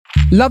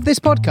Love this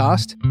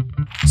podcast?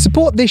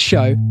 Support this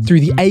show through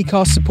the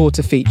Acast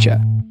supporter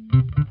feature.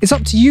 It's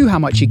up to you how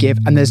much you give,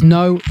 and there's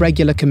no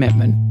regular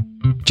commitment.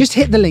 Just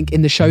hit the link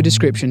in the show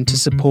description to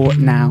support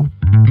now.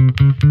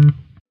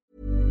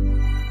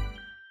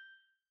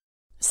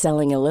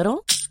 Selling a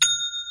little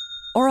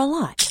or a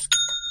lot?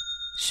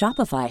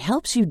 Shopify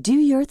helps you do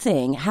your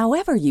thing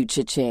however you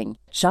cha-ching.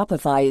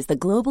 Shopify is the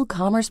global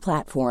commerce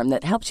platform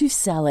that helps you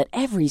sell at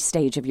every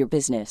stage of your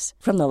business.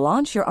 From the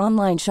launch your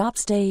online shop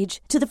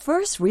stage to the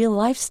first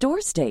real-life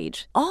store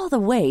stage, all the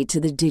way to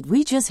the did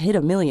we just hit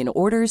a million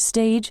orders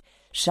stage.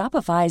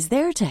 Shopify is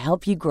there to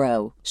help you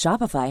grow.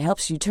 Shopify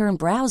helps you turn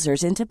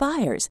browsers into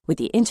buyers with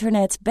the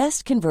internet's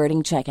best converting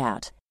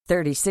checkout.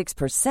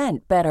 36%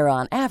 better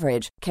on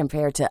average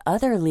compared to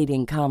other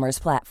leading commerce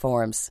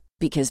platforms.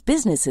 Because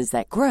businesses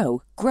that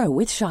grow, grow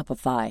with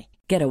Shopify.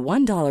 Get a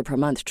 $1 per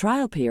month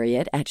trial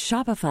period at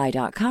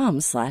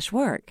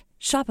shopify.com/work.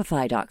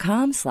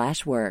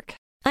 Shopify.com/work.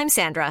 I'm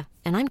Sandra,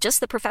 and I'm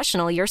just the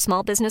professional your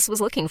small business was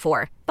looking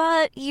for.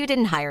 But you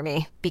didn't hire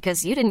me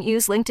because you didn't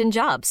use LinkedIn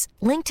Jobs.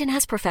 LinkedIn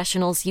has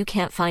professionals you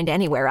can't find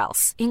anywhere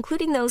else,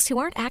 including those who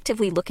aren't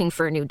actively looking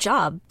for a new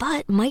job,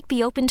 but might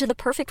be open to the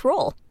perfect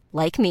role,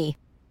 like me.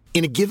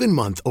 In a given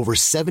month, over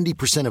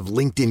 70% of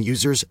LinkedIn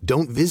users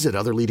don't visit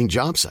other leading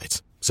job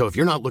sites. So if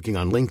you're not looking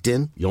on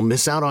LinkedIn, you'll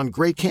miss out on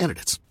great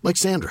candidates like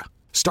Sandra.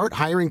 Start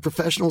hiring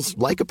professionals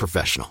like a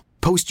professional.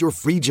 Post your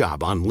free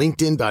job on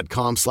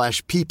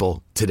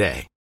linkedin.com/people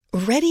today.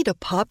 Ready to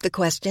pop the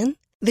question?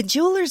 The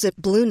jewelers at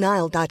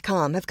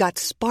BlueNile.com have got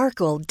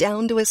sparkle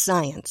down to a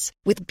science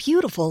with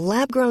beautiful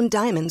lab-grown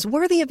diamonds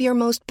worthy of your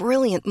most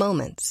brilliant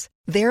moments.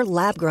 Their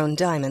lab-grown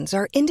diamonds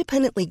are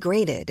independently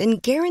graded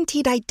and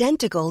guaranteed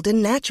identical to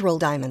natural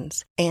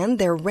diamonds, and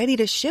they're ready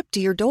to ship to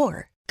your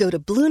door. Go to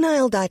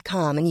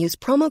BlueNile.com and use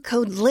promo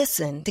code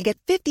LISTEN to get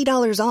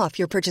 $50 off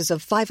your purchase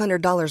of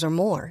 $500 or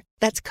more.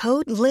 That's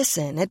code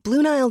LISTEN at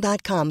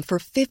BlueNile.com for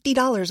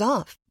 $50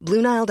 off.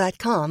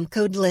 BlueNile.com,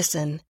 code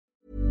LISTEN.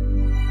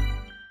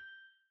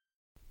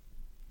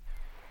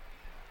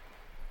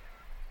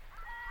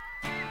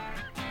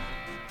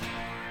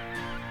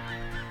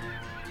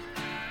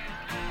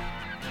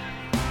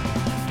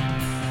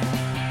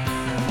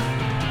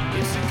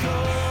 It's a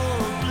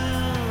cold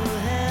blue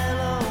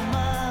hello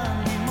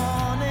Monday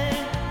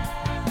morning,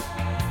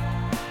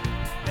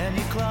 and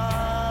your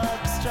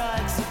clock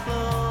strikes a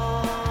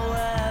blow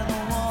and a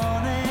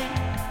warning,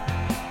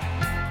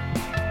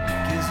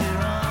 'cause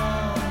you're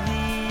on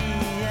the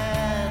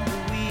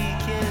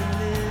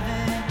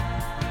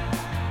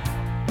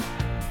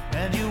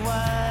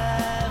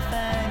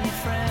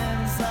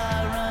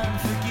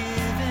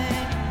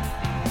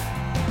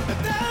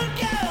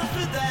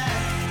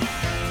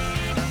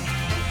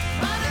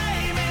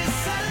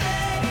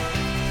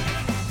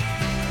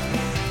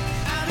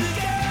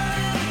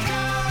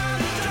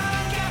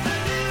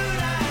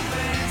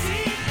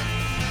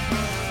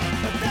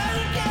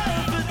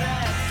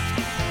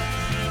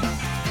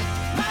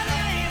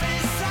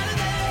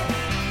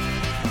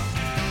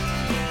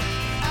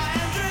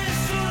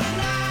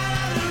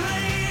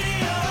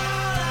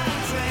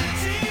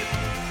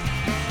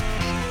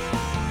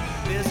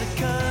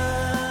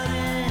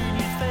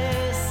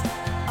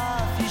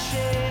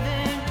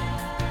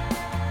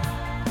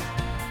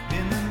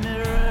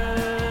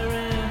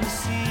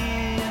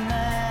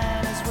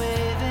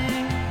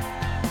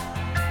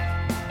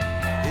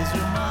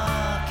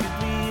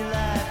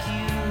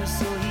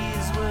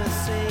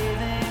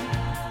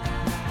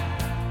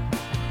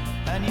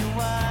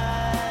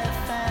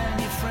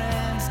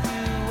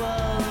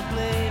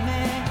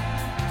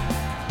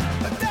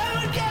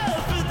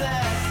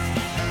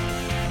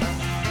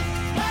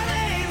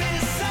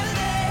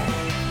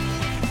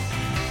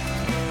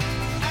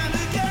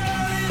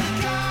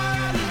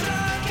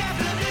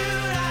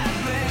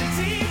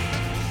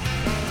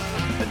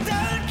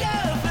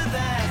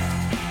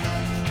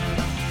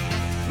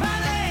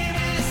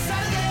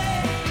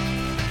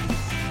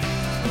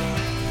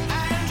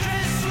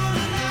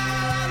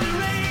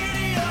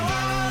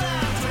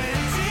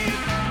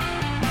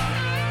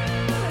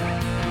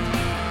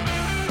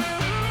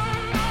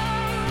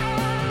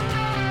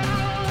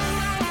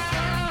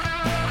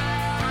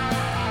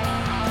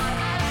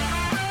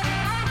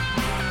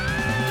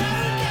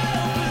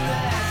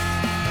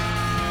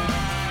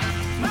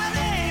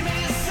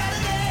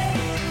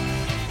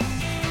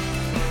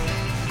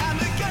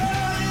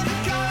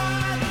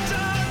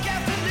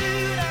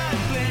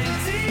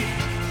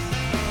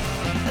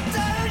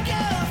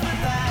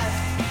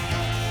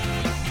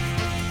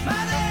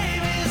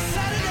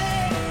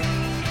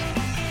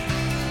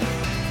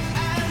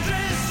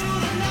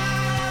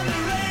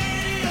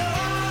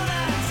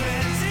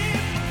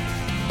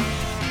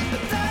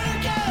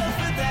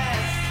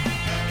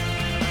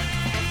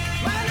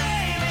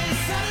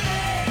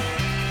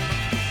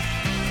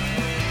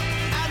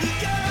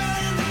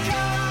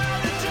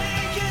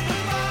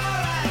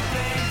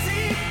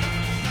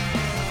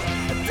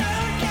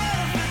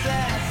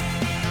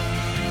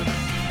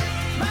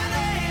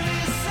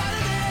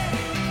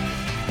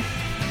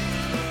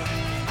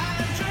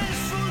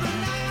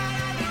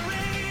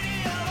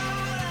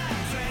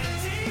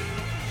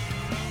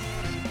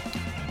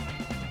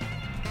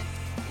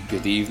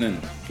Good evening.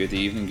 It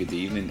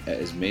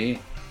is May.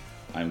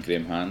 I'm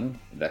Graham Hanlon.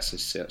 This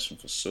is Searching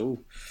for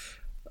Soul.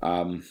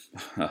 I'm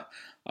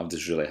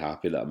just really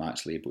happy that I'm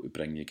actually able to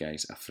bring you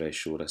guys a fresh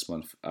show this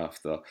month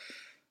after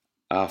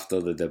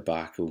the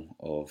debacle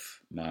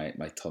of my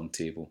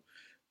turntable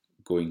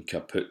going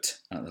kaput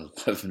at the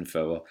 11th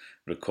hour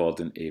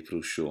recording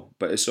April's show.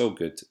 But it's all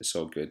good.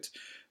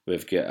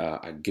 We've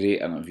got a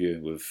great interview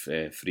with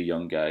three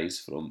young guys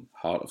from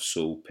Heart of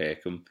Soul,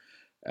 Peckham.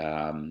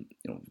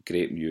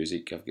 Great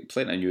music. I've got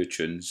plenty of new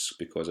tunes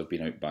because I've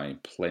been out buying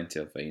plenty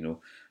of vinyl.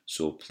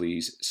 So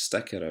please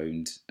stick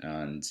around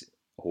and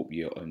hope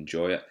you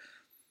enjoy it.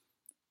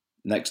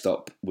 Next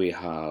up, we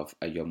have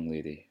a young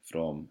lady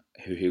who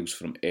hails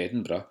from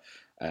Edinburgh.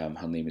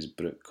 Her name is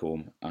Brooke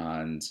Combe,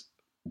 and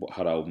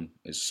her album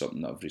is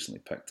something that I've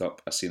recently picked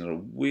up. I seen her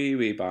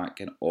way back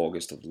in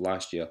August of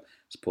last year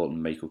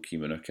supporting Michael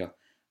Kiwanuka,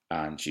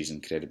 and she's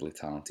incredibly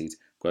talented.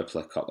 Going to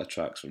play a couple of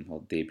tracks from her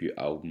debut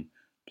album,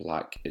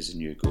 Black is the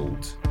New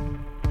Gold.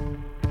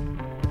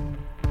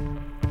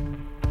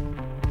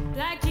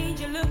 Black jeans,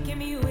 you look at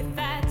me with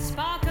that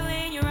sparkle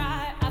in your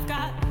eye. I've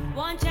got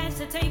one chance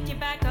to take you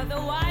back,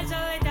 otherwise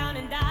I'll lay down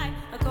and die.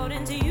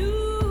 According to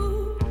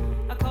you,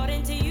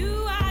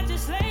 I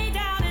just lay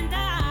down and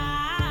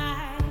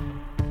die.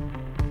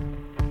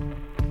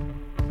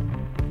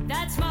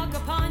 That smirk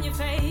upon your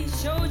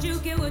face shows you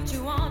get what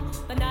you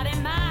want, but not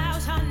in my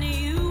house, honey.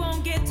 You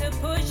won't get to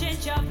push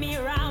and shove me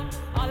around.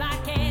 All I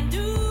can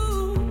do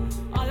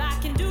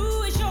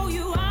is show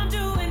you I'm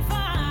doing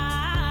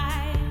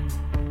fine.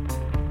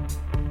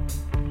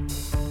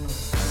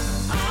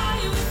 Are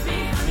you with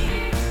me,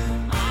 honey?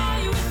 Are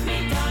you with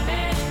me,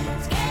 darling?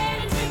 It's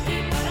getting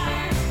tricky, but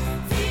I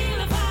feel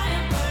a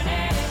fire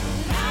burning.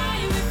 Are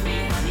you with me,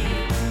 honey?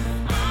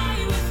 Are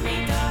you with me,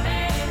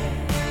 darling?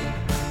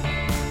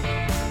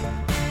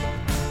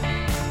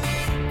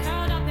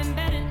 Curled up in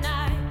bed at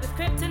night with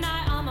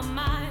kryptonite on my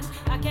mind.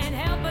 I can't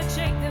help but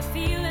shake the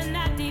feeling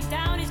that deep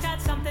down he's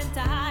got something to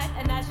hide,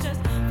 and that's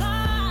just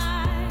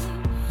fine.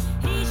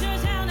 He's sure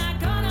as hell not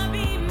gonna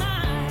be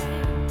mine.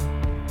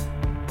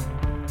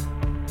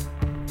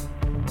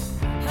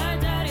 Her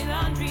dirty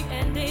laundry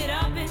ended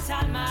up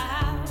inside my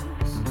house.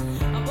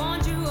 I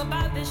warned you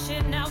about this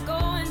shit, now go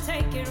and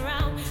take it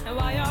round. And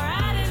while you're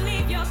at it,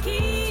 leave your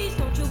keys.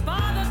 Don't you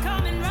bother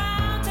coming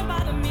round to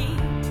bother me.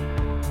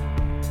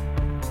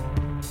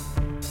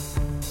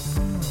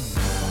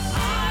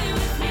 Are you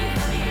with me,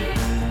 honey?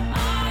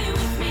 Are you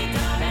with me,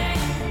 darling?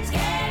 It's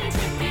getting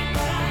tricky,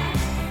 but I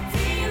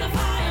feel a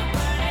fire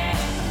burning.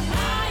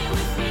 Are you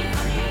with me,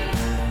 honey?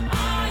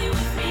 Are you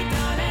with me,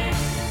 darling?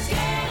 It's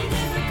getting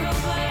difficult,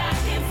 but I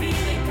can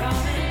feel it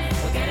coming.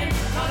 We're getting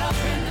caught up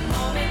in the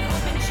moment,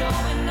 hoping,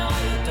 showing all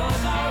your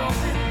doors are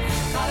open.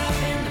 Caught up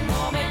in the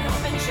moment,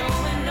 hoping,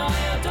 showing all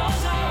your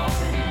doors are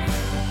open.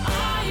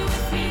 Are you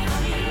with me,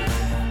 honey?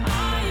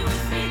 Are you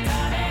with me,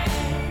 darling?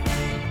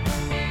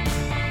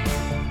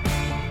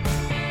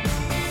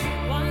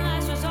 One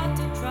last resort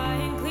to try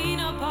and clean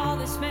up all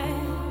this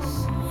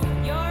mess.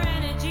 Your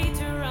energy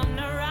to run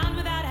around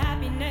without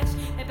happiness,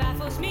 it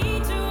baffles me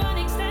to an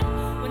extent.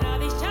 When are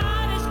these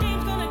childish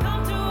games gonna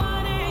come to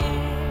an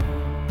end?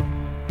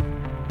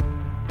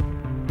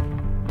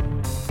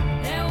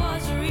 There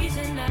was a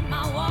reason that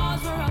my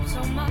walls were up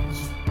so much.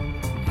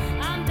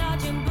 I'm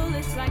dodging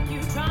bullets like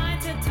you trying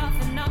to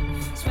toughen up.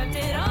 Swept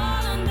it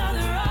all under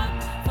the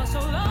rug. For so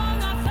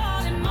long I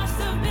thought it must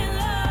have been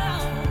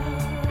love.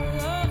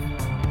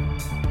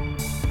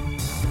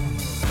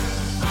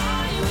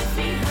 Are you with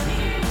me,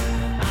 honey?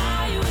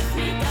 Are you with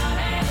me,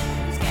 darling?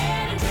 It's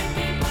getting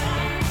tricky, but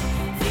I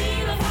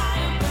feel a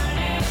fire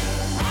burning.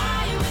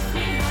 Are you with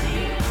me,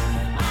 honey?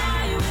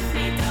 Are you with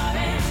me,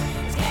 darling?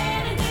 It's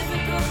getting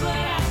difficult, but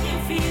I can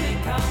feel it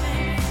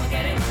coming. We're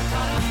getting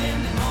caught up in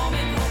the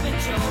moment, hoping,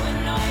 showing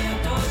all your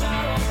doors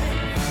are open.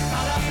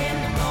 Caught up in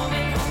the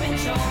moment, hoping,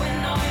 showing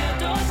all your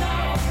doors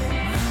are open.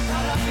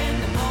 Caught up in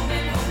the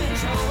moment, hoping,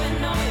 showing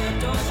all your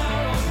doors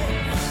are open.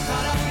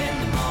 Caught up in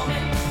the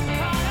moment,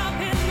 caught up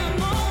in the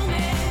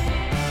moment.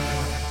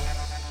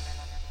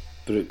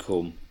 Brooke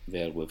Combe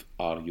there with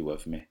Are You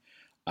With Me?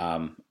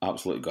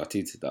 Absolutely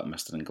gutted that I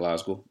missed her in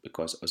Glasgow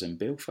because I was in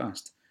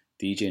Belfast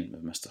DJing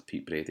with Mr.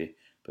 Pete Brady,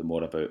 but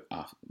more about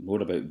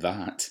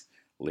that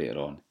later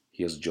on.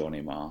 Here's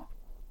Johnny Marr.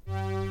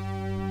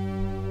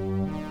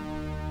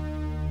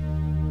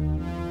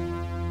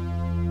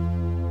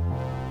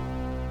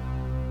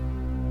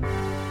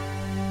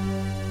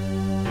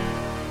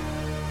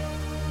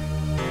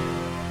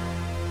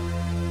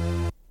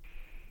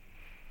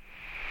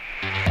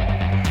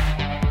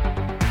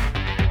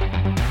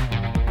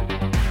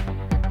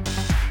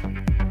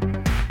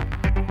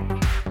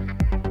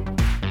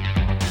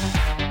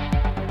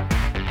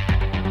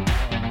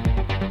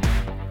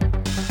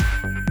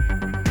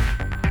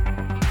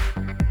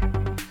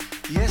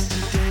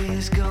 Yesterday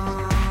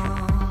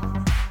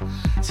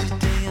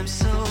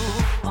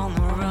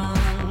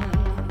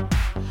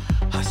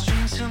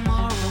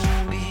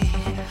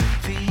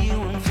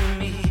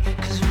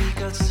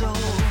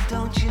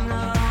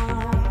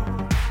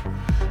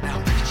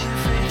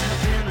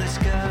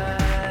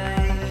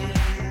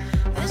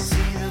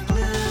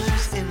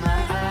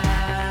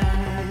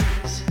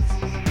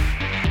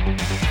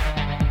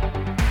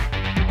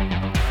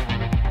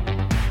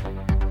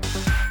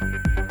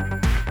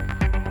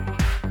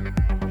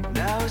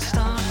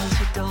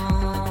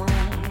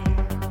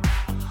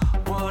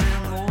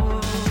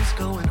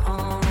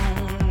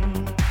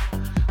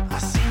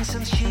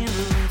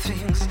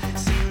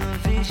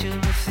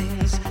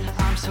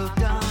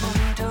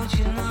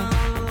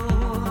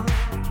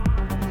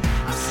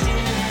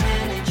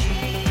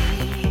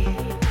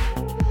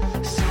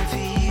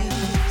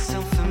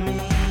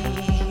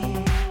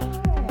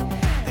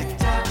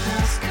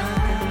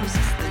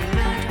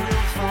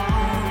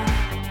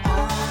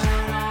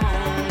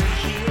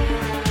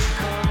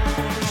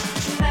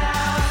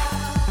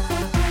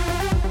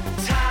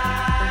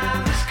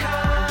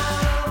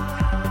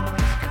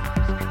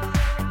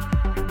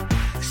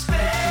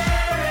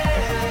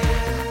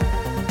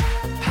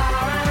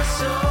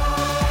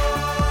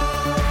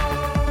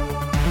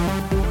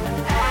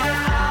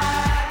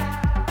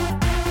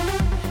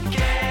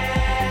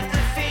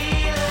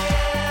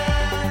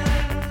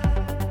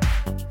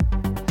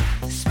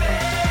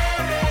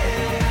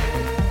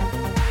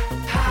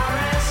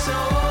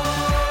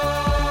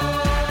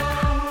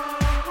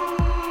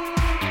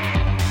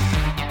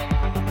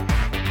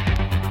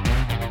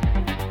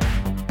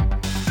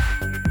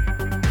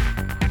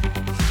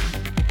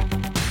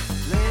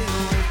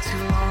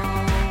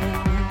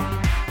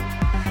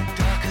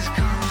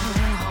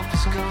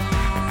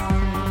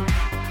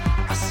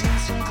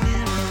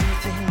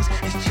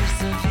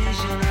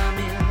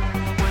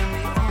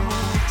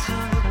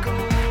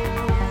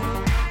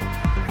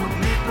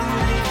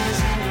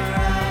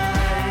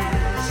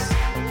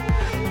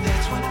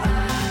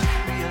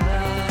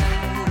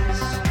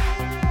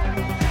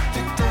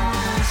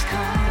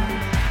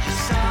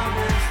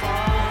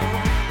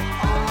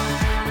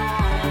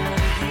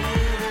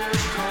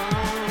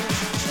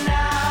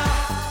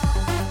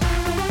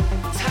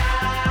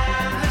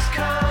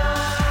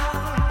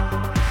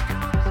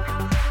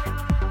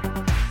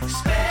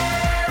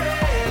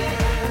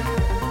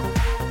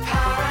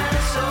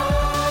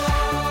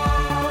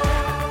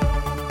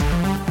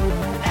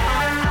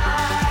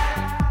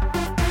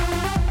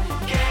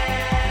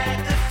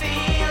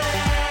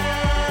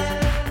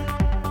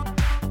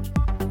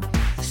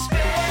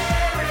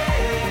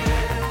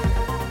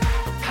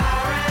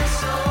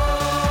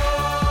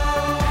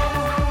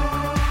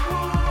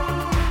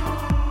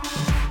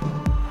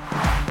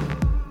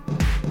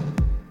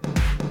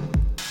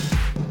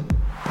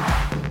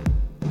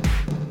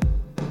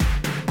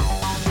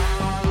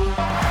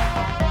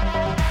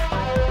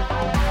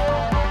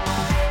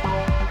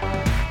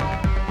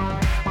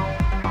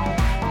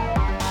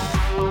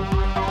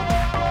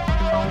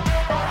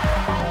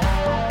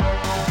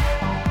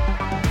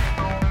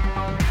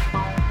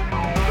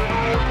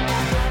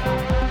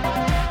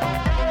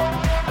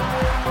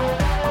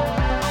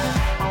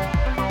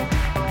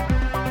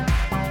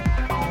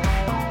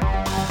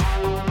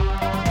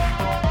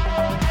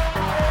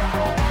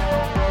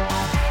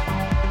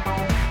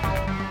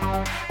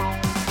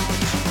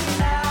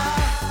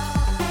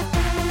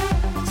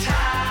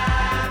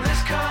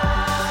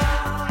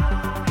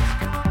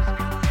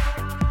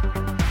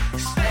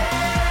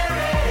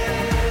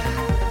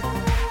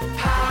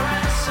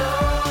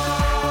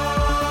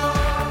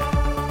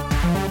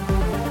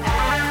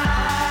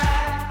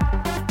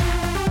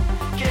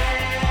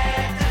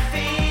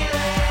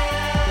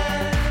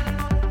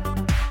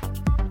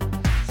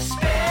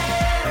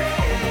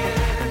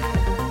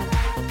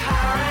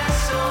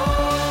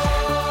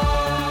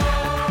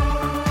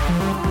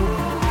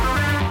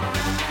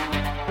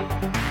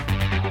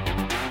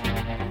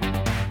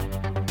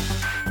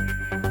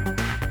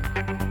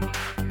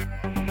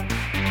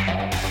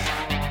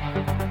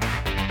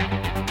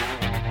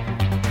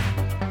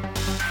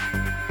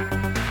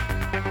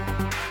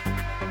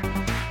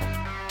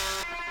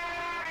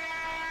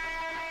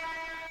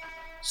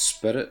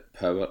Spirit,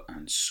 Power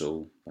and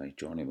Soul by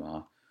Johnny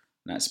Marr.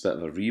 And that's a bit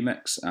of a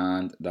remix,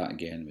 and that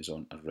again was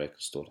on a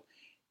record store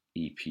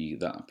EP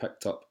that I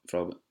picked up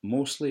from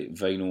mostly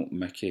Vinyl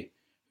Mickey,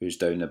 who's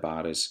down the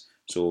Barras.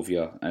 So if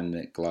you're in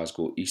the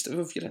Glasgow East,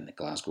 if you're in the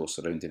Glasgow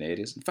surrounding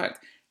areas, in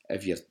fact,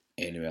 if you're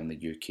anywhere in the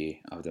UK,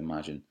 I would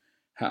imagine,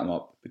 hit him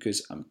up,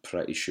 because I'm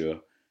pretty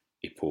sure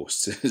he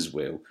posts as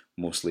well,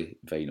 mostly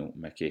Vinyl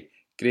Mickey.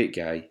 Great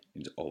guy,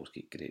 he's always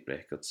got great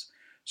records.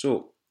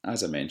 So,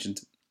 as I mentioned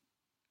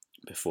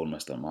before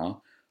Mr. Marr,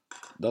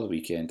 the other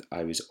weekend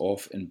I was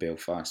off in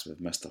Belfast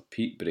with Mr.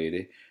 Pete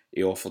Brady.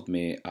 He offered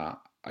me a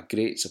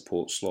great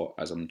support slot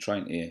as I'm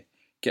trying to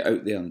get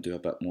out there and do a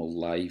bit more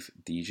live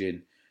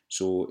DJing.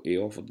 So he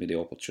offered me the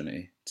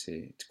opportunity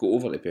to go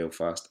over to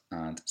Belfast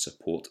and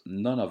support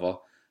none other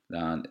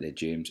than the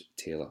James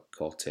Taylor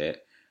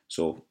Quartet.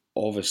 So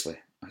obviously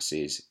I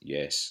says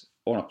yes,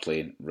 on a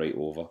plane right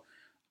over,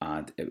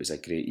 and it was a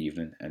great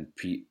evening, and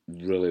Pete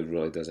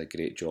really does a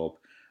great job.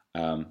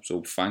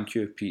 So thank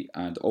you, Pete,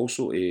 and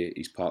also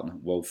his partner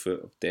Will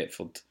Foot of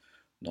Deptford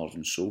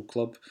Northern Soul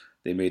Club.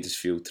 They made us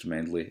feel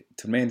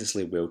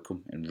tremendously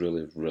welcome and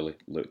really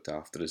looked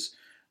after us.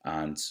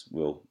 And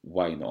well,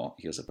 why not?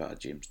 Here's a bit of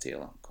James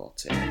Taylor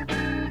Quartet.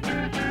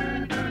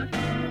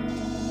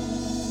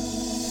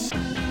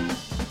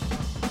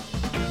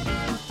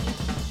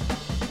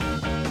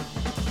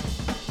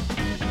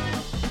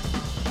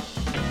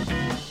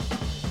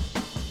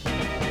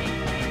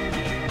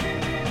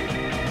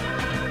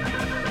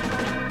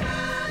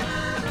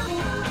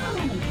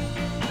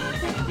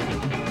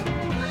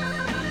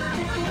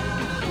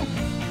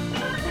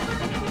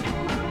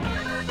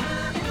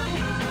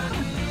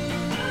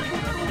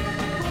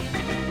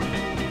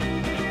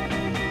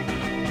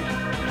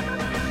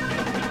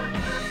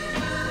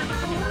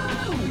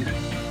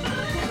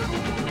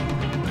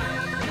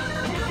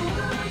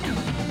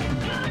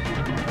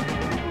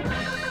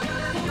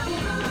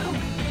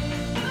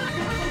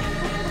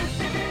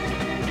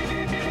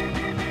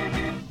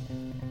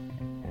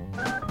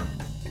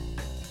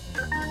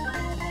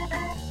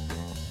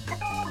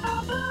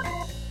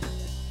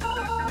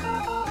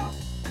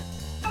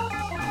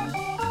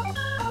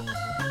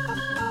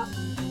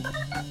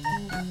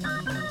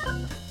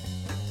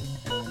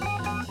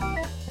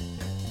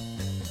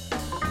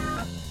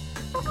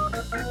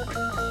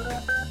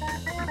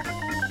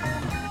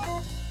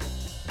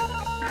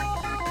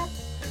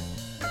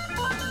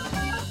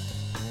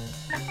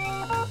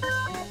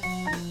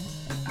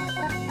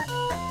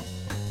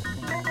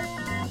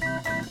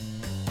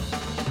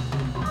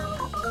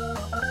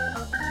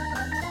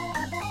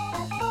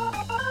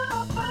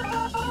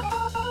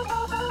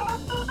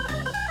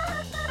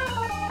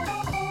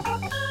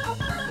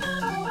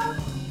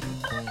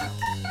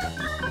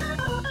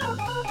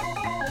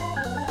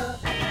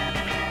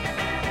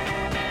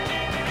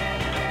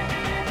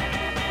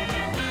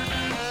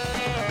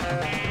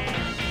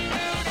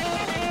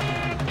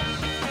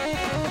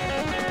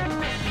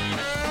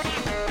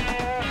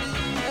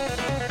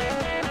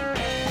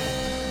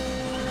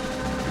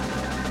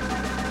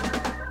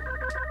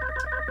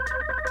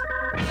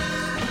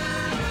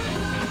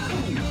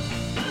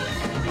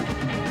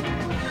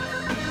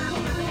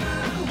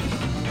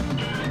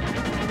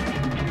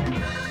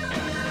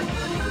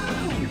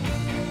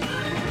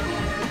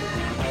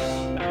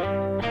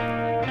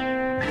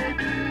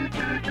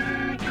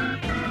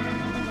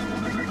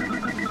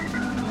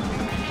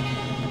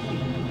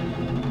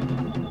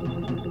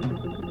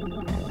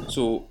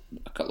 So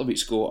a couple of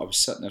weeks ago, I was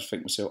sitting there thinking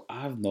to myself,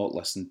 I have not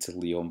listened to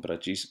Leon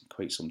Bridges in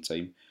quite some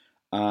time,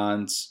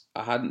 and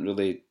I hadn't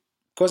really,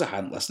 because I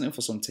hadn't listened to him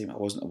for some time, I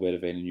wasn't aware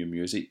of any new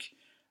music,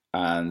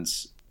 and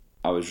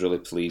I was really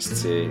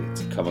pleased to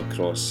come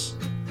across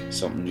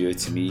something new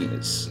to me.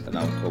 It's an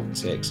album called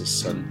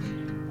Texas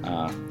Sun.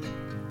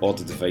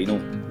 Ordered the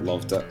vinyl,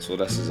 loved it, so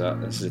this is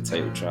it. This is the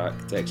title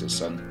track, Texas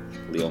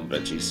Sun, Leon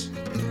Bridges.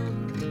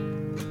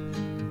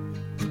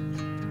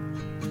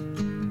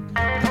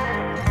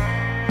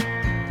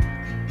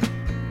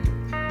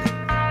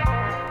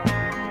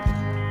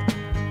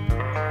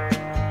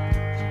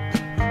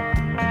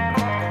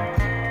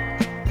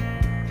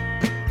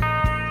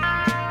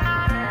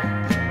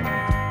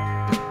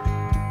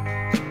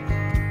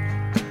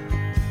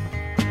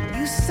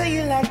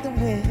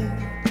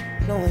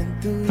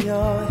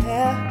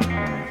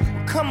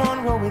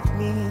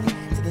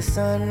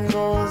 Sun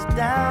goes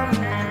down.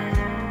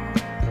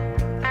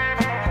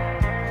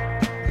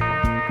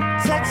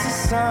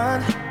 Texas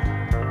sun.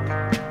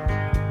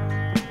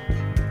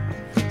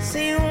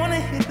 Say you wanna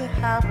hit the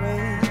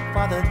highway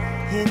for the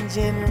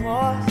engine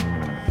roars.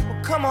 Well,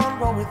 come on,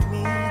 roll with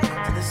me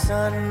till the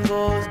sun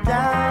goes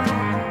down.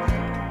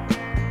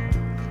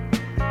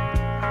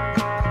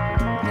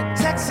 The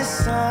Texas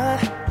sun.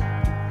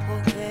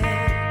 Oh yeah.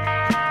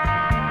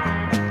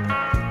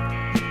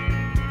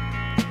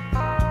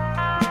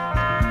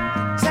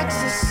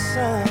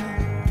 Sun,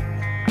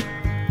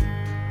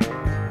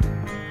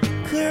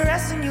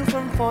 caressing you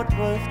from Fort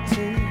Worth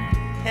to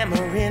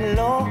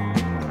Amarillo.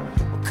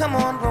 Well, come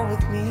on, roll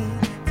with me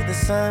till the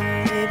sun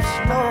dips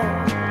low.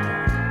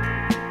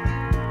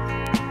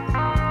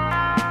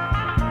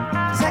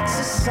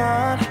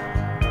 sun.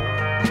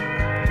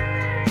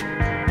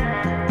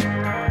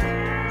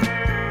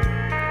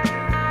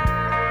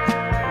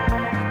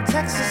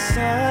 Texas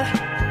sun,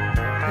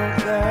 oh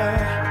girl.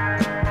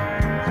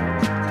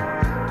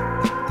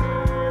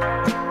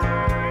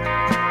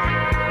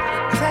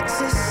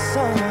 Texas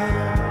sun.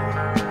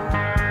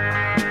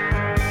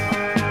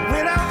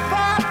 When I'm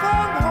far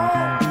from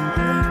home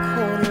and the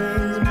cold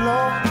winds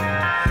blow,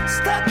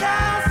 stuck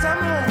out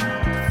somewhere,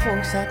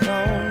 folks I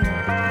don't know.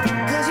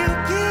 'Cause you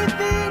keep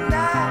me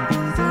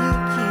nice and you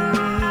keep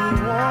me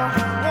warm.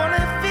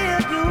 Wanna feel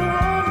you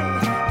on me,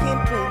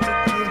 can't wait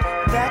to get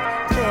back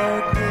there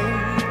again.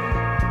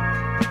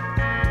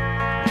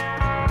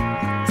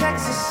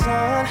 Texas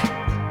sun.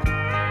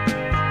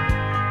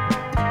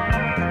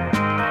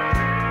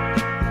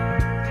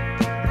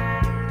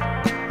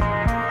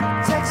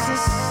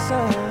 Texas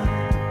sun.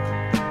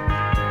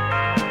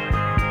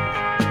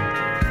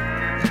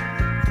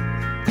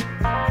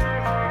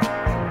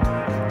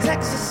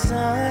 Texas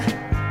sun.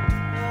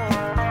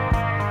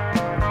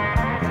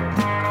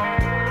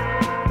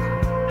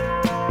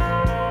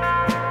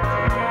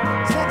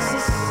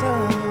 Texas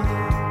sun.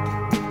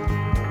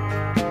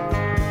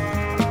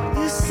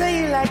 You say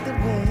you like the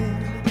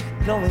wind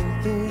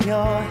blowing through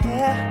your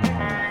hair.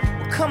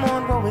 Well, come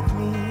on, roll with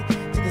me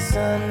till the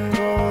sun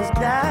goes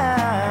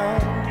down.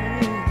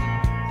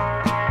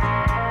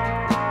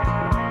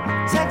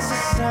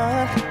 Texas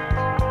sun.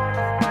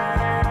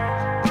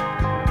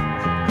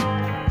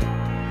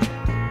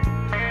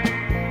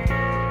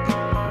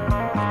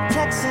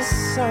 Texas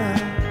sun.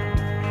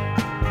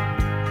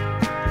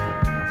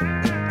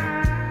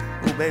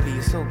 Oh, baby,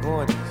 you're so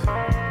gorgeous. How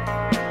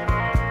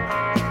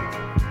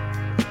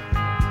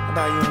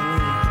about you and me?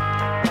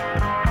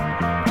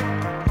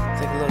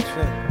 Take a little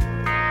trip.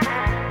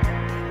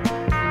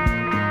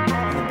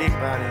 In the big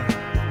body.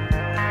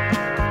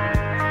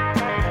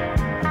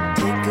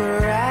 Take a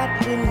ride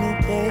with me,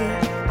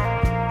 babe.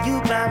 You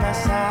by my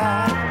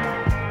side.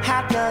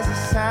 How does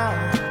it sound?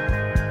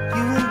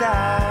 You and I.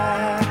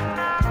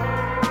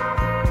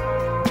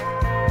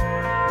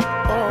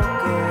 Oh,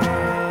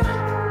 girl.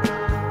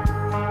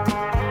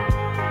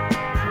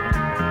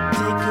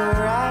 Take a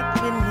ride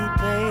with me,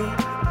 babe.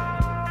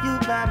 You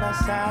by my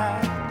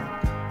side.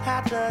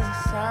 How does it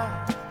sound?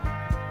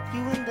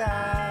 You and I.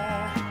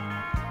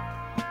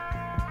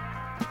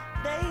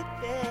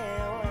 Baby.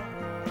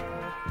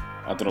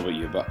 I don't know about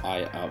you, but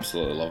I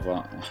absolutely love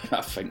that.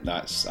 I think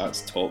that's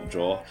top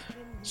draw.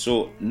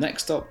 So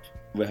next up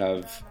we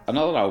have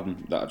another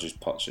album that I just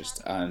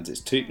purchased, and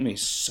it's taken me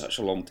such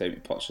a long time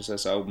to purchase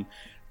this album.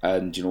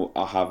 And you know,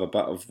 I have a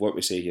bit of what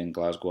we say here in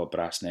Glasgow, a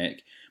brass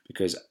neck,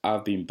 because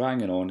I've been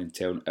banging on and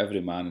telling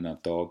every man and a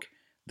dog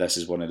this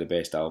is one of the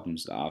best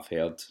albums that I've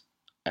heard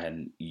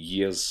in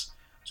years.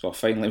 So I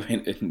finally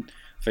went and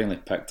finally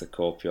picked a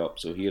copy up.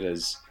 So here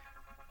is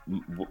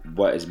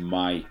what is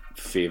my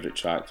favourite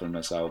track from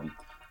this album.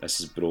 This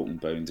is Broken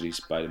Boundaries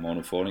by the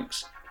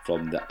Monophonics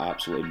from the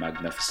absolutely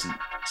magnificent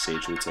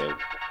Sage Hotel.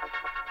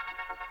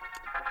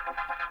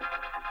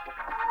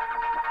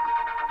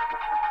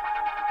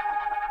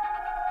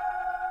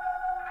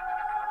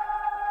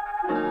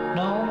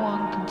 No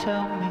one can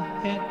tell me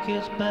it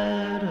gets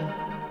better.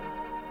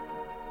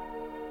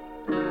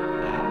 I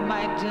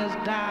might just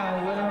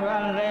die where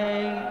I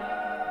lay.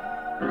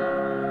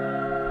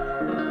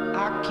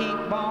 I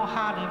keep on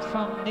hiding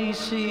from these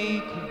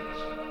secrets.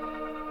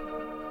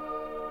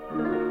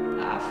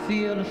 I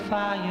feel the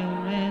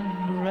fire in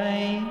the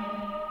rain.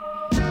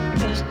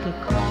 It's the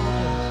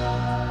coldest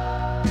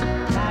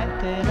night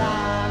that I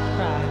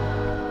cry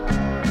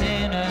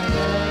in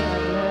LA.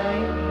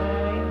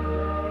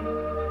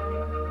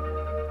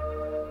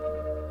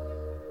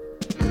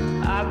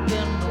 I've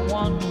been the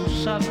one who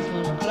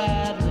suffers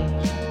gladly.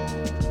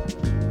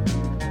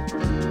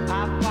 I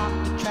bought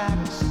the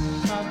tracks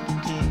of the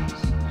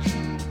tears.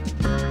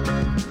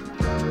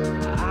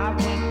 I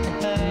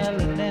went to hell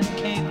and then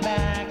came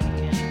back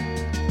again.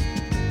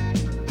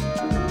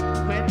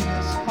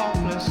 Witness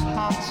hopeless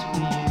hearts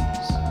we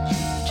use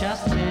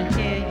just to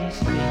hear you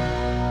speak,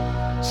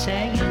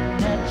 saying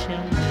that you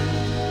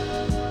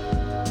leave.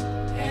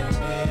 And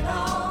it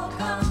all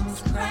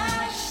comes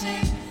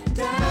crashing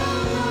down.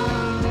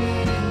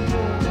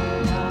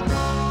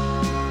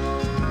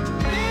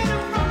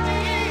 Freedom from the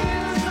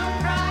years of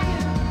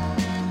crying.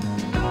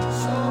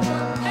 So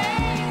the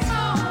pain's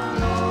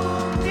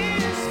on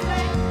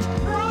display.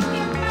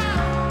 Broken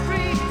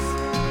boundaries,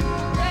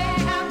 they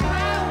have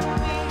found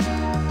me.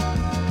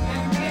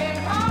 And it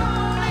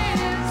all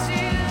ends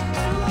in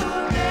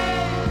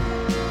today.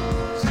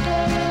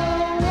 Stay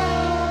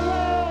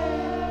away.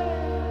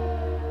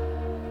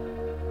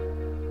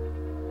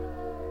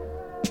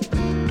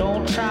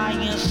 Don't try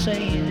and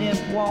say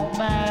it won't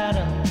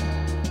matter,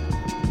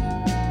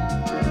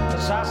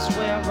 'cause I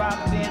swear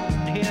I've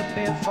been here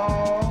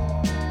before.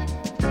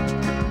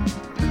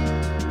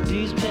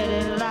 These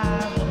petty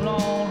lies will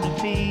only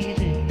feed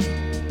it.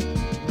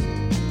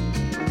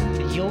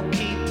 You'll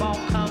keep on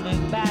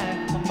coming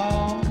back for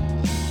more.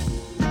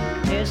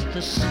 It's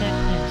the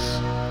sickness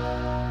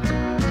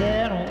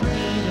that don't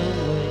need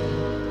away.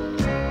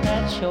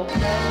 your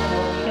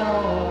pleasure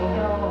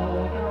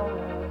pure.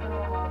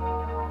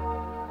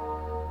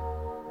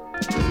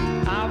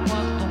 I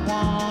was the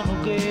one who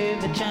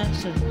gave the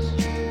chances.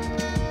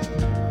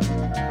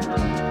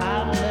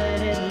 I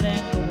let it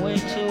linger way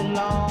too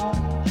long.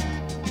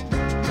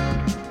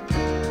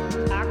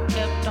 I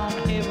kept on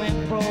hearing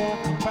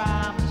broken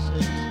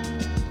promises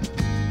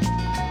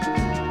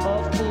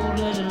of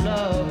foolish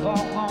love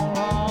all gone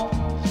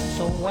wrong.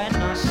 So when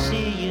I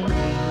see you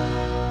leave,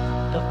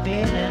 the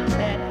feeling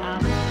that I'm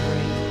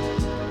free,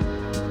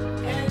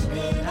 and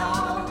it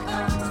all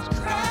comes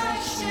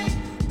crashing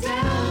down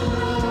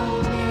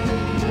on me.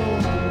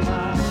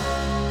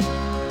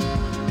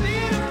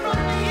 Bitter from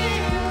the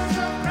years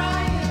of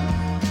crying,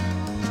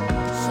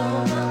 so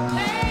the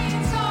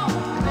pain's on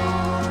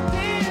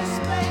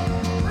display.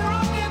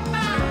 Broken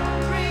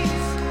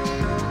boundaries,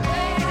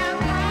 they have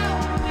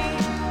held me,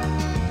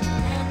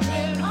 and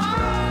it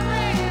all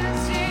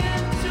ends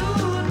in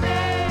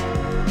today.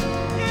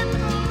 In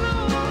the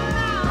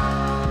moonlight,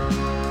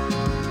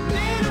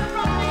 bitter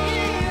from the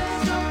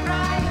years of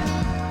crying,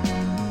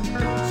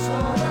 so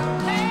the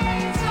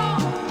pain's on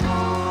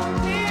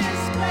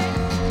display.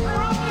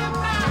 Broken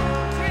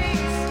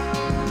boundaries,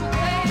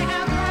 they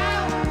have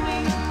held me,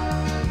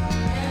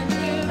 and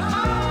it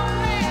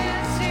all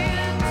ends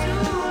in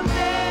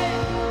today.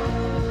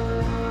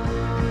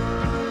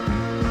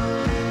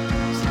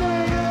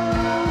 Stay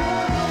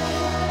away.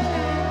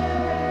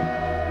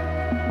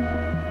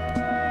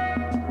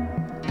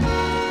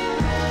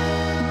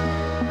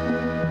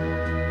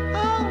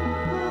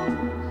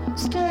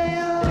 Stay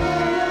away.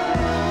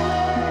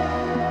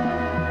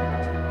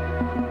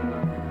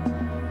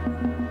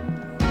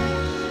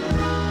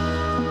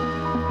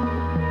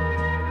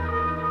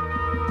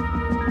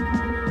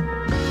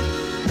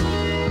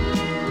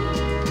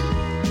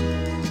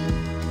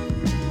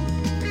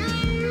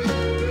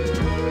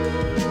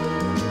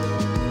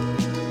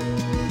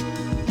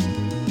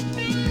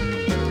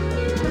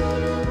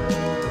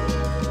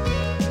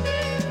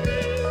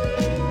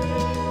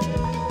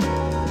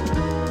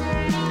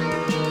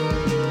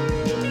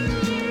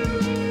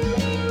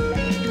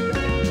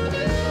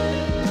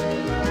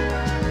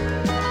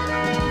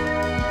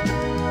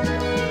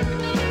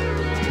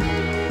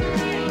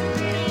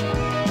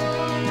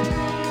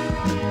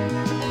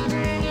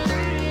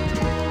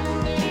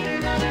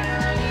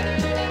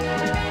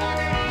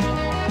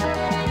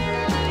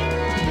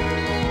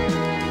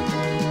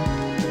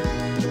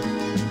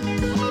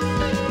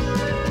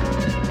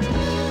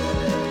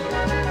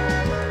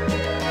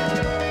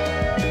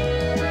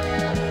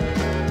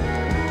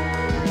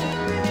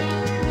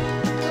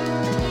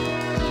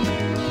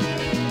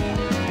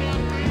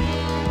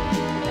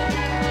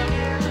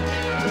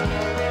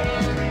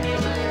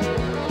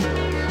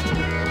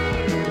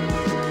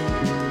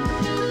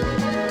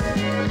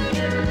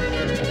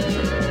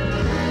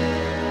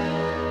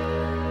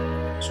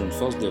 So on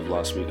Thursday of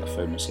last week, I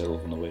found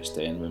myself on the West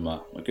End with my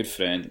good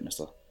friend,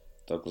 Mr.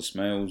 Douglas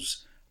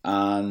Miles,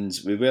 and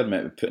we were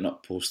meant to be putting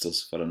up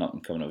posters for an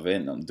up-and-coming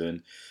event that I'm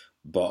doing,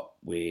 but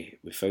we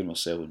found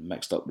ourselves in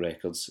Mixed Up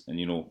Records, and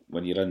you know,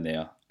 when you're in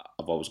there,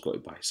 I've always got to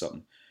buy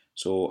something.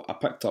 So I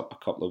picked up a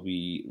couple of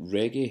wee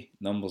reggae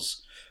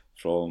numbers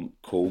from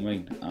Coal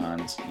Mine,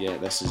 and yeah,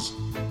 this is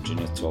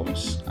Junior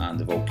Thomas and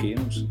the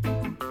Volcanoes.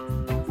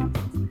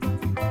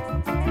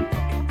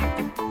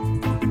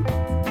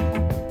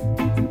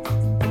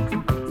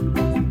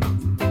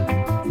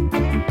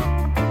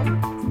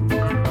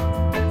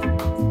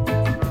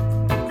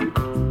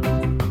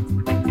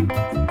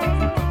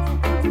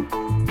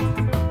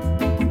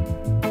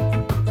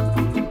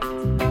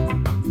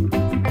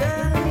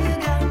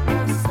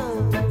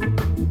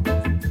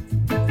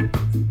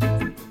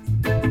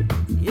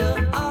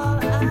 You're all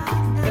I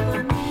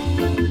ever need.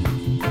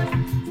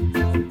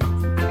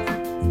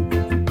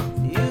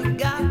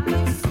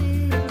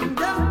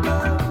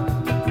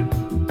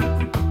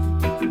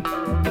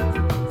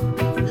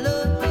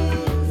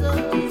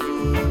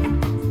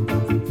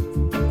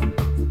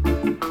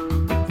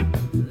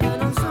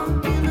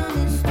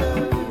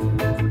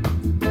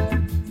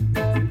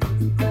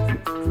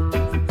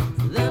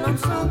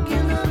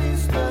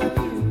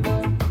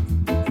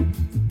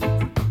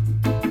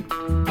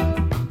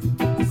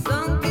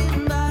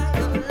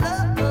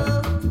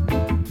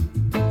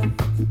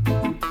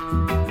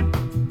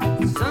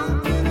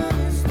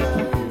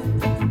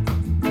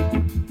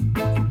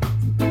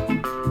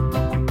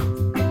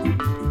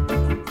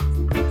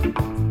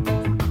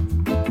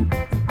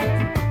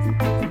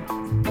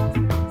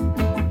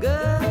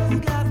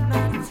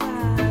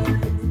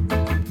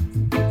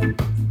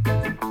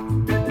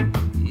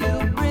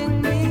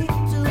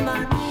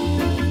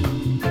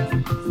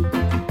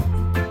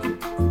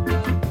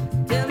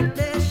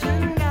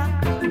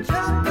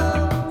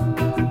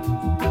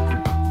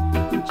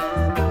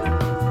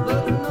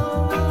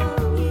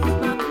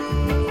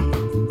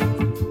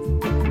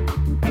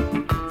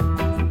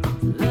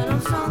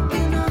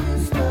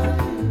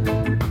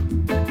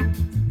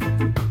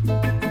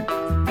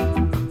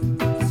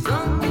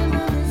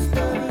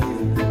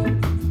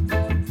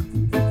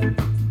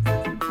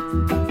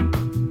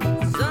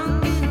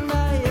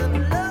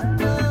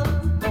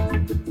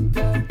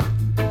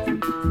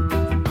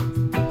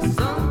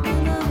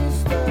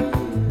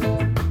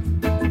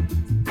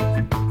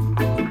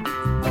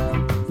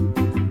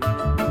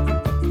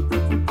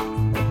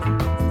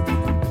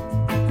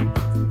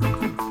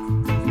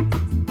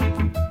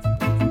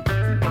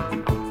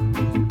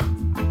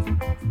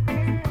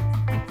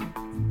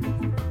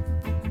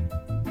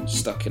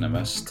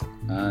 missed.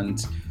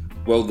 And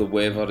well, the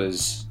weather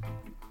is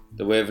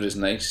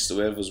nice. The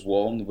weather's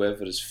warm. The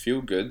weather is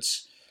feel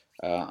goods.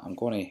 I'm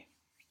going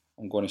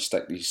to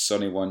stick these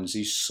sunny ones,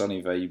 these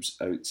sunny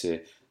vibes out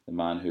to the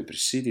man who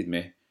preceded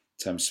me,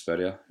 Tim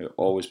Spurrier, who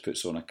always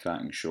puts on a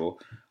cracking show.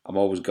 I'm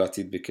always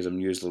gutted because I'm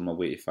usually on my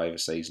way to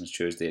 5-a-sides on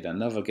Tuesday and I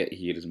never get to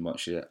hear as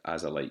much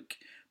as I like.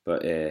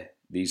 But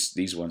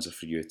these ones are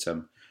for you,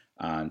 Tim.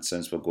 And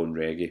since we're going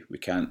reggae, we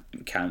can't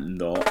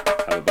not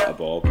have a bit of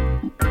Bob.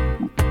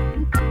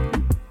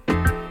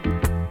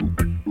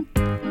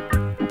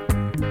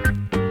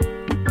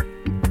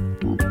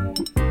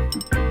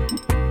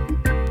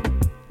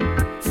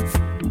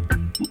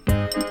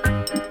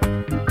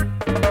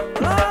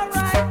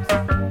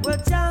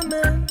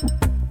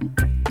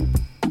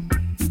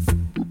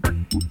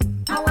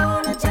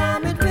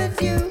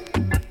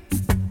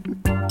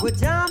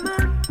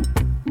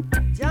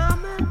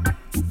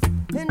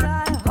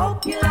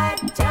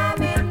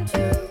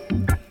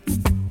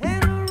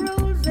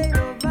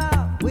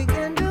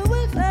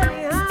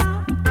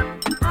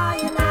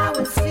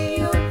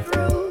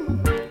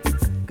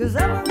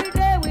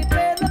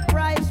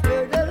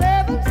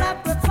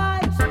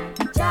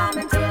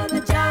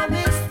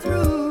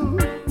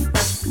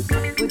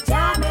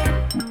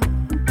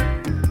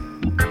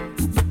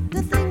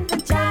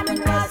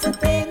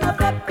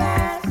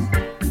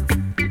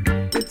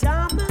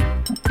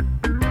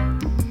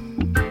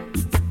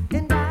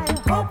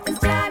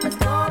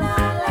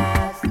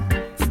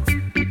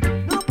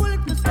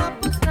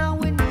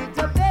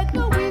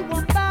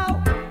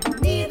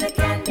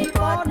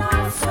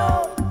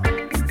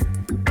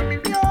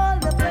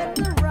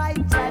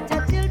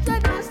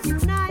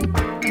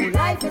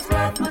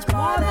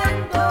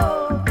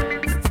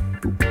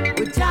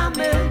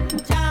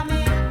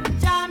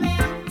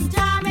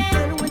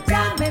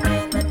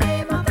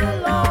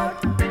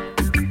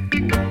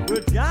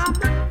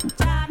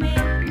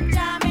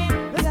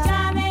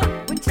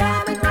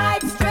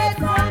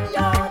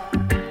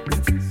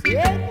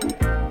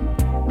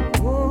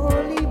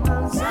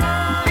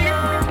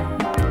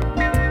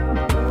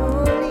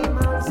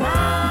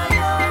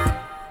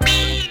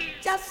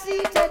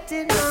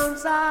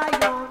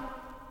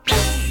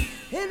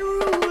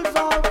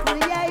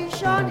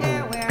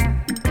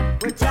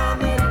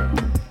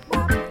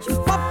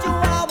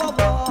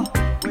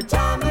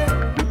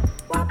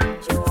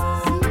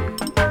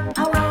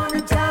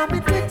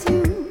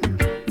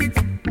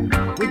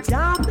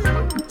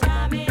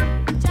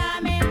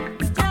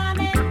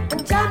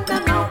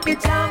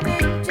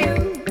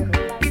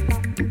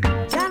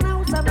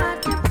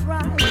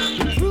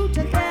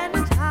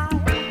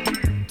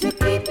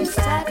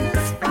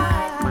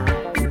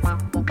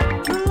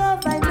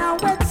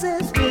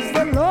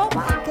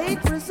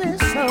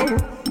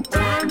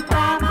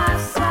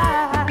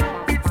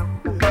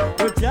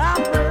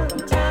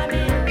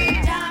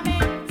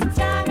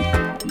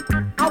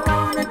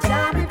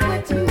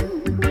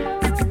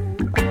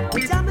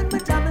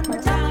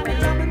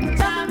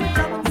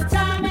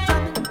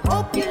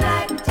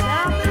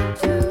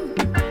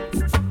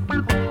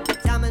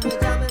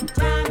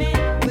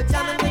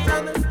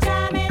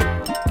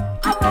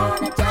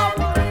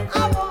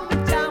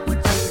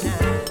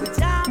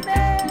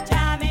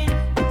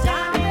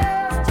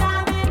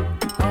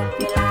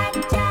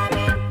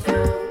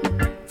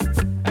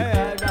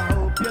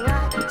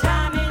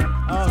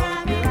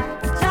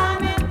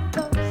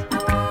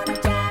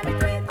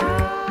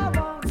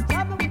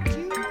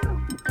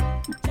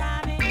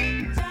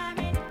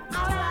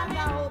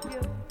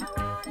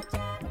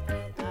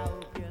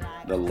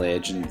 The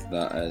legend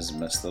that is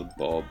Mr.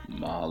 Bob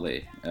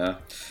Marley.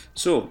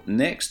 So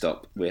next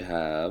up we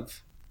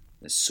have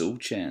the Soul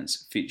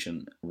Chance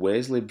featuring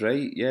Wesley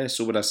Bright. Yeah,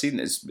 so when I seen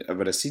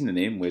the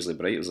name Wesley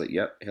Bright, I was like,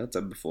 yep, heard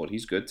him before.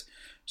 He's good.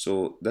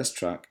 So this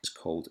track is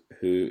called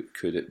Who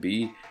Could It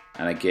Be?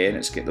 And again,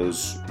 it's got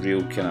those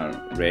real kind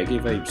of reggae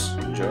vibes.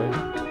 Enjoy.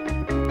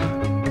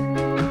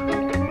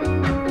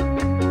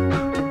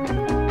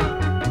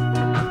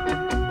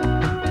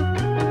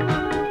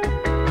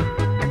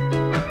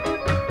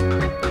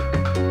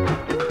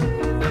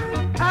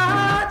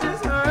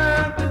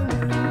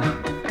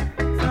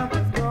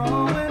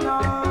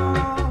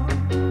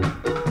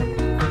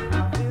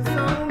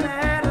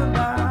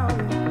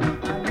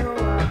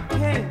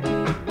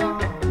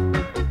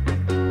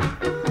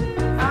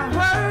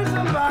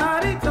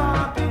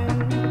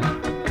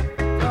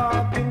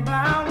 Talking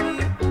about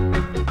me.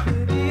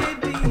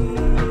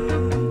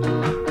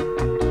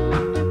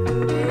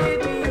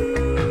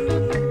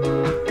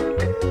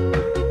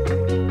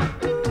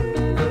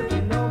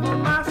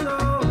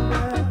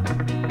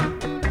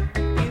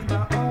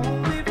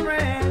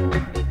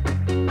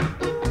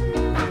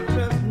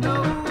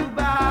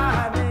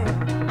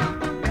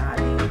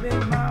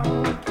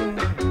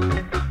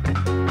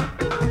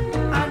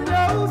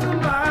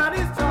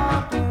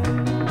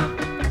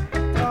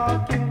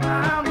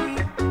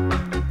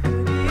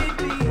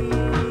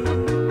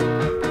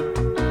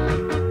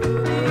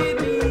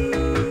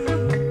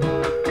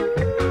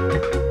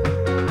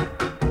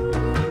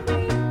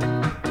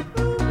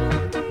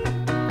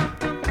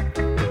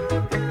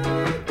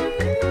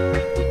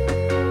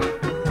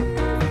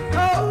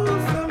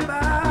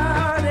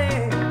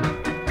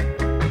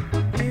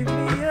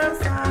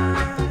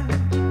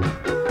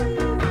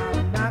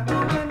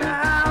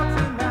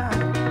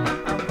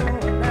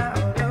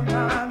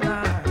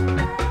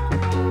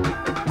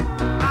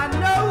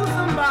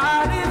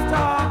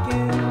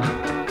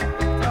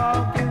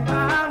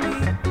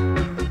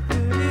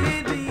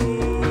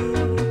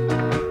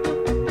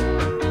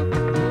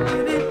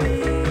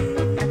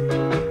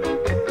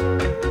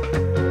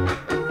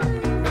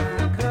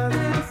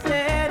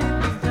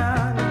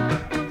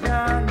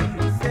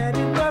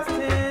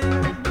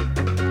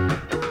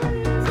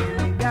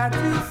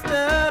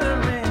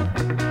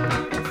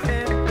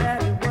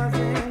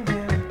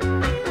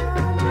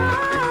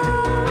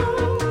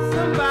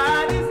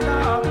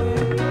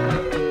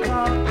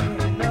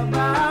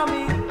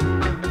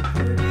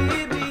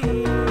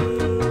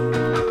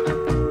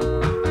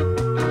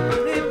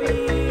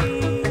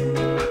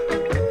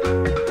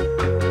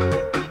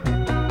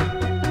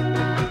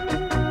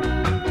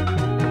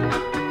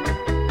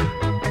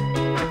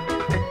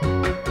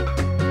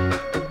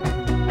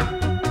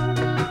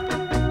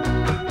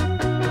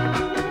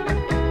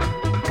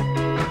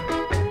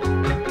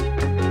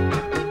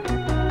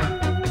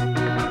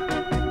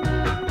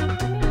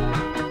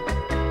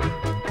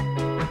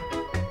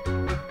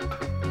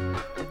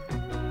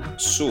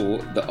 So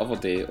the other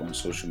day on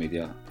social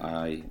media,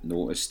 I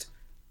noticed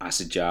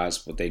Acid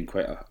Jazz were doing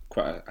quite a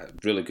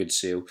really good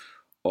sale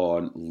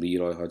on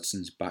Leroy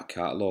Hudson's back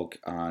catalogue,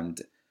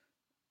 and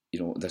you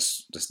know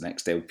this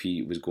next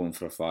LP was going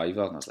for £5, and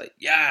I was like,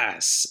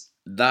 yes,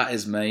 that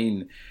is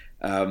mine.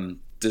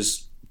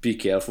 Just be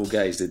careful,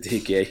 guys, that they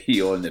get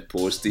you on the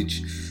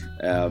postage.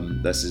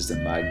 This is the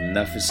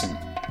magnificent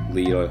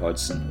Leroy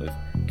Hudson with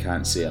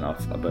Can't Say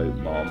Enough About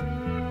Mom.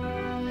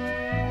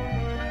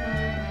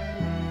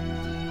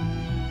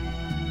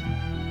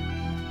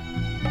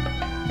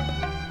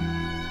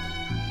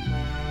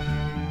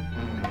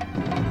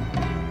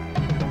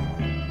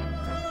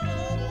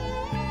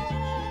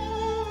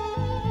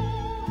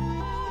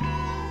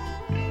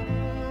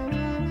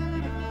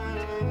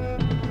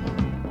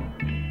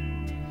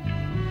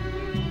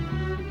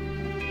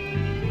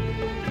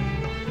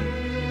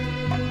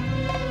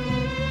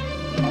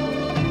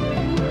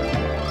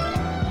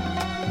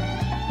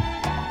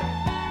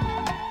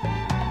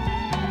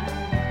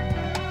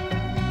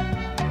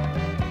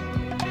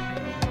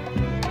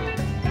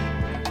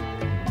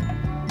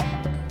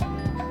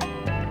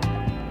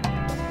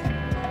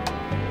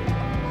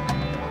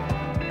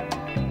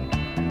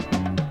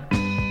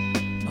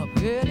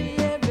 Early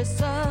every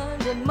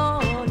Sunday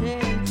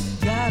morning,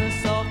 got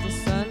us off to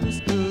Sunday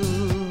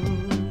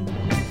school.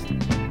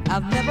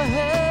 I've never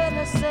heard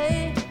her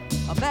say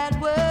a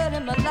bad word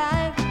in my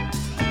life.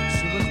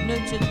 She was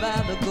nurtured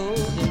by the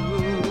golden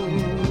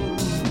rule.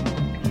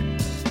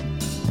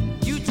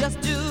 You just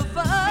do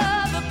for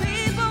other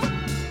people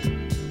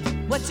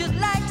what you'd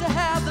like to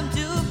have them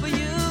do for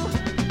you.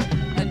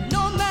 And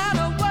no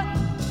matter what,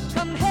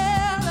 come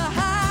hell or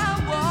high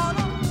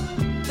water,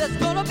 there's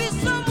gonna be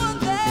someone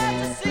there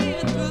to see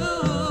it through.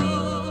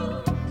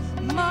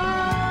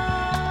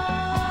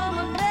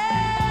 Mama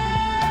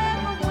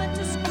never went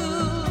to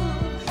school,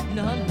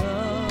 no.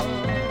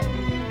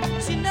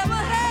 She never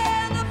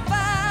had the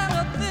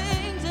finer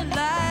things in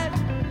life.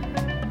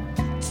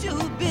 Too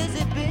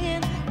busy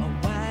being a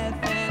wife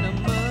and a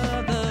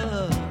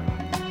mother.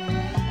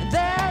 And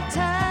there are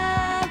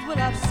times when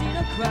I've seen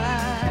her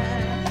cry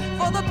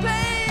for the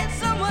pain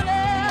someone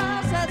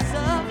else had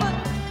suffered.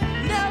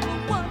 Never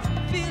once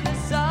feeling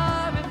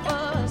sorry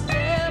for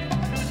herself,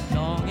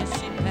 long as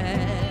she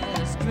had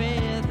the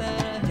strength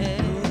and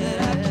her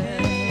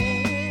head.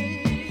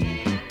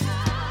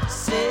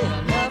 Say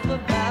enough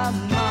about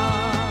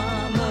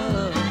mama.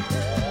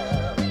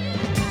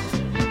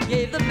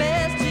 Gave the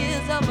best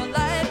years of her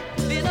life,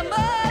 being a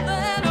mother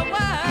and a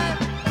wife,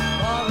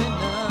 far enough.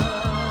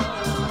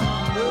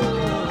 No,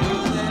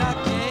 that I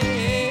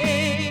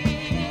can't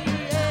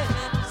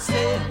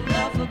say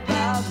enough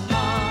about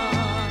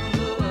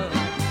mama.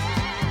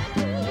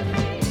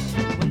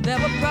 When there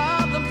were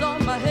problems on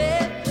my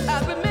head, I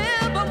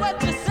remember what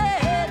you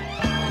said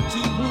and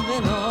keep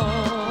moving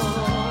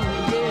on,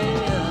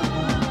 yeah.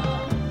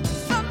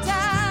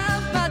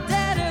 Sometimes my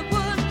daddy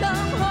would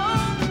come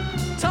home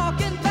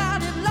talking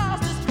about he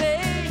lost his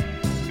pay.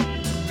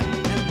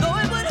 And though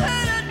it would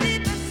hurt her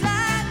deep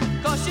inside,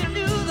 'cause she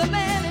knew the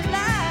man he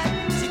lied,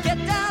 she'd get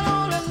down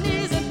on her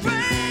knees and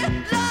pray,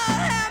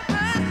 Lord have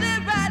mercy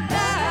right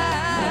now.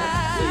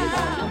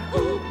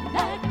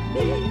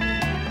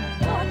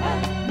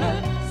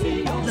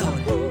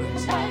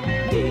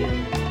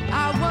 I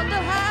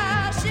wonder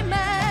how she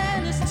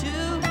managed to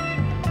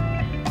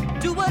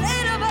do what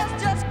 8 of us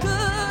just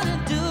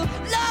couldn't do.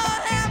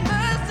 Lord have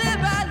mercy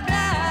right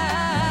now.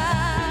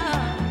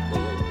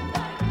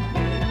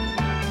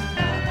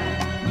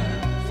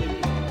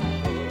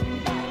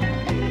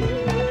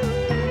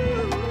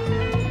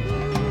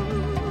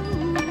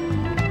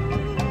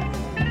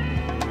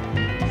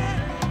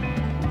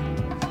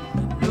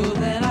 Know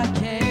that I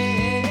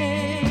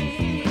can't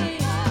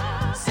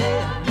say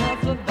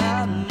enough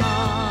about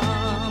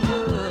mama.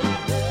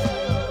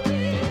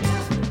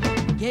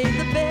 Gave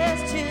the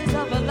best years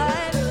of her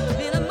life,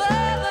 being a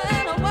mother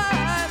and a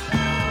wife,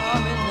 far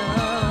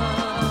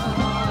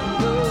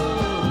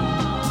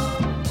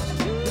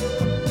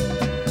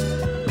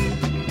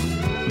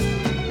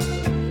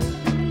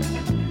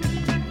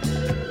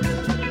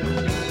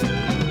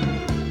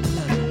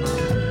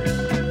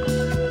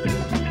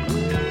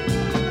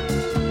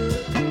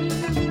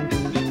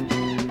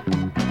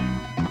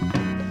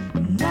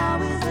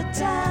Now is the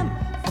time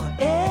for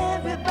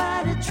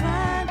everybody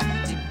trying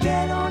to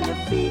get on your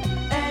feet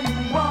and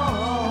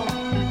walk.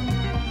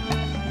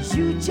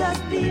 You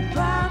just be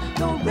proud,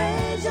 don't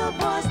raise your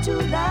voice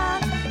too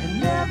loud, and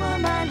never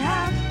mind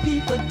how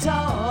people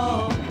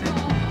talk.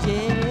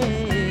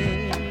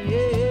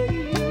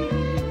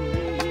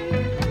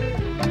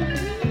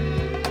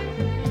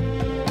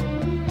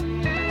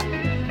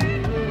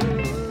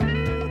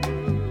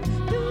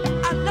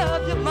 I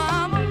love you,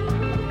 mama.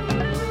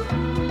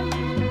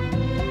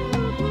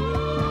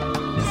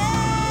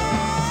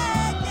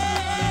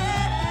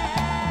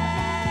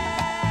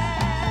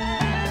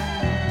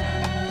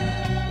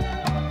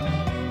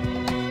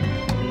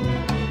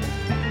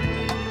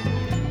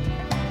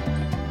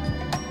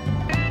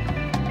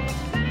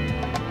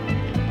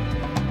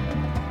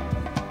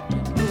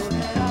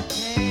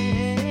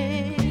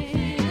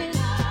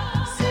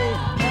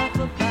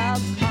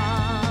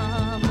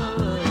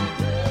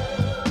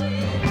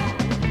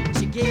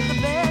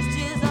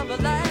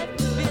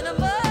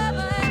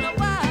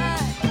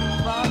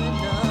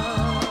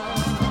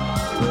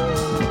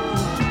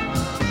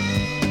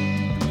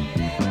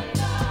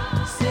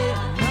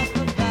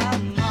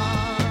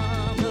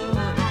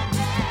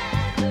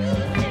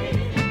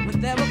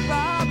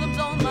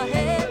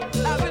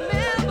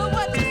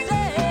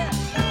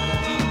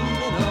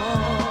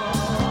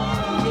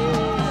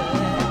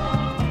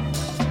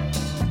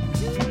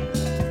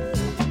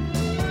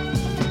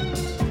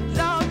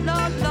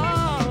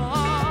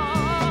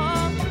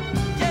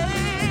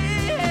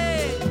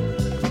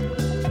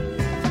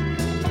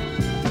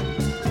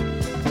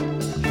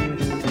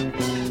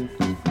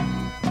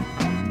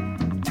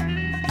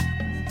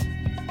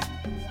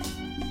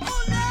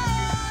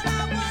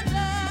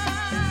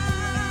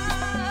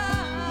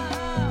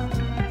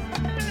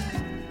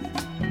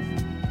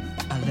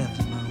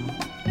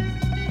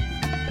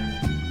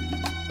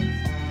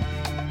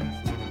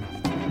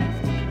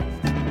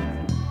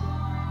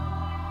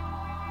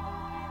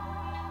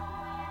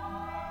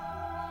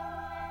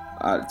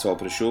 At the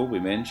top of the show, we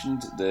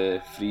mentioned the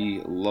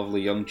three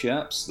lovely young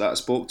chaps that I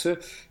spoke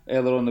to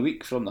earlier on the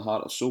week from the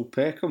Heart of Soul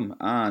Peckham,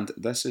 and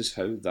this is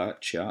how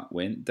that chat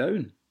went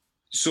down.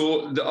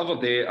 So the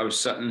other day, I was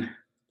sitting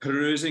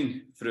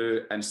perusing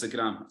through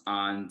Instagram,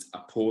 and a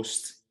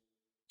post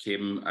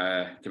came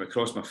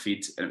across my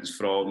feed, and it was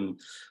from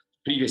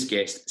previous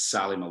guest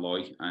Sally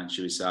Malloy, and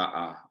she was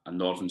at a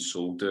Northern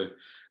Soul do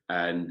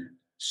in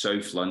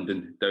South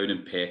London, down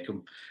in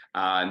Peckham,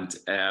 and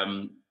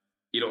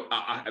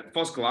at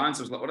first glance,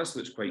 I was like, "Oh, this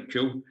looks quite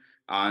cool."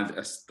 And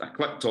I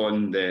clicked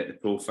on the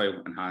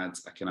profile and had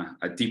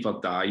a deeper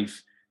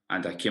dive,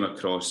 and I came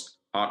across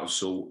Heart of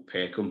Soul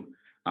Peckham,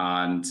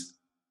 and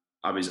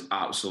I was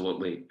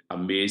absolutely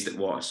amazed at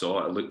what I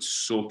saw. It looked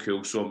so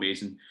cool, so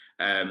amazing.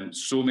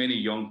 So many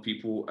young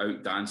people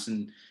out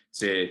dancing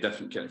to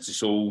different kinds of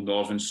soul,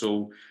 northern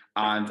soul,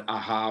 and I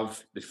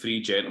have the three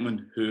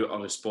gentlemen who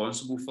are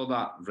responsible for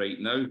that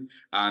right now.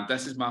 And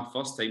this is my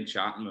first time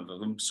chatting with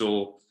them,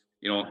 so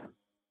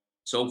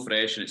it's all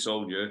fresh and it's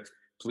all new.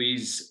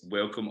 Please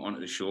welcome onto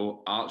the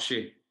show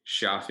Archie,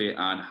 Shafi,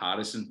 and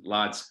Harrison.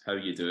 Lads, how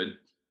you doing?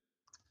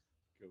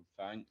 Good,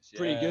 thanks.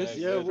 Pretty good.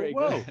 Yeah, pretty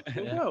well,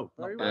 good. well,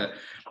 very well.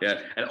 Yeah,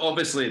 and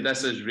obviously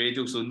this is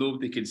radio, so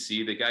nobody can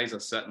see. The guys are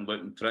sitting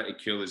looking pretty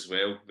cool as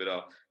well.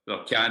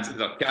 Their cans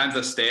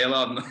of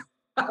Stella.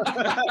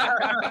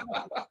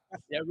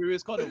 Yeah, we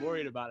was kind of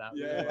worried about that.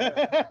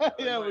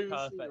 Yeah, we we were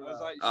was, perfect. I was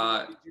like,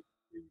 Uh, should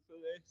we do for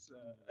this?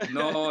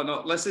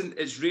 No. Listen,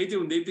 it's radio.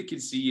 Nobody can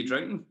see you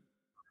drinking.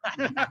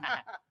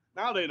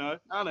 Now they know.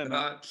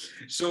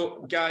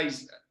 So,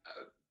 guys,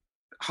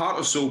 Heart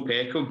of Soul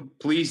Peckham,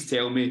 please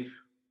tell me,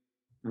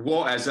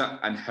 what is it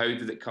and how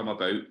did it come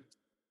about?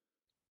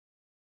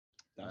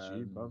 That's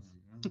you, bro.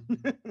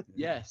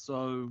 Yeah,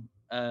 so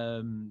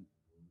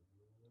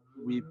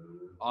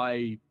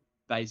I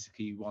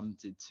basically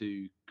wanted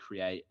to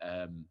create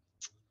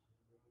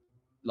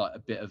like a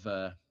bit of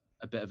a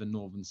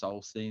northern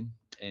soul scene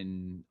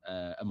in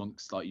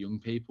amongst like young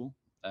people.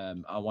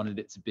 I wanted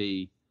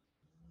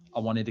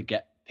to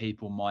get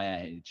people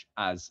my age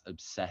as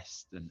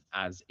obsessed and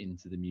as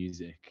into the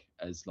music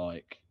as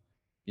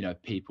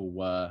people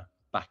were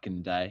back in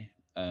the day,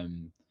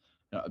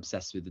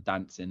 obsessed with the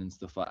dancing and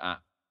stuff like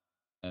that.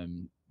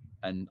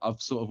 And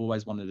I've sort of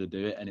always wanted to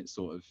do it, and it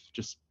sort of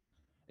just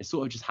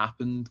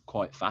happened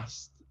quite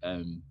fast.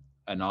 And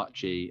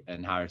Archie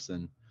and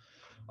Harrison,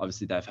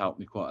 obviously they've helped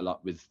me quite a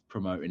lot with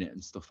promoting it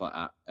and stuff like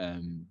that.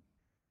 And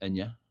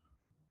yeah,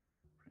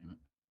 pretty much.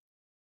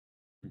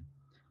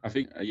 I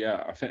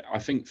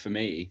think for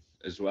me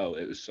as well,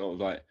 it was sort of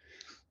like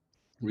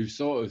we've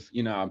sort of,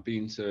 I've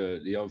been to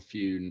the odd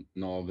few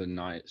Northern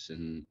nights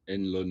in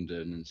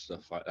London and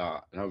stuff like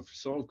that, and I've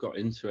sort of got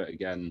into it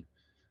again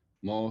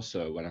more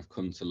so when I've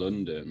come to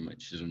London,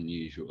 which is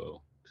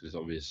unusual because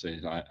obviously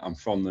I'm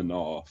from the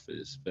north.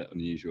 It's a bit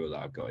unusual that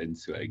I've got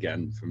into it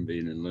again from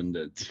being in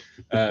London.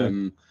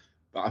 But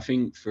I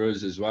think for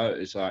us as well,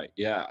 it's like,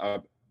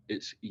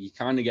 it's you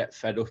kind of get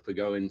fed up of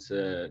going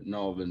to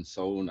Northern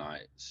Soul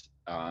nights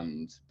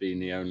and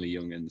being the only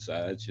young'uns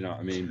there. Do you know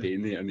what I mean?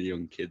 Being the only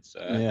young kids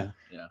there.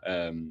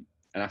 Yeah. And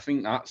I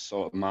think that's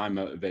sort of my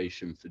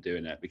motivation for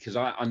doing it, because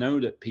I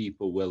know that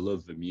people will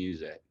love the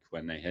music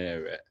when they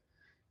hear it.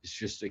 It's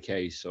just a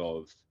case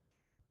of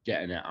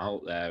getting it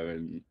out there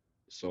and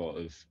sort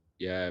of,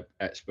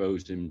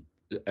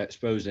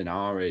 exposing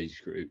our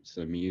age group to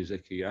the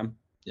music again.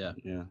 Yeah.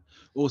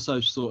 Also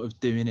sort of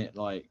doing it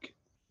like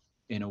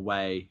in a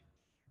way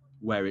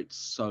where it's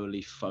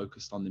solely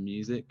focused on the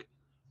music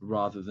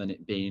rather than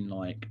it being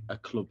like a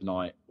club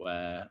night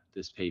where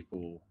there's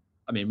people,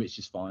 which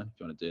is fine. If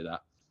you want to do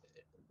that,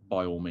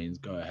 by all means,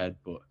 go ahead.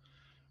 But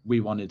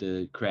we wanted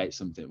to create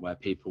something where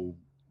people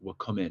were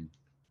coming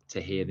to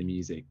hear the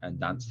music and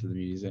dance to the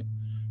music.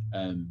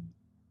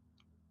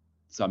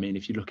 So,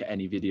 if you look at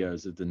any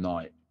videos of the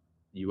night,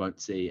 you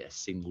won't see a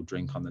single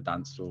drink on the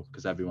dance floor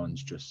because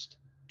everyone's just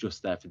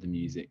there for the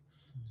music.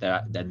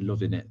 They're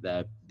loving it.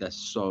 They're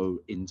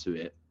so into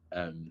it.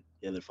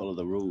 They follow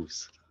the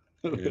rules.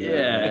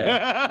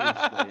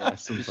 Yeah,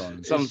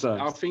 sometimes.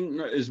 I think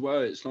that as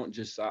well, it's not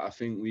just that. I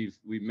think we've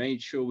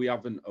made sure we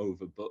haven't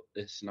overbooked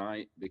this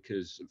night,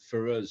 because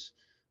for us,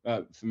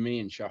 for me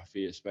and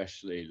Shafi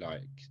especially,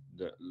 like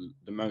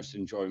the most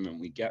enjoyment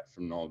we get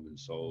from Northern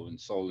Soul and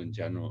soul in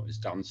general is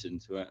dancing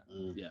to it.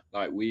 Yeah,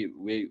 like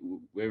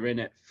we're in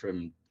it for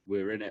the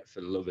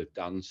love of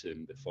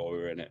dancing before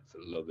we're in it for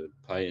the love of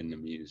playing the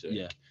music.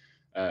 Yeah.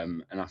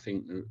 And I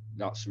think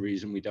that's the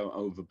reason we don't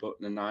overbook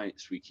the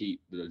nights. We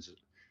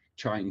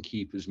try and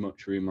keep as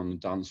much room on the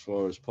dance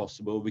floor as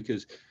possible,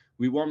 because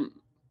we want,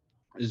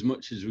 as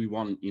much as we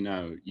want,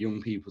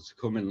 young people to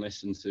come and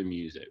listen to the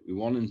music, we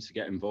want them to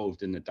get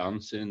involved in the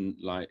dancing,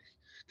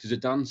 because the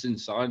dancing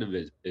side of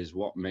it is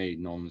what made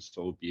Northern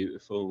Soul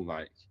beautiful.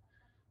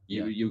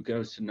 You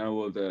go to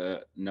no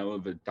other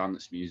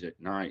dance music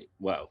night,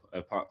 well,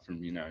 apart from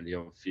the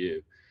other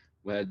few,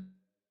 where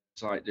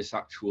it's like this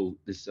actual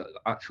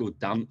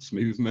dance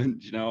movement.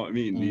 Do you know what I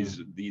mean?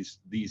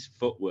 These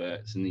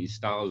footworks and these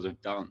styles of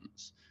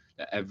dance,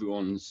 that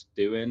everyone's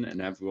doing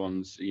and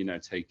everyone's, you know,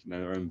 taking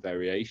their own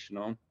variation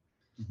on.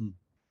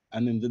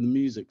 And then the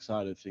music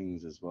side of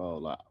things as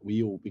well, like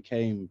we all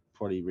became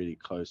probably really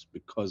close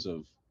because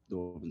of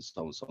Northern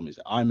Soul and Soul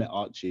music. I met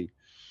Archie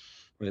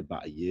probably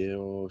about a year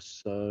or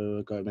so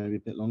ago, maybe a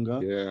bit longer.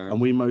 Yeah. And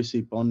we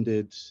mostly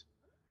bonded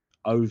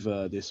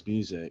over this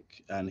music.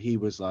 And he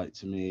was like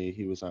to me,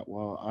 he was like,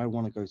 well, I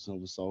want to go to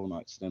Northern Soul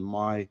Nights. And then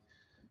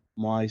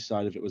my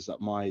side of it was that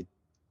my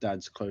dad,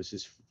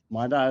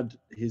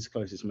 his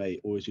closest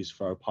mate, always used to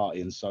throw a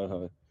party in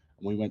Soho.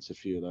 And we went to a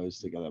few of those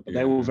together, but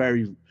they were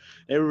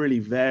really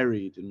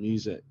varied in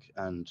music.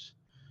 And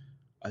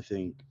I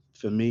think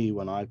for me,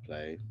 when I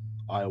play,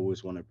 I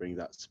always want to bring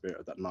that spirit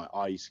of that night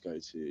I used to go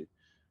to.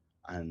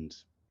 And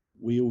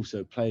we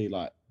also play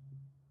like,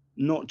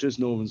 not just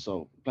Northern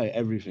Soul, play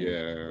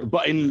everything,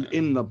 but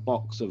in the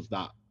box of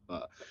that.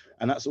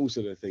 And that's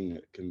also the thing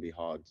that can be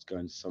hard,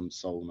 going to some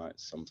soul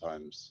nights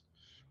sometimes.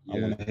 I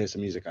want to hear some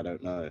music I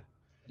don't know.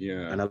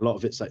 Yeah. And a lot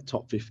of it's like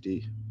top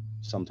 50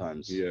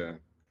 sometimes. Yeah.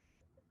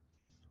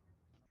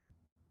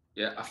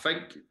 Yeah, I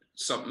think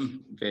something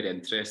very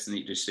interesting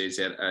that you just says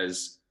there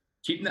is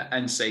keeping it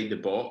inside the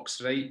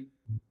box, right?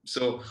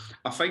 So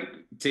I think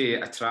to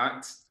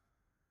attract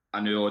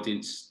a new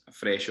audience, a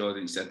fresh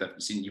audience, a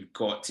different scene, you've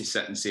got to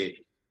sit and say,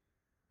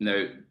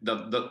 now,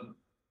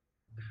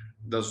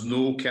 there's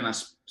no kind of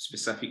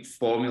specific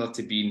formula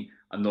to being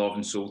a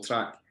Northern Soul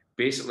track.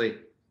 Basically,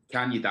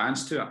 can you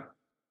dance to it?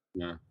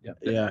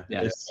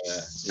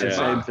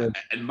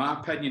 In my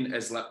opinion,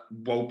 is like,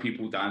 will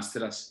people dance to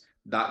this?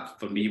 That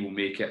for me will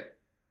make it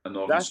a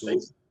Northern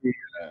Soul.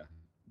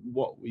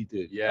 What we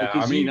do. Yeah,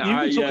 I mean, you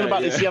were talking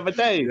about this the other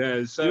day.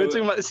 Yeah, so you were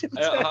talking about this the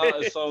other day. At Heart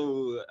of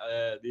Soul,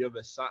 the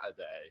other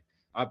Saturday,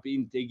 I've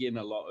been digging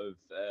a lot of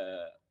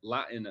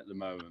Latin at the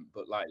moment,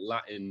 but like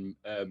Latin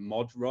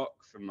mod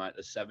rock from like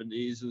the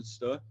 70s and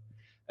stuff.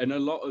 And a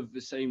lot of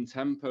the same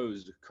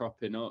tempos are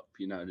cropping up,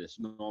 you know, this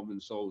Northern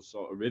Soul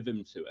sort of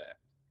rhythm to it.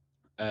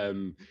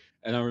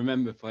 And I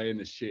remember playing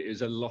this tune. It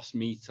was a Los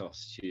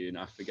Mitos tune.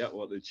 I forget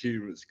what the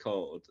tune was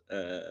called,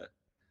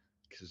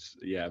 because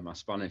my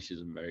Spanish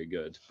isn't very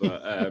good.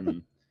 But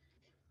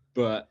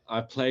but I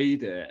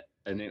played it,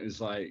 and it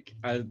was like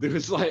there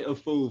was like a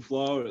full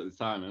floor at the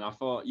time, and I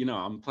thought, you know,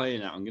 I'm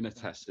playing it. I'm gonna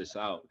test this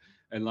out.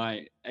 And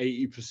like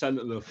 80%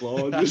 of the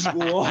floor just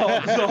walked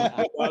off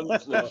the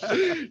dance floor.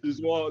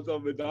 Just walked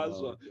on the dance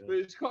floor. But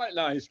it's quite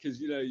nice because,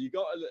 you know, you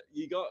got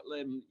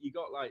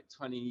like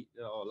 20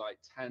 or like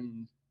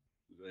 10,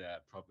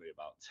 probably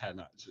about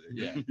 10 actually.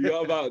 Yeah. You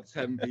got about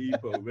 10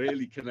 people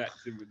really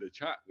connecting with the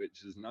track,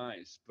 which is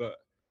nice. But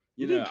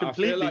you know,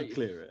 completely I feel like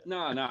clear it.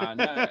 No.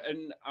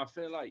 And I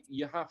feel like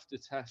you have to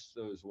test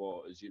those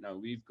waters. You know,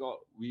 we've got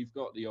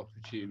the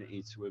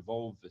opportunity to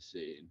evolve the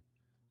scene.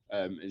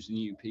 As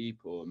new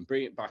people and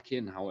bring it back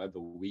in however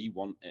we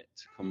want it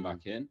to come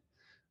back in.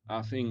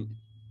 I think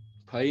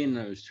playing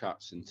those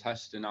tracks and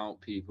testing out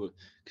people,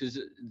 because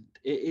it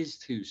is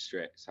too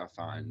strict, I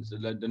find.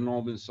 The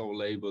Northern Soul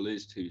label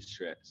is too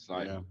strict.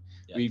 Like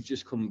we've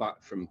just come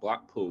back from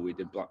Blackpool. We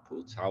did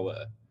Blackpool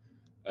Tower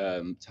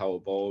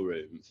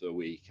Ballroom for the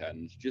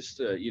weekend, just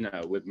you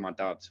know, with my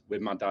dad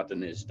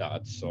and his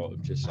dad, sort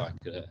of just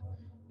like a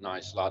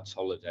nice lads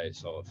holiday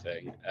sort of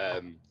thing.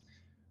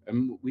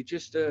 And we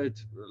just heard,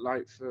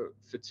 like, for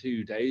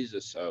 2 days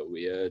or so,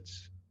 we heard,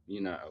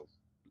 you know,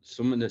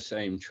 some of the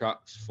same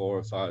tracks 4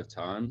 or 5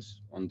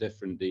 times on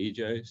different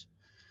DJs.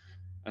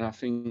 And I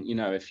think, you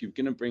know, if you're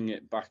going to bring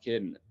it back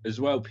in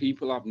as well,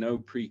 people have no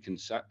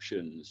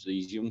preconceptions.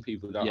 These young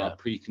people don't have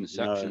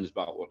preconceptions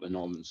about what the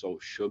Northern Soul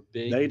should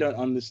be. They don't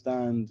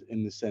understand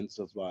in the sense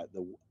of, like,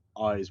 the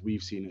eyes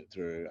we've seen it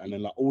through. And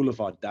then, like, all of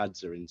our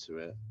dads are into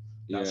it.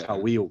 That's how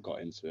we all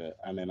got into it.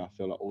 And then I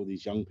feel like all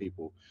these young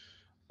people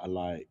are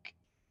like,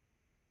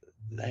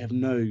 they have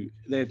no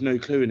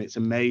clue, and it's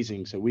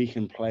amazing. So we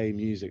can play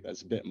music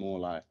that's a bit more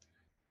like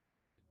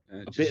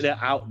a bit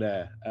out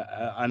there,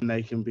 and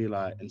they can be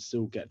like, and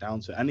still get down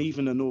to it. And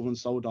even the Northern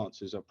Soul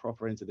dancers are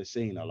proper into the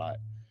scene are like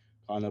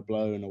kind of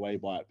blown away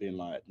by it, being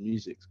like,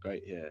 music's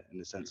great here, in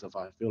the sense of,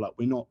 I feel like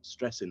we're not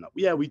stressing that.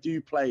 Yeah, we do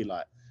play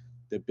like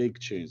the big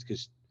tunes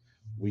because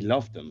we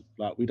love them,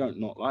 like we don't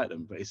not like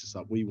them, but it's just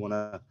like we want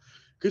to,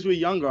 because we're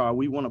younger,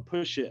 we want to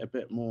push it a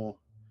bit more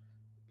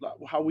like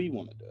how we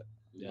want to do it.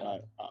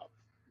 Like,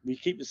 we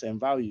keep the same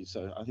values,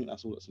 so I think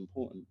that's all that's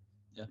important.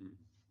 I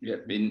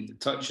mean,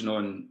 touching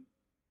on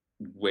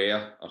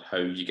where or how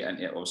you get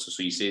into it also,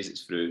 so you says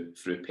it's through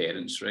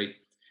parents, right?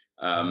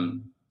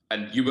 And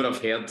you would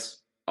have heard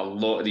a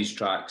lot of these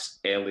tracks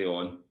early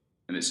on,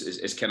 and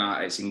it's kind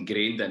of, it's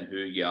ingrained in who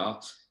you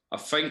are. I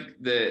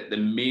think the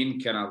main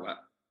kind of like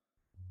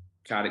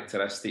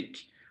characteristic,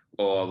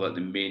 or like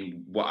the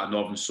main, what a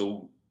Northern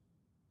Soul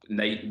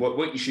night,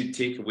 what you should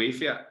take away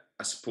from it,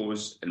 I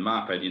suppose, in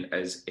my opinion,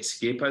 is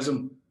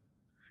escapism.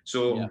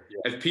 So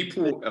if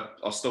people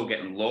are still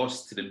getting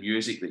lost to the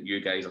music that you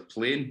guys are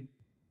playing,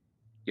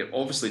 you're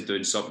obviously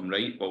doing something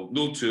right. Well,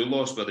 no too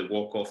lost where they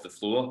walk off the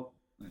floor.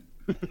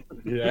 It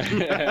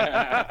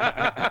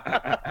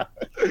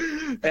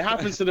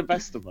happens to the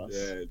best of us.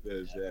 Yeah, it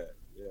does, yeah.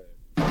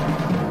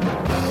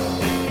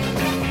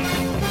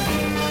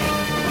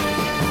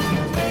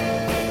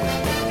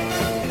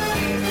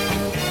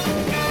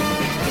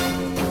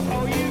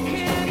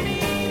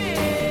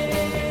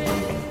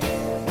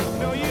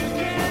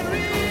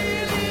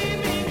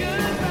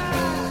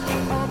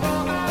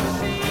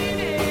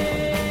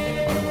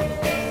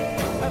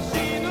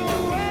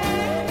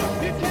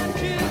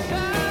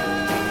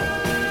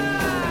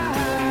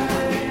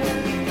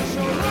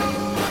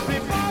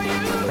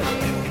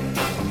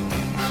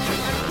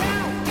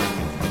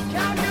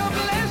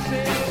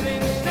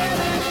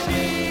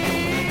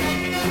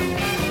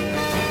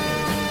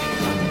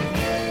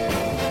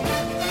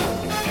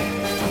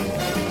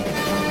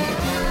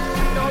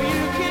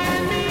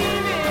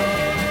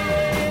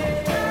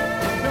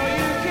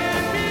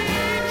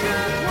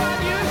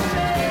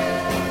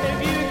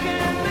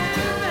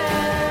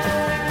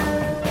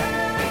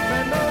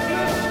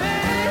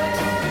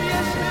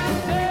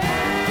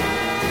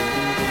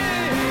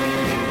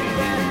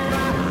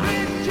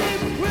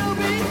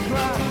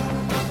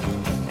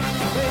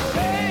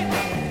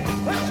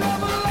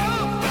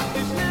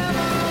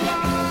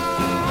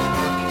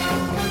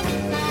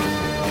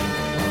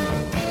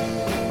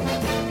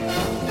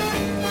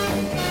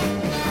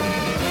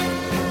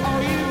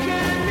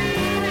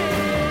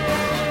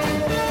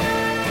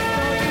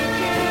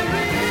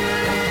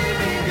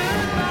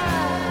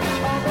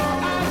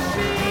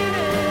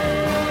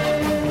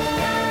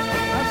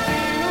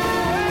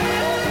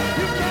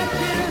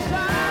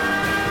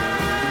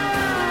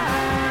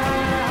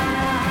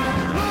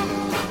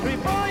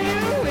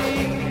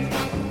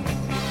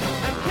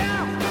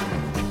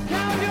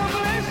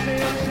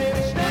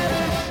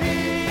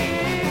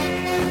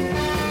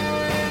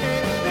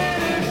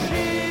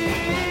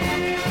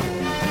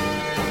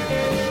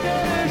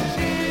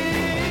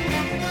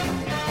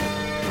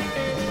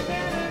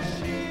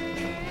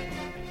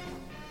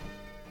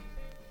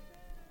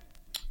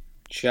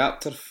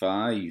 Chapter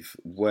 5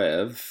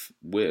 with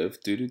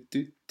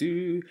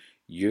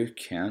You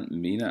Can't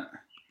Mean It.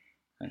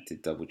 I had to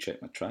double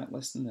check my track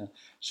listing there.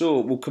 So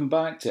we'll come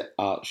back to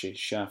Archie,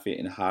 Shafi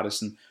and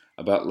Harrison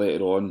a bit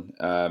later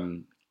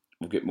on.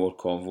 We'll get more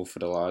convo for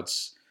the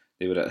lads.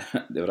 They were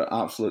an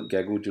absolute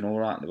giggle, do you know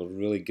that? They were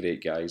really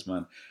great guys,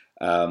 man.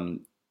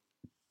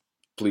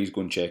 Please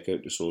go and check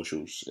out the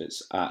socials.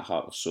 It's at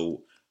Heart of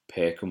Soul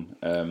Peckham.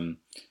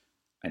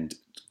 And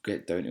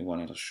get down to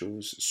one of the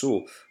shows.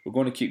 So we're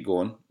going to keep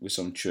going with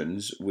some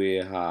tunes. We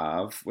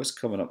have, what's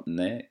coming up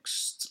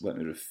next? Let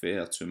me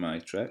refer to my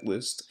track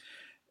list.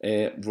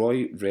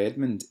 Roy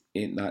Redmond,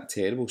 Ain't That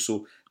Terrible.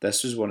 So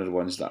this was one of the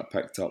ones that I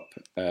picked up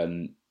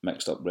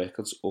Mixed Up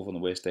Records over in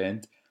the West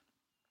End.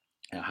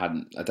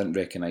 I didn't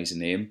recognise the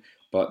name,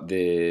 but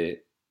the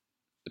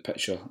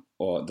picture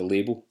or the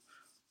label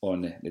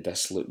on the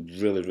disc looked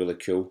really, really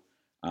cool,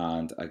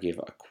 and I gave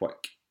it a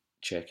quick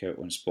check out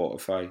on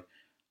Spotify,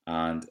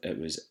 and it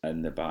was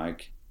in the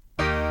bag.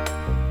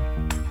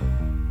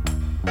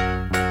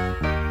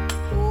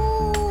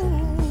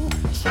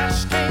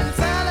 Trash can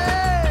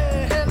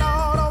Sally, and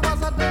all of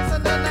us are dancing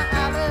in the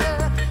alley.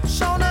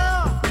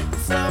 Shona,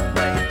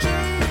 subway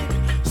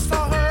chick,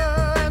 saw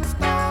her and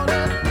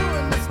started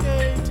doing the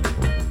skate.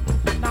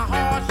 Now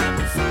hard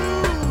hitting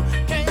Sue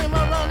came a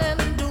running,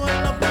 doing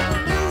a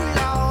boogaloo,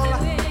 y'all.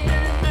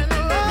 And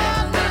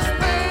Lord, Miss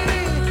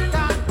May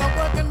got to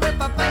working with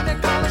a thing they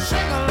call a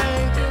shingling.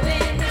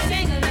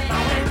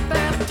 Now ain't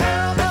that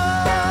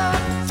terrible?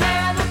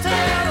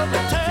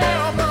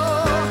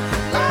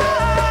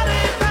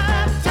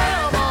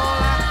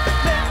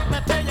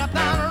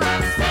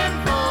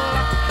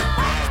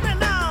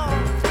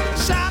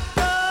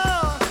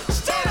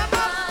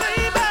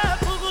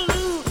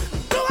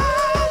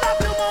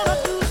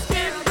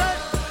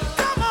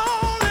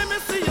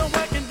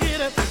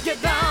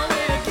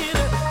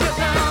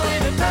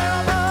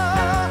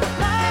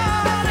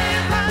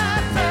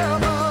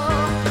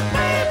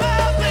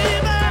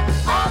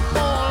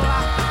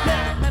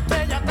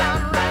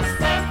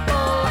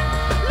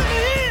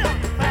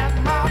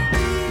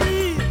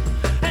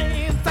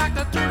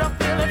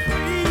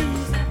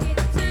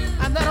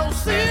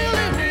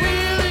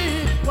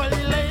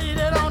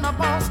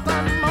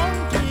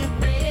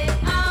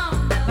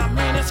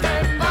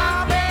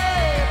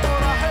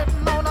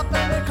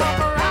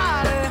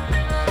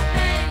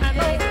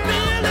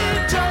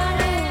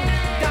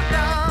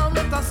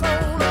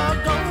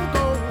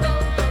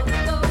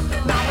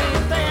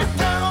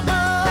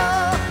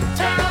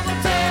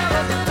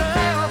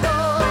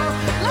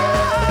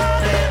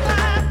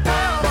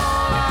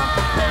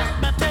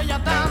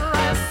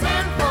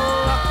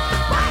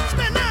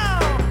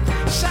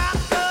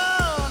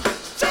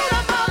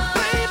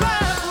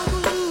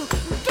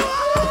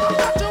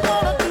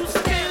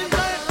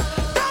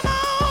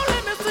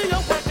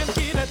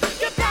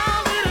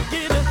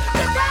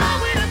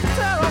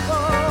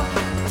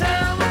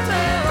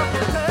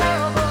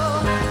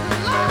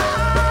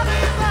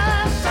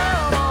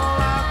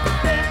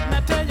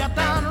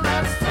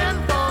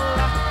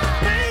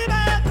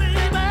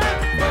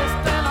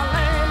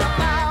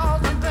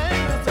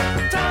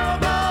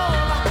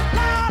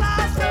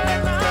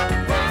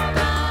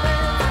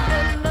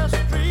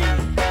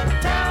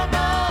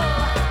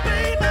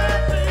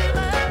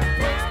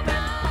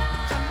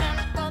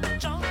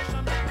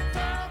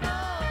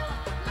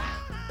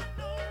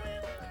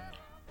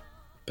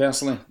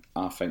 Personally,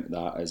 I think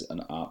that is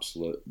an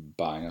absolute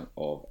banger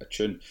of a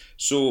tune.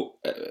 So,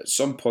 at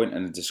some point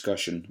in the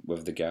discussion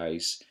with the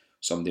guys,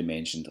 somebody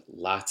mentioned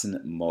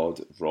Latin mod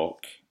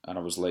rock, and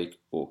I was like,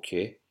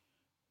 okay,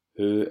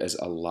 who is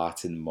a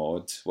Latin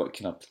mod? What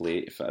can I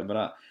play to fit in with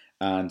that?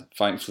 And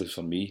thankfully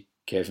for me,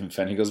 Kevin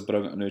Finnegar's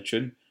brought out a new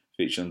tune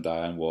featuring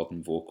Diane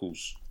Warden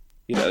vocals.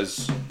 Here it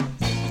is.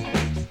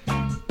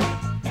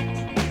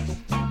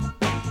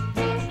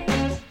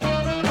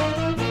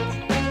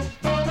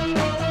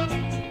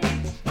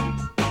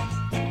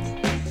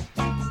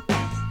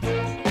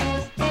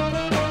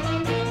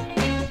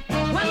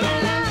 When my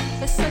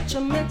life is such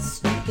a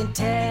mess, you can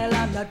tell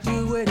I'm not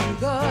doing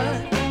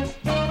good.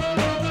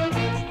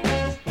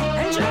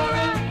 And you're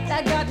right,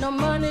 I got no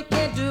money,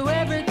 can't do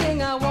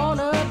everything I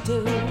wanna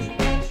do.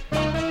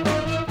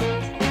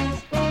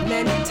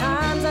 Many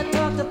times I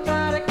talk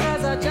about it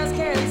 'cause I just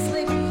can't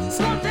sleep.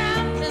 Slow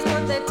down is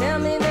what they tell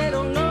me, they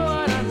don't know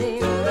what I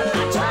mean. But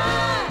I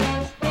try,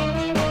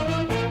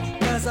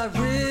 'cause I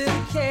really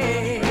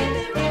care.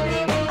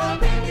 I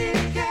really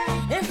care.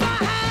 If I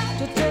had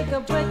to take a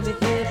break to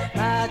get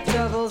my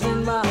troubles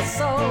in my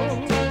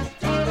soul,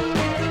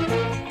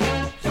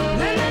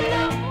 then I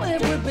know it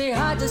would be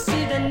hard to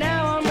see that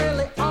now I'm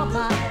really on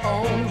my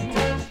own.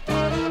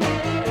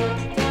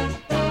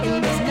 In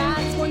these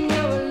nights when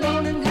you're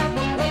alone and have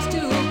no place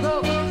to go,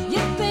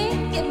 you think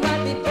it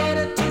might be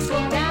better to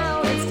slow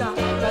down and stop.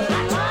 But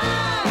I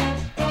try,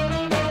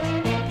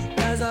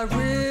 'cause I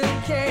really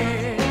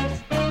care.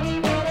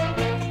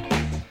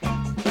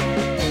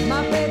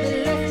 My baby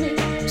left me,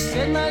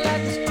 said my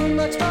life is too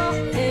much for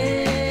him.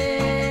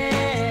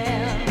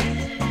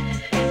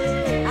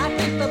 I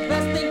think the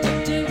best thing to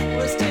do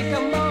is take a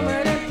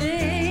moment and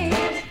think.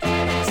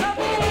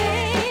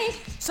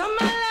 So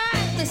my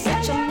life is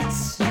such a mess,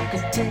 you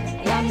can tell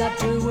I'm not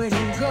doing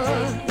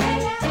good.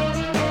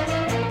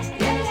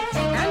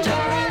 And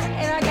you're right,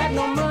 and I got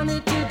no money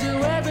to do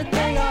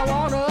everything I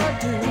wanna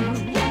do.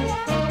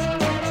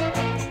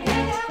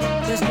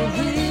 There's no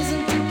reason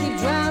to keep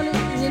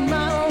drowning in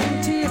my own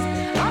tears.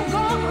 I'm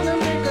gonna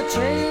make a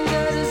change, I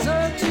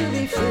deserve to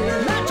be free.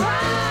 And I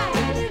try,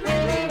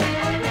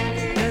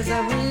 'cause I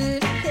really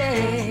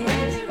care.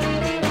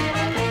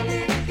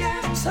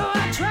 So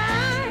I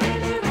try,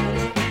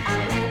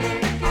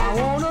 I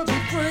wanna be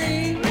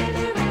free.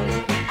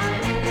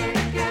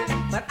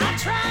 But I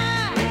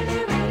try,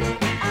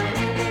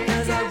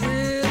 'cause I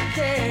really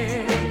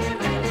care.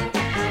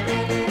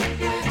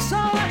 So I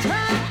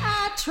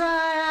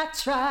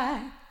try,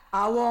 I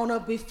wanna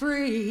be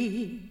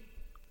free.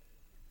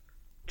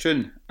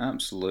 Tune,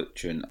 absolute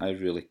tune, I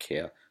really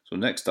care. So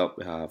next up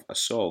we have a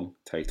song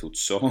titled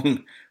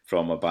Song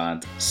from a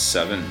band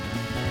 7.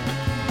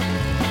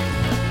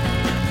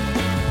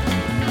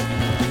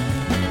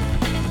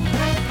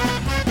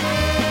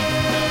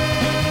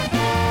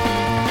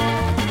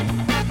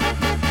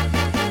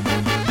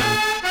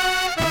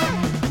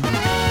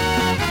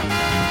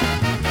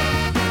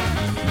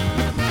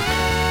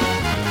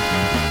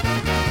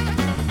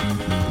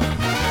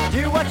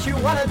 Do what you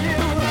wanna do,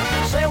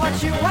 say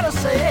what you wanna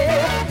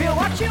say, feel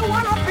what you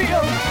wanna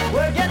feel.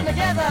 We're getting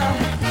together,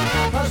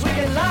 'cause we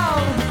can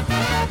love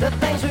the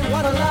things we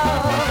wanna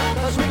love,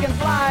 'cause we can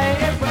fly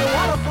if we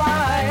wanna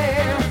fly.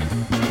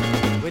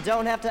 We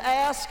don't have to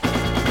ask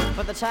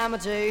for the time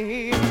of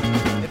day.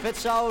 If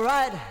it's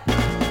alright,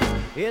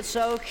 it's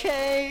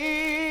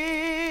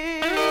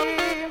okay.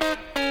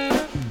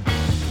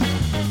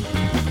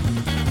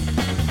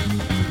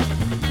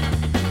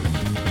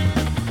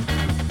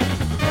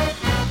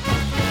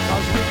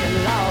 'Cause we can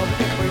love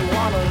if we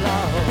wanna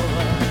love.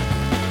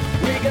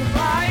 We can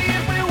fly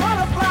if we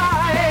wanna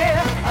fly.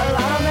 A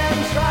lot of men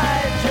try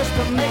just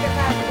to make it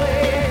that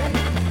way.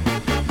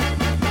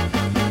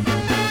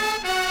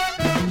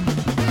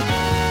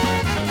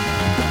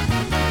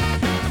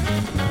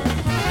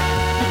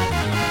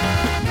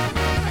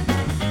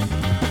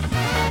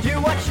 Do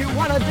what you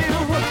wanna do,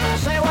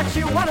 say what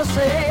you wanna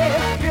say,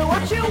 feel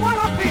what you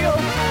wanna feel.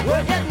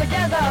 We're getting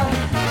together,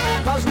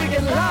 'cause we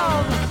can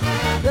love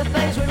the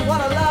things we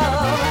wanna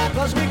love,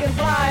 'cause we can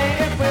fly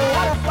if we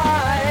wanna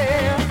fly.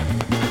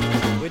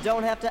 We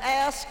don't have to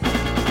ask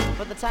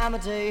for the time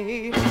of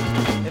day.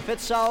 If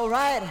it's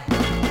alright,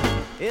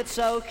 it's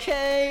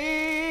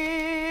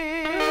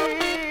okay.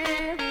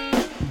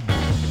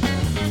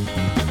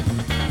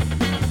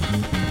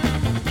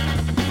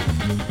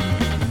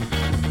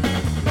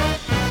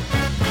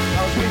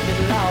 'Cause we can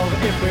love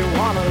if we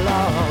wanna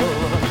love.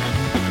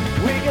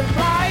 We can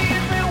fly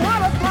if we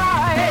wanna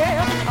fly.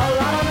 A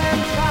lot of men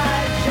try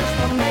just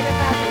to make it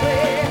that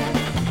way.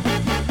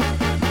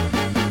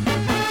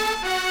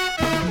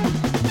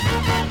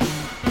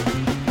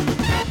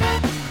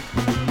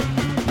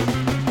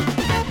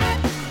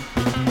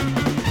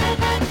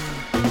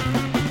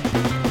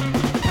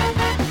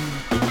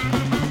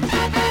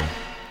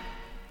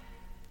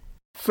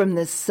 From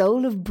the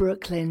soul of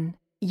Brooklyn,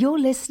 you're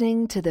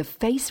listening to The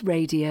Face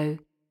Radio,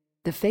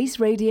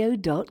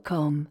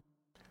 thefaceradio.com.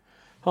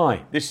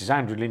 Hi, this is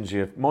Andrew Lindsay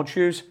of Mod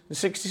Shoes and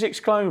 66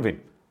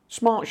 Clothing.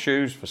 Smart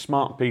shoes for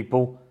smart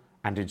people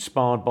and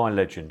inspired by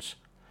legends.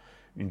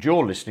 And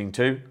you're listening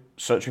to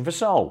Searching for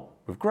Soul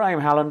with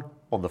Graham Hanlon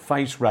on the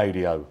Face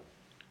Radio.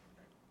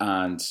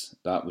 And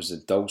that was the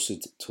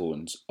dulcet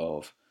tones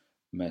of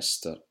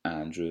Mr.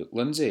 Andrew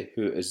Lindsay,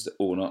 who is the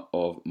owner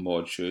of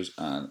Mod Shoes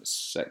and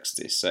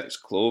 66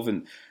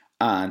 Clothing.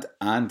 And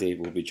Andy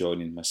will be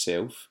joining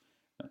myself,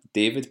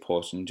 David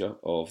Possinger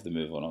of the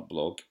Move On Up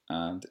blog,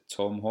 and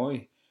Tom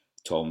Hoy,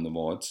 Tom the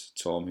Mod,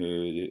 Tom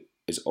who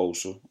is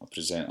also a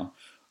presenter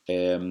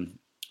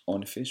on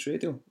the Face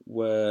Radio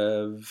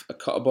with a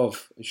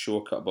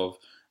show Cut Above,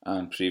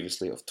 and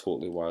previously of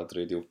Totally Wild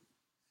Radio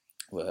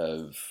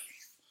with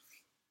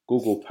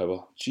Go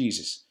Power.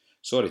 Jesus.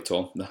 Sorry,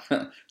 Tom.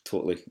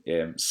 Totally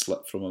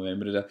slipped from my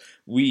memory there.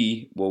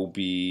 We will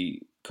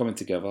be coming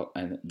together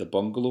in the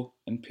Bungalow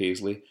in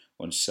Paisley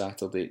on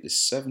Saturday, the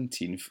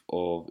 17th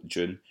of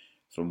June,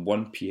 from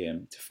 1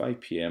 p.m. to 5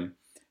 p.m.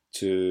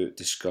 to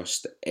discuss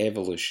the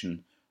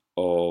evolution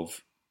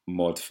of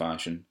mod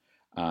fashion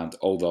and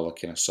all the other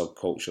kind of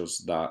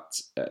subcultures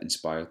that it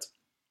inspired.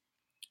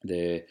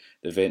 The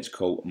event's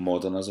called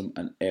Modernism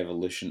and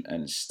Evolution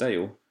in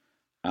Style,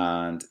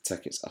 and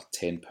tickets are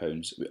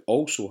 £10. We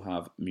also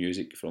have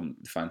music from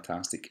the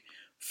fantastic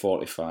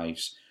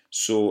 45s.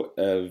 So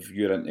if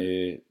you're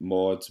into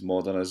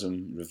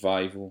modernism,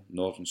 revival,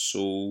 northern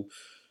soul,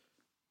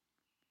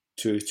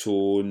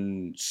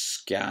 two-tone,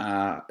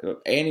 ska,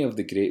 any of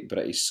the great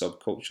British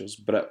subcultures,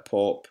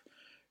 Britpop,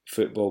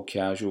 football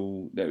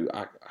casual,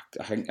 I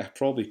think I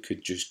probably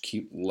could just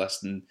keep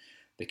listing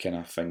the kind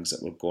of things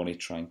that we're going to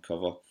try and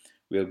cover.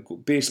 We're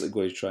basically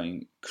going to try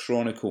and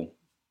chronicle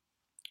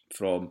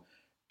from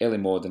early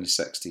mod in the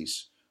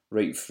 60s,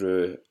 right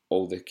through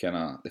all the kind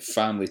of the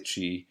family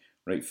tree,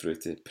 right through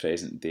to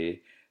present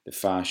day, the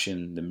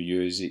fashion, the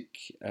music.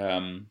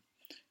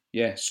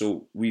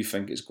 So we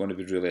think it's going to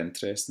be really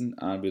interesting,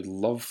 and we'd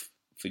love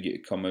for you to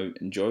come out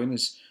and join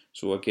us.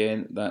 So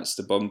again, that's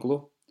the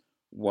Bungalow,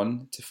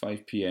 1 to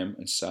 5 p.m.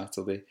 on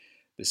Saturday,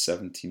 the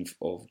 17th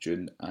of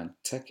June, and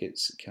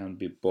tickets can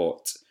be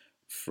bought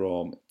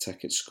from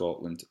Ticket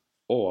Scotland,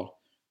 or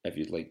if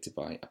you'd like to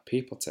buy a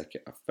paper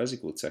ticket, a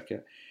physical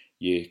ticket,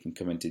 you can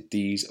come into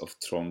D's of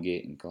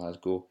Trongate in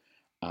Glasgow,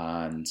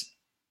 and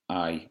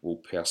I will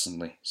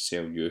personally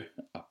sell you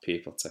a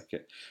paper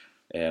ticket,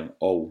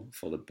 all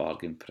for the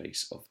bargain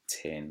price of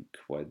 £10.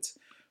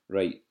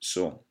 Right,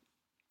 so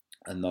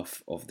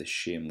enough of the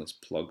shameless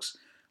plugs.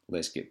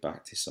 Let's get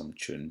back to some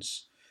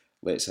tunes.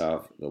 Let's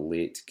have the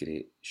late,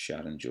 great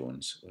Sharon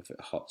Jones with It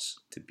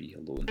Hurts to Be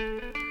Alone.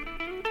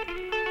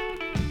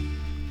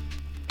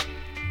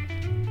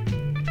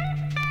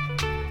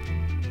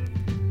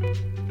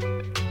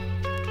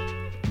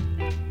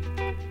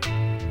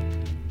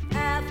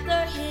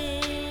 After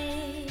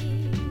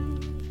him,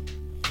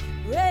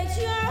 raise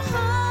your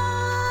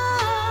heart,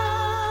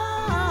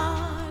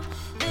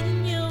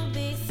 then you'll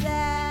be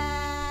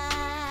sad,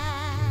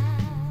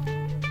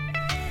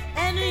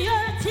 and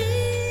your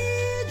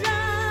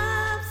teardrops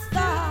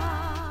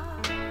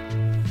start.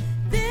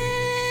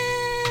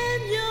 Then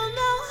you'll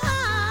know how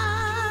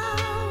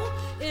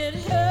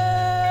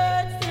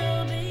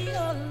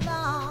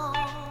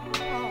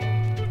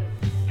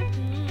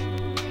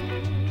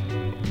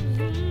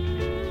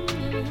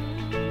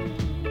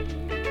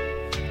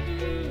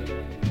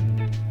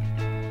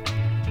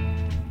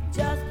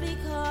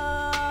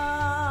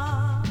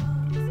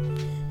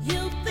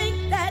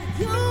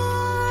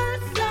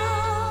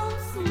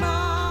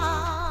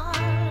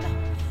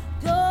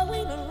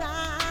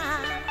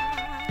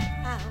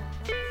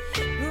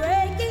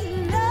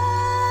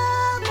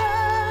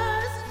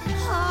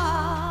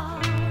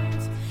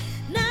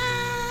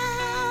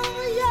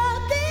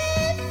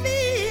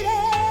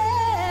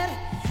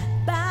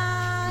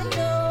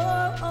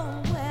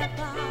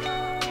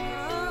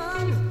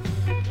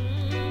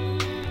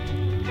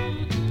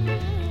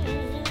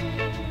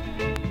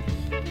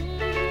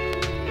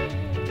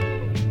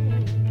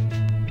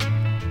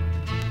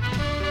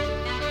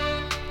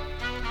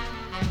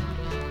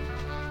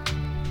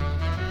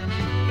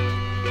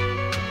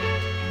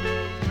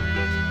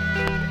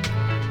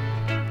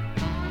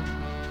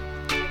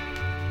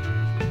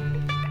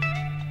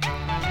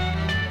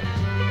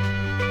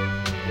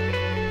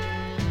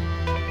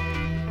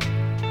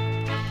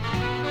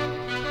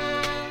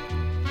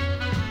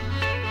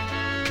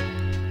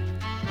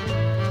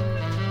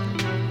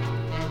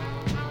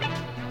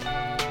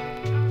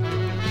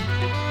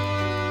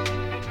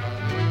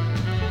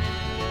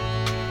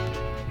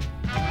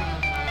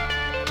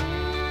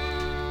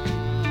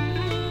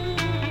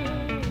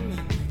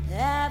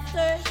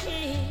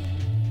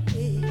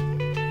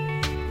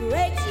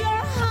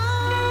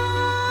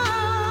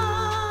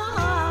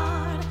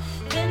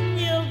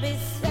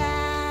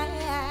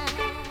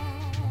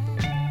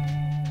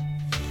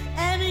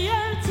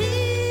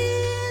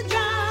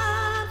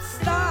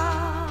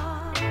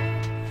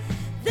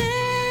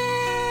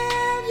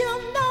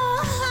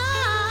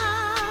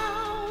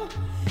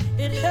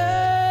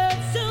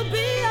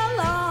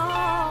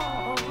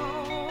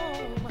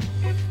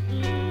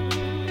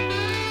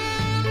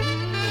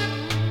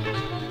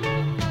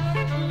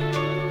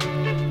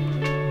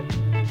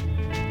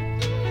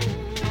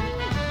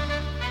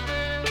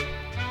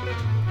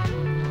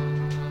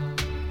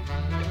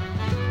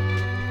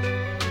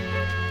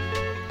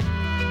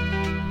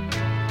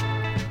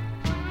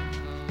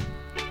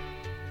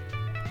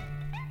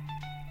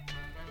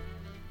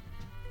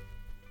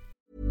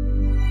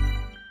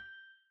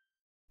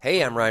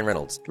Hey, I'm Ryan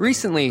Reynolds.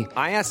 Recently,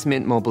 I asked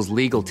Mint Mobile's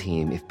legal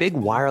team if big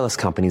wireless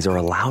companies are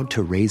allowed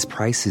to raise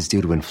prices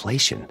due to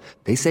inflation.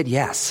 They said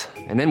yes.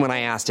 And then when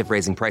I asked if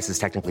raising prices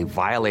technically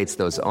violates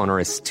those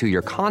onerous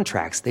two-year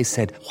contracts, they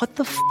said, "What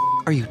the f***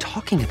 are you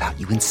talking about,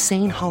 you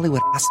insane Hollywood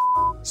ass?"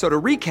 So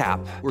to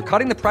recap, we're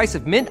cutting the price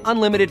of Mint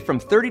Unlimited from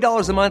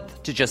 $30 a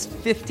month to just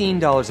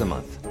 $15 a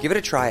month. Give it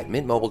a try at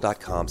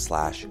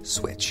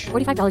mintmobile.com/switch.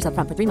 $45 up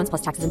front for 3 months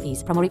plus taxes and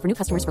fees. Promo rate for new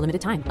customers for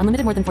limited time.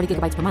 Unlimited more than 40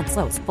 gigabytes per month.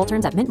 Slows full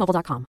terms at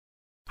mintmobile.com.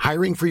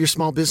 Hiring for your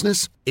small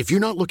business? If you're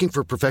not looking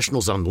for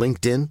professionals on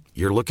LinkedIn,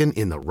 you're looking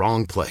in the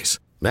wrong place.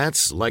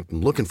 That's like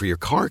looking for your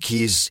car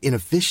keys in a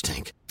fish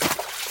tank.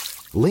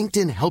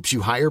 LinkedIn helps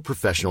you hire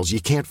professionals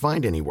you can't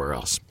find anywhere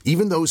else,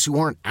 even those who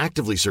aren't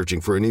actively searching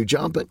for a new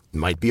job but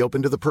might be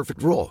open to the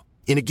perfect role.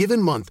 In a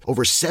given month,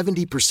 over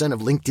 70%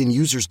 of LinkedIn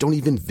users don't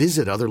even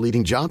visit other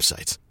leading job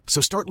sites.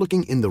 So start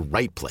looking in the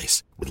right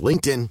place. With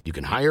LinkedIn, you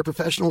can hire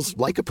professionals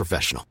like a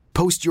professional.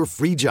 Post your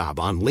free job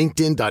on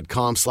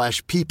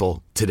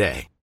linkedin.com/people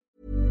today.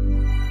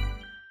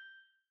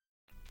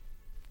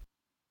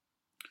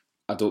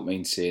 I don't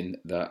mind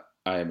saying that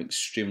I am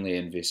extremely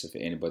envious of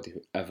anybody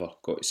who ever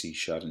got to see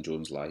Sharon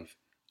Jones live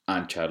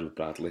and Charles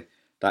Bradley.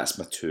 That's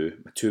my two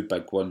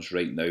big ones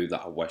right now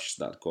that I wish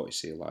that I'd got to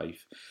see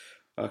live.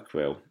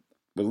 Well,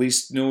 at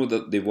least know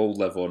that they will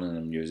live on in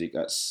their music.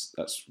 That's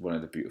one of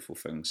the beautiful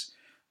things,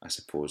 I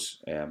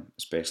suppose,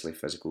 especially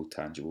physical,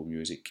 tangible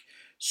music.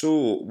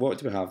 So, what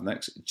do we have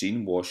next?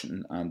 Gene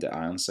Washington and the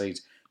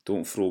Ironsides,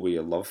 Don't Throw Away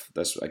Your Love.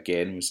 This,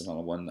 again, was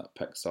another one that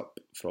picked up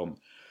from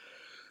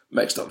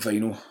mixed up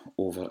vinyl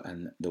over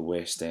in the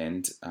West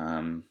End.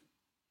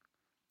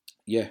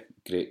 Yeah,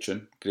 great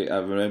tune. Great. I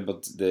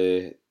remembered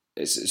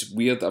it's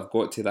weird. I've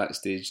got to that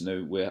stage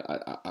now where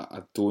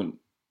I don't.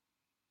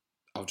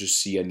 I'll just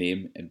see a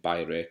name and buy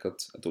a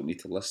record. I don't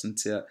need to listen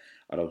to it,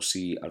 or I'll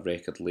see a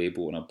record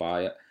label and I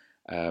buy it.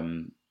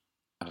 And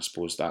I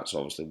suppose that's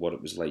obviously what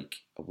it was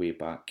like a way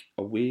back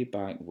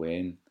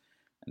when,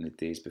 in the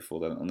days before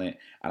the internet.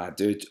 And I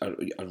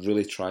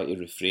really try to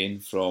refrain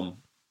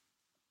from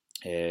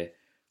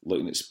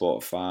looking at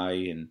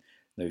Spotify and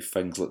now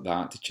things like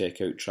that to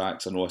check out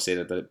tracks. I know I said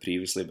I did it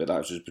previously, but that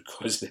was just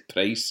because of the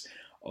price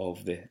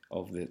of the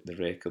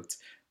record.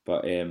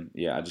 But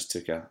yeah, I just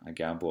took a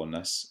gamble on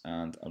this,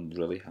 and I'm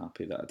really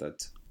happy that I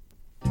did.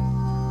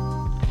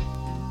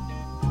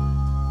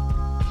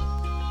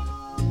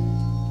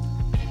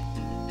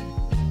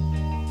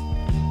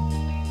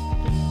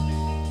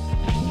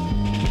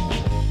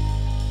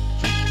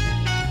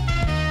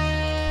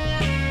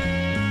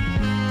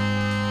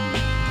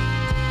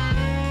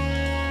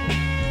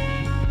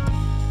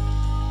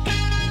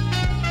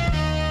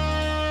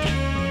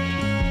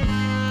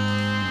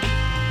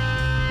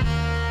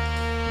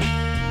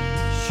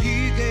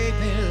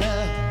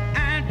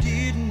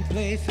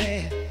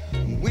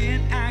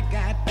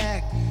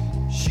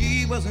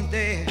 Wasn't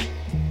there.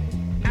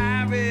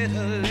 I read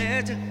her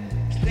letter,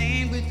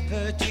 stained with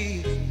her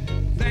tears,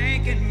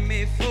 thanking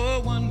me for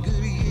one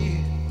good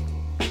year.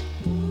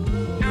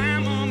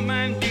 I'm on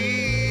my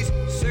knees,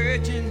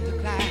 searching the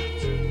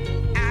clouds.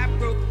 I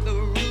broke the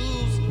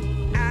rules,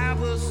 I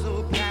was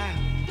so proud.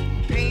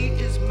 Pain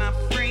is my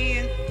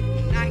friend,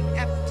 night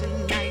after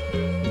night.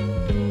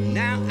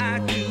 Now I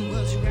do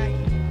what's right.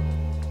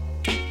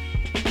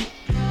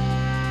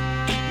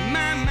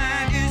 My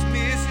mind is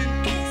missing.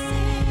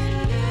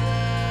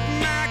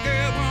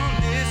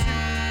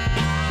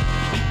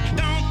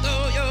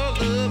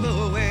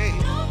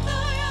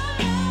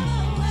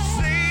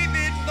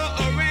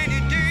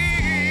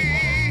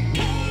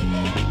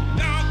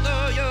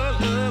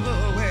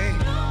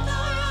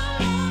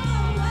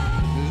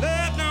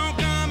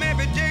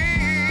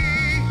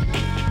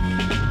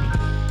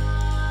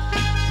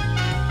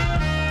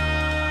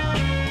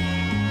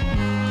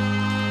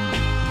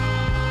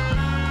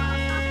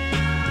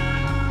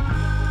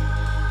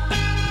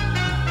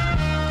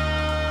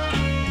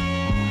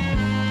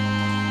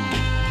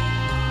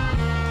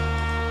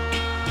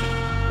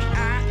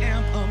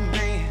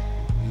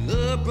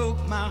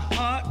 My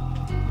heart,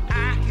 I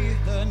hear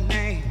her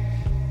name,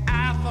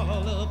 I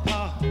fall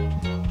apart.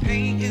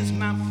 Pain is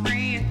my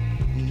friend,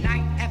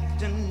 night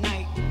after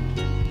night.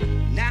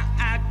 Now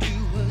I do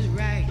what's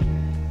right.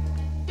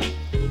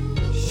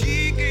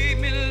 She gave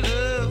me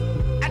love,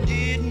 I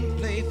didn't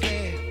play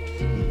fair.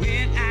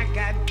 When I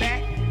got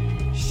back,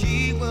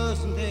 she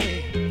wasn't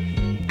there.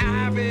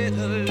 I read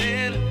her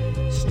letter,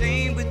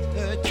 stained with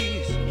her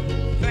tears,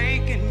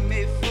 thanking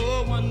me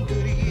for one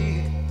good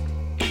year.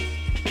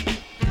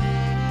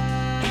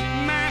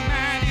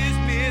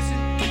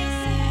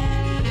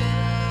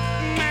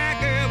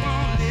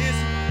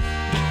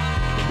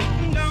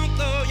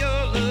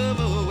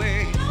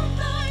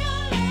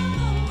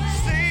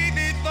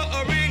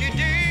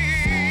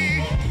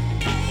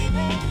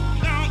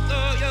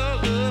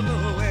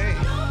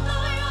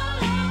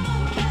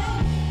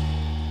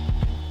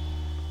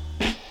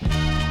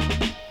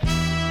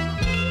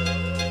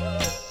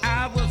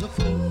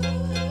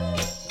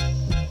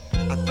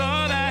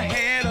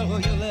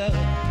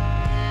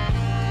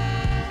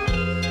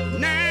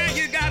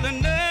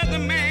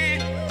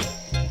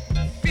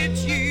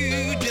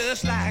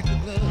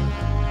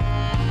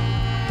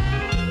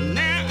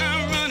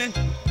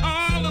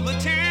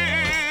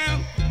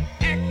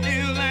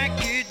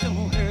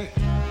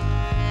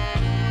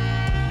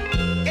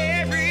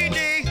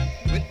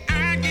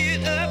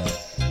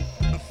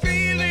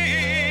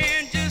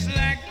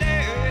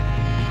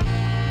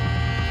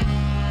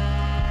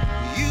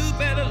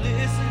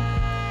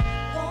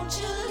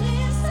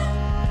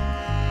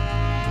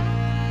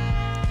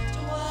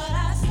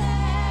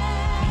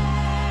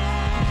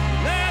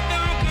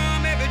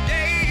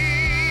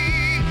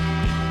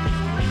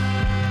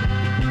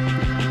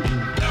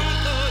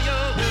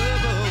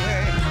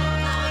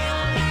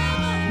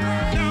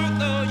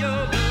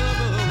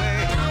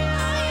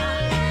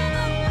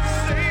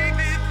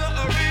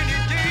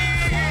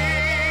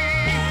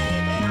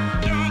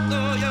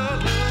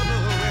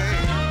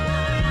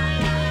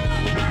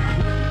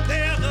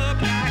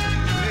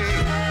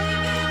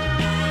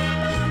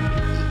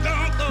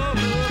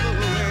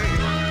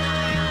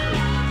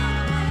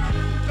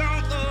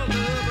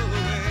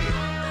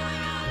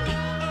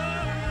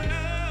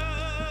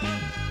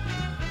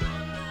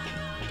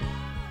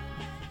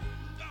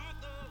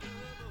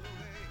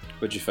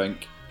 What do you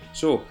think?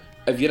 So,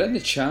 if you're in the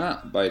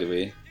chat, by the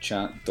way,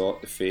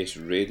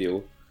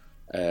 chat.thefaceradio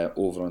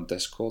over on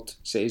Discord,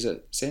 send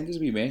us a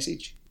wee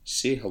message,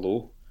 say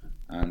hello,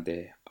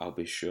 and I'll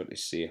be sure to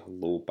say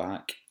hello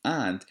back.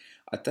 And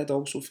I did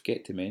also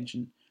forget to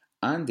mention,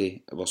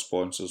 Andy, our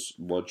sponsors,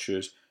 Wad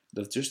Shoes,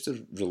 they've just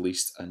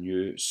released a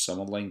new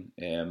summer line,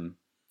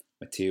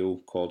 Mateo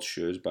called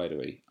shoes, by the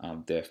way.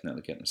 I'm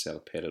definitely getting myself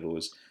a pair of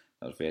those.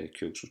 They're very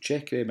cool. So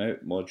check them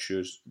out,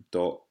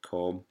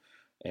 modshoes.com.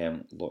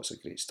 Lots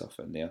of great stuff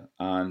in there.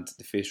 And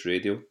the Face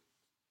Radio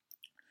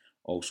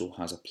also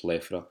has a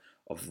plethora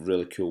of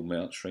really cool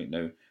merch right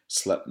now,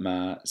 slip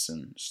mats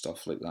and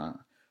stuff like that.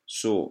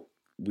 So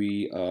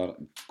we are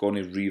going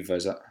to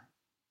revisit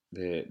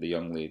the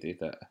young lady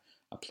that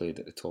I played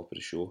at the top of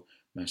the show,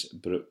 Miss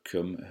Brooke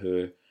Coombe,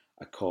 who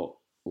I caught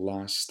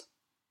last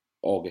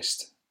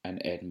August in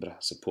Edinburgh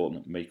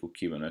supporting Michael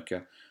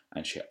Kiwanuka,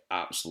 and she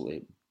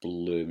absolutely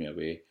blew me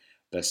away.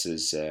 This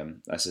is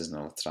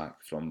another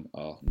track from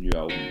our new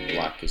album,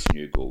 Black is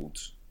New Gold.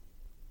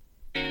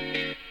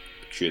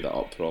 Cue that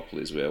up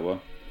properly as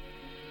well.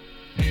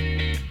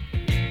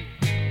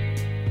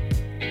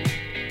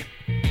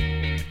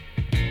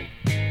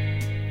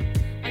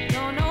 I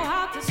don't know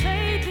how to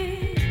say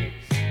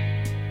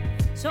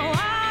this, so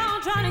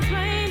I'll try to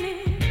explain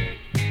it.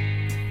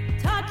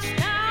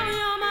 Touchdown,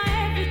 you're my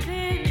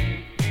everything,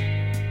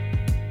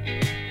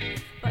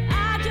 but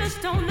I just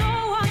don't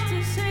know what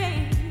to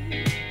say.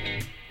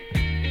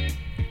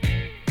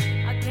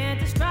 I can't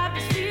describe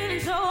this feeling,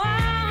 so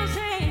I'll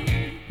say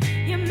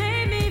you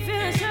made me feel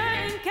a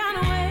certain kind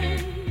of way.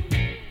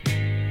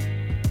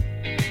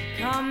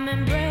 Come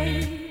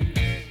embrace.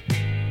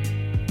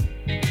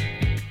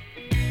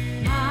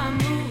 My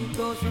mood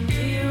goes from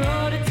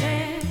 0 to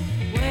 10.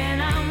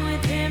 When I'm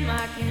with him,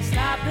 I can't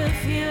stop the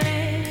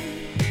feeling.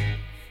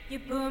 You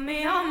put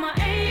me on my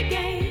A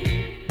game.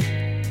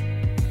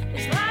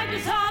 It's like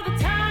this all the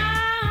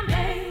time,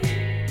 babe.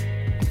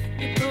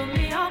 You put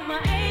me on my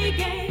A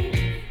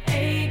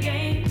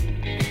game,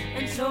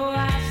 and so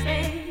I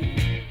stay.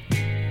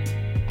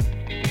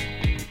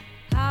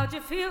 How'd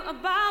you feel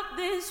about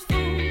this fool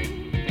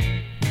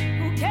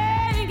who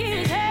can't get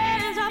his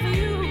hands off of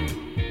you?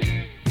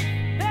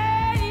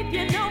 Babe,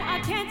 you know I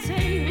can't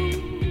say who.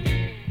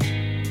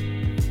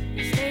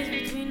 It stays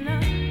between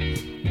us.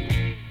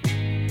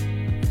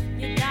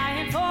 You're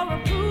dying for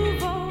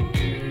approval.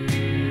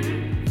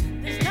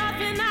 There's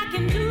nothing I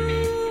can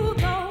do,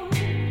 though.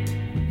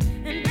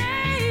 And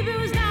babe, it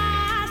was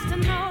nice to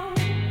know.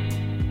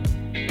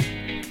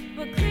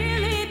 But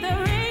clearly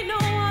there ain't no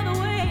other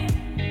way.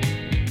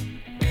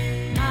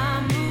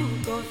 My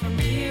mood goes from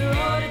 0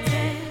 to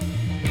 10.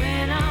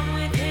 When I'm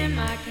with him,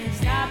 I can't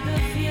stop the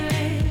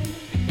feeling.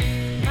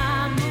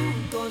 My mood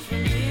goes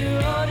from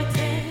 0 to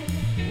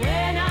 10.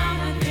 When I'm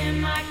with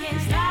him, I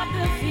can't stop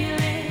the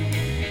feeling.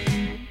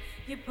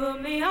 You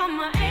put me on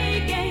my A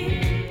game.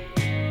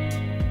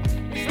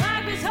 It's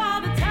like this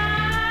all the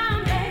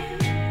time,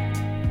 babe.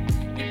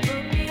 You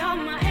put me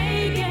on my A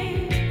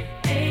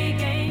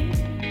game,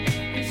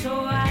 and so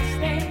I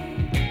stay.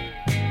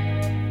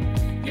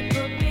 You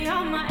put me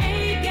on my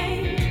A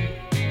game.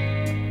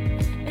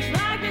 It's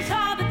like this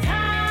all the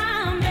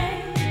time,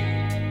 babe.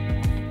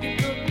 You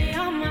put me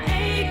on my A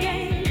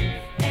game,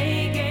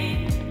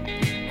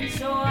 and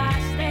so I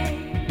stay.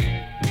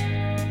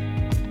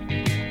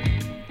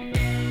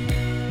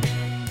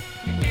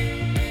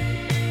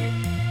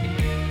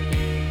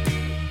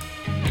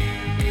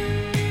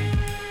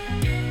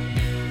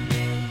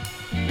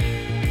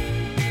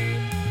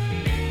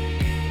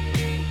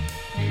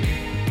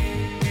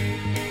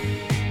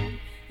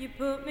 You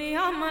put me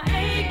on my A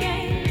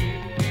game.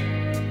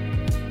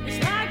 It's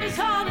like this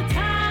all the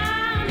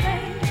time,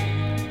 babe.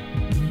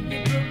 You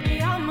put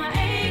me on my A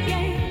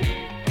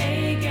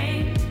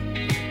game,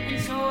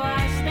 and so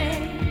I stay.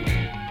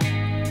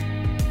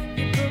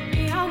 You put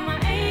me on my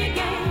A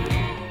game.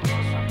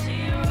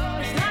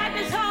 It's like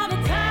this all the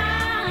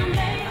time,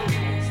 babe.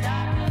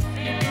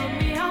 You put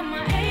me on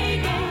my A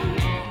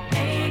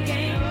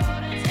game,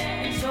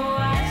 and so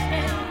I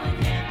stay.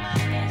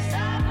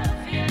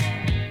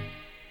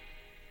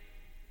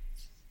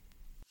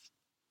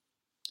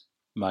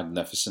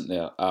 Magnificent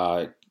there.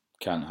 I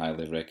can't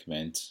highly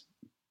recommend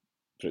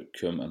Brooke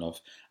Coombe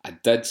enough. I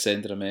did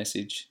send her a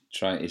message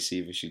trying to see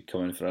if she'd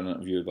come in for an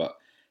interview, but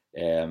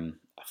I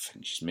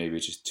think she's maybe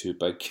just too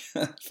big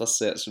for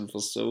Searching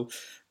for Soul.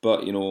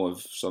 But you know,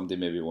 if somebody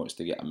maybe wants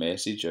to get a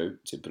message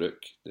out to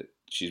Brooke, that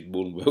she's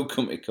more than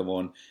welcome to come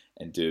on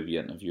and do a wee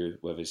interview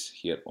with us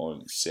here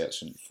on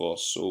Searching for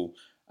Soul.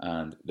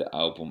 And the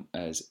album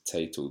is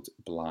titled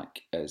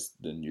Black is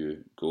the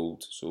New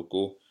Gold. So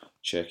go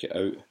check it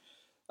out.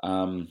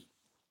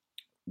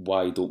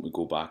 Why don't we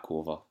go back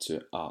over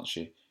to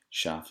Archie,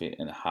 Shafi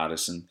and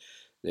Harrison?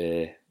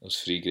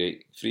 Those three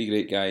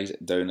great guys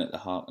down at the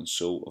heart and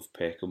soul of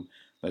Peckham.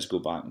 Let's go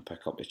back and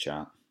pick up the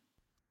chat.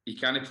 You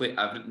can't play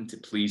everything to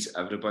please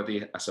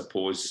everybody, I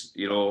suppose,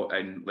 you know,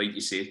 and like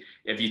you say,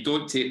 if you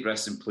don't take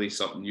risks and play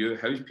something new,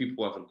 how's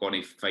people ever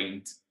going to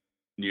find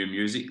new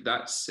music?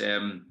 That's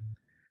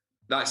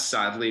that's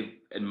sadly,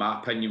 in my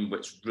opinion,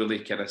 what's really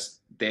kind of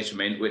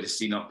detrimental to the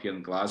scene up here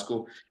in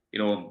Glasgow. You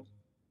know,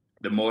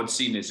 the mod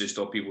scene is just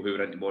all people who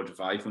are into mod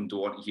revival and don't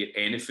want to hear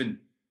anything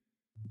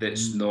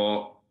that's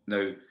not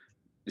now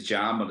the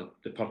Jam or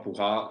the Purple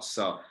Hearts.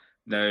 So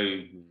now,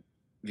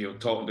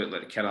 talking about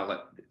like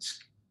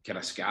kind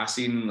of ska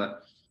scene, like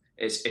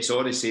it's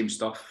all the same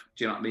stuff.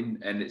 Do you know what I mean?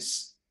 And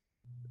it's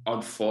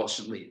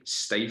unfortunately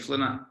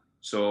stifling it.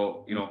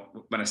 So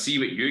when I see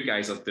what you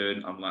guys are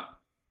doing, I'm like,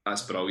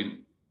 that's brilliant.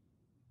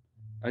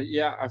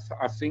 I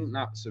think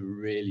that's a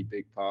really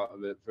big part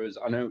of it for us.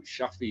 I know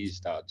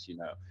Shafi's dad,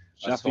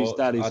 Shafi's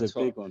dad is a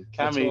big one.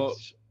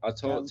 I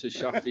talked to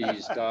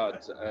Shafi's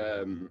dad.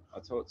 I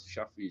talked to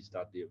Shafi's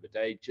dad the other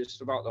day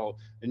just about the whole,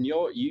 and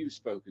you've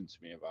spoken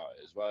to me about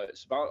it as well.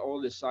 It's about all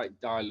this like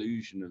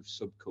dilution of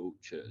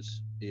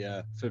subcultures,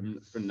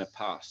 from the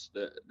past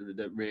that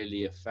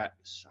really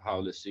affects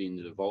how the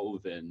scene's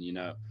evolving.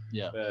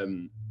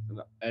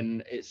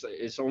 And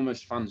it's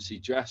almost fancy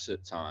dress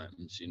at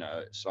times.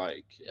 It's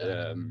like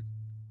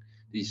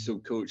these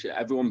subcultures.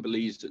 Everyone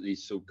believes that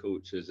these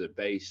subcultures are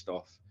based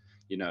off,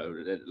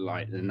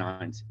 like the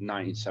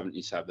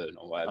 1977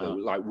 or whatever,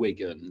 like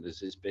Wigan. There's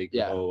this big,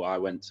 I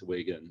went to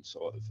Wigan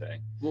sort of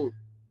thing. Well,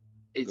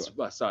 it's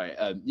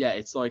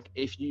it's like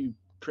if you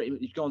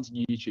go onto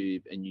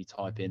YouTube and you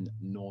type in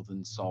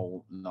Northern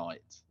Soul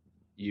Night,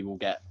 you will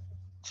get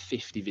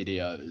 50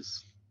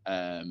 videos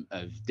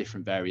of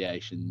different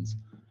variations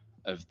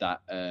of that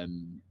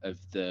of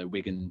the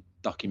Wigan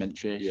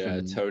documentary.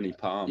 From Tony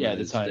Palmer. Yeah,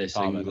 the Tony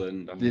Palmer,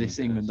 England, This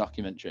England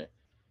documentary.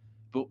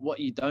 But what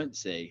you don't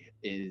see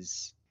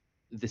is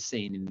the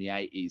scene in the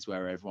 80s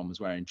where everyone was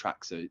wearing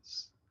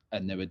tracksuits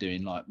and they were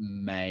doing like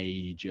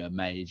major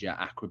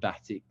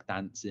acrobatic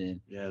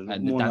dancing. Yeah,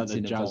 and more the like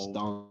dancing the jazz evolved.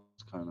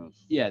 dance kind of.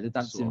 Yeah, the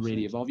dancing sort of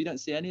really thing. evolved. You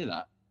don't see any of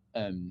that.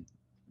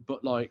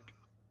 But like,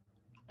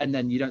 and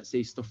then you don't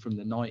see stuff from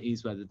the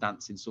 90s where the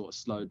dancing sort of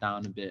slowed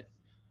down a bit,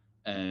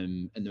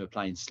 and they were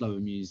playing slower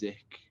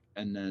music,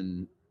 and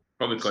then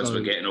probably because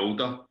we're getting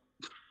older.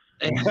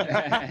 Exactly,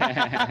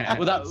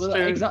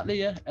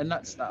 yeah, and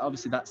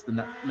obviously that's the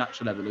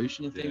natural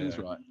evolution of things,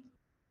 right?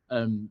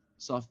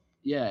 So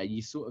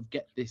you sort of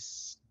get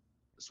this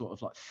sort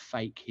of like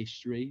fake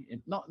history,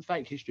 not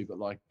fake history, but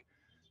like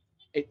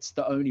it's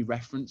the only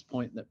reference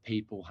point that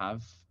people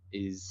have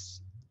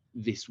is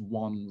this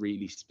one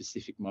really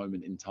specific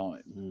moment in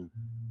time.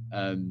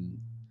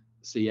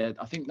 So yeah,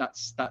 I think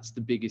that's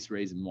the biggest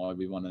reason why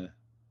we're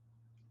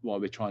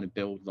trying to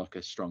build like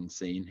a strong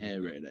scene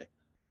here, really.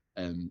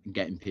 And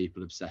getting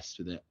people obsessed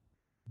with it.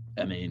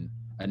 I mean,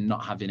 and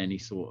not having any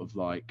sort of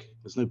like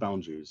there's no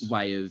boundaries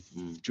way of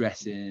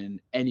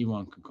dressing.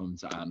 Anyone can come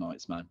to our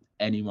nights, man.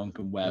 Anyone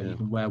can wear. You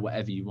can wear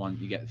whatever you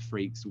want. You get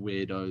freaks,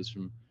 weirdos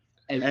from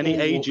any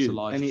age,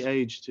 any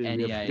age too.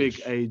 Any age.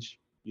 Big age.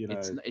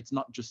 It's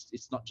not just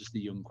the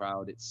young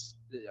crowd. It's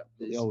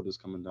the olders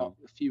coming down.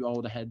 A few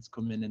older heads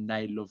come in and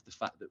they love the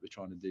fact that we're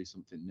trying to do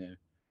something new.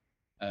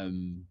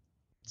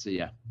 So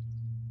yeah.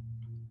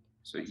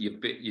 So you've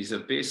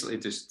basically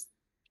just,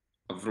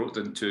 I've wrote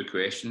down 2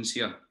 questions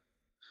here,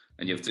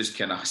 and you've just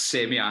kind of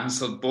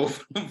semi-answered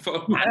both of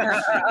them.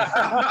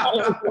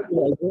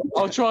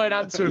 I'll try and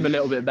answer them a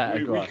little bit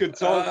better. We could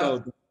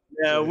talk.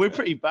 We're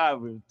pretty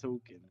bad with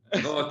talking.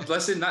 No,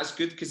 listen, that's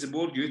good because the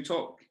more you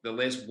talk, the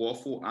less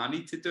waffle I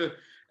need to do.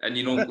 And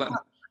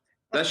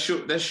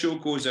this show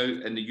goes out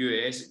in the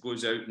US, it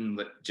goes out in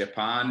like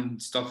Japan,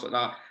 stuff like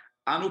that.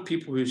 I know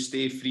people who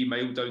stay 3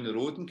 miles down the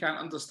road and can't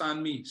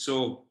understand me.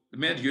 So the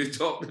more you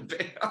talk, the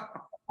better.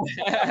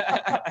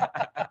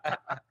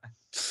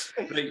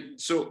 Right.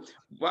 So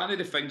one of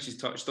the things you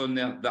touched on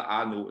there that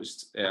I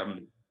noticed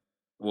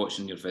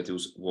watching your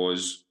videos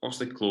was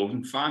obviously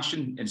clothing,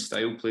 fashion and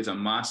style plays a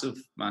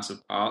massive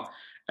part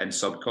in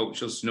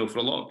subcultures. For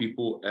a lot of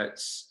people,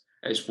 it's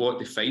what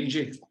defines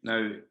you.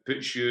 Now,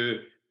 puts you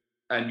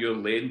in your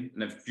lane,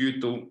 and if you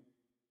don't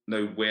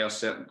now wear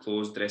certain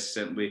clothes, dress a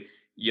certain way,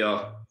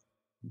 you're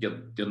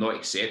not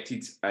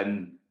accepted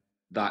in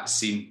that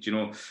scene.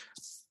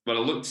 When I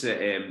looked at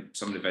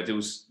some of the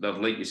videos,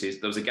 like you say,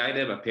 there was a guy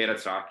there with a pair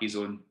of trackies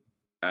on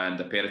and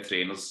a pair of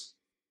trainers,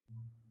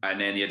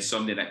 and then you had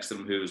somebody next to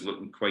him who was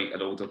looking quite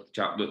an older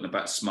chap, looking a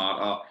bit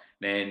smarter.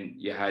 Then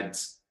you had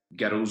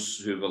girls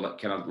who were like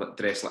kind of like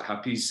dressed like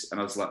hippies, and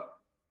I was like,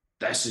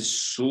 this is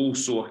so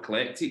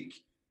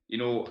eclectic,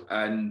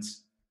 And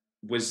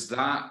was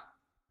that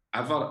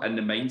ever in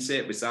the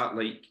mindset? Was that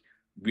like,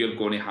 we're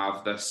going to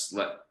have this,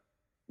 like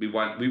we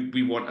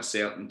want a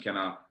certain kind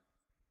of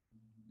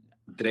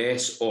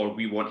dress, or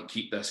we want to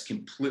keep this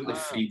completely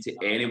free to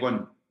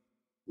anyone?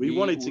 We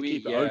wanted to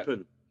keep it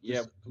open.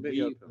 Yeah,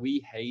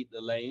 we hate the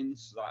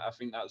lanes. Like, I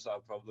think that's our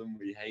problem.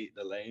 We hate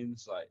the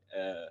lanes. Like,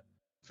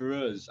 for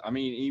us, I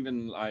mean,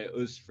 even like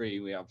us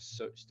three, we have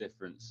such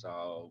different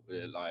style.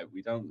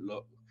 We don't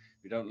look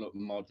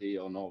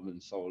moddy or Northern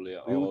Soul-y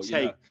at all.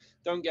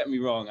 Don't get me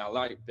wrong, I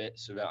like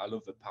bits of it. I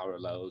love the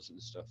parallels and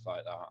stuff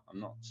like that. I'm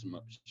not so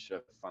much a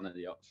fan of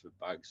the Oxford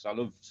bags. I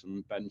love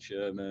some Ben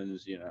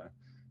Shermans,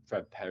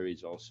 Fred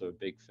Perry's also a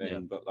big thing. Yeah.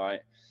 But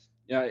like,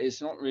 Yeah,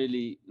 it's not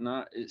really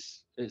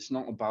it's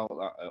not about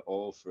that at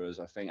all for us.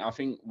 I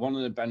think one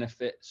of the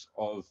benefits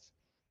of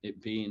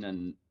it being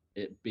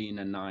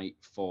a night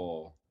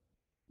for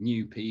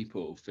new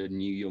people, for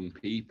new young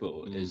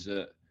people, is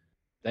that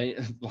they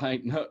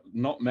like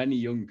not many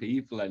young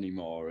people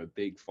anymore are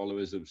big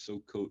followers of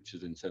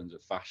subcultures in terms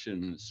of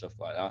fashion and stuff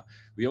like that.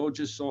 We all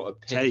just sort of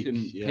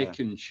pick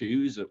and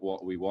choose at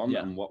what we want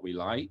and what we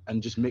like,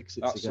 and just mix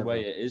it That's together. the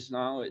way it is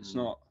now. It's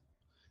not.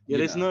 Yeah,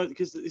 there's no,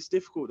 because it's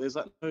difficult. There's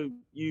like no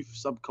youth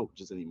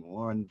subcultures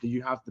anymore, and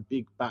you have the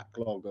big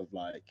backlog of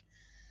like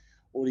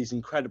all these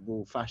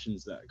incredible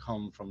fashions that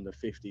come from the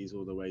 50s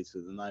all the way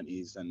to the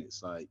 90s, and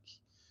it's like,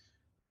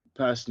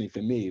 personally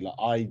for me,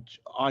 like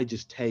I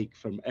just take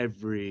from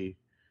every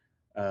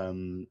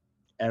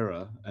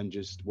era and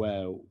just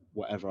wear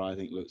whatever I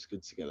think looks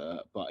good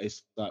together. But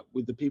it's like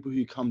with the people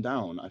who come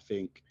down, I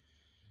think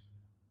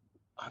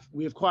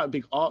we have quite a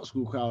big art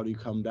school crowd who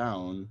come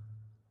down,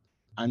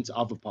 and to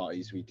other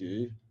parties we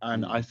do,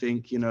 and I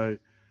think, you know,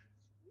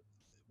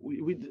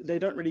 they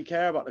don't really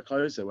care about the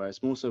clothes they wear.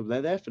 It's more so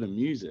they're there for the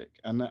music,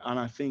 and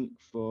I think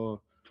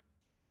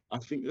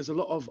there's a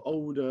lot of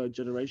older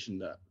generation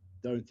that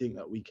don't think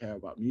that we care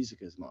about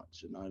music as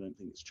much, and I don't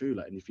think it's true.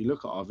 Like, and if you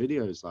look at our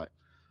videos, like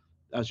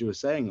as you were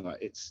saying,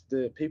 like it's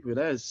the people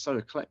there is so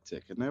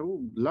eclectic, and they're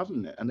all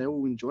loving it, and they're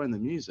all enjoying the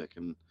music,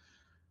 and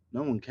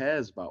no one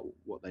cares about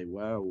what they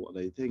wear or what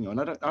they think. And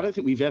I don't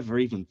think we've ever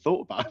even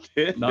thought about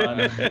it.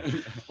 No.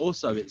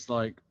 Also, it's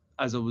like,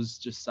 as I was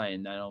just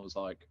saying then, I was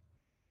like,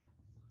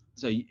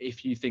 so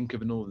if you think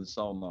of a Northern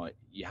Soul night,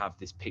 you have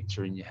this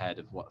picture in your head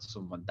of what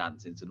someone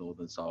dancing to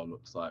Northern Soul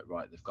looks like,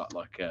 right? They've got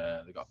like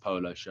they've got a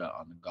polo shirt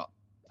on and got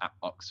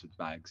Oxford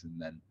bags,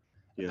 and then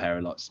a pair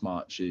of like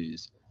smart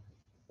shoes.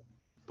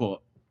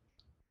 But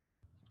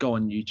go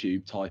on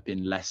YouTube, type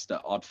in Leicester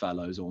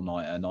Oddfellows All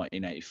Nighter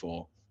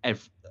 1984.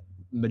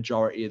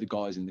 Majority of the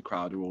guys in the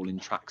crowd are all in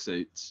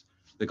tracksuits.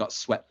 They've got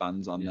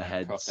sweatbands on their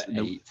heads, and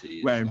they're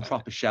wearing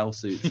proper shell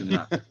suits and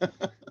that.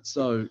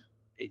 So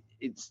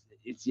it's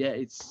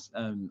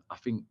I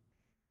think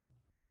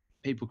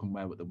people can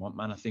wear what they want,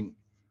 man. I think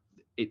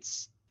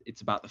it's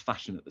about the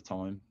fashion at the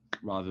time,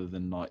 rather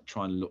than like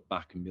trying to look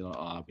back and be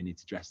like, we need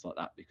to dress like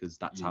that because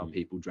that's how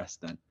people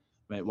dressed then.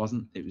 I mean, it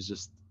wasn't. It was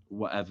just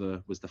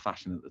whatever was the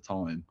fashion at the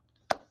time.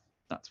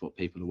 That's what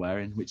people are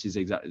wearing, which is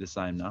exactly the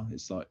same now.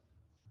 It's like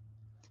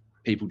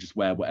people just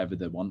wear whatever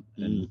they want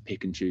and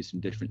pick and choose from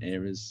different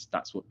eras.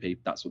 That's what the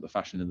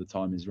fashion of the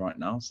time is right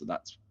now. So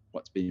that's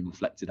what's being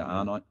reflected at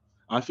our night.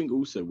 I think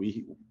also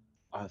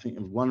I think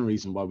one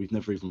reason why we've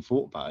never even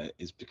thought about it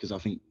is because I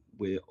think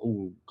we're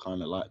all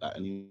kind of like that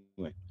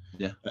anyway.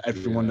 Yeah.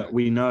 Everyone that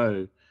we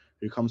know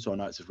who comes to our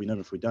nights, if we know,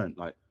 if we don't,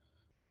 like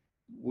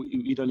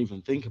we don't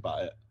even think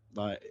about it.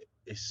 Like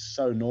it's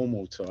so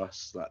normal to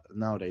us that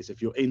nowadays, if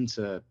you're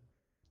into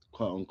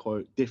quote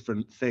unquote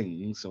different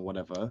things or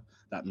whatever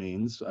that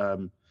means,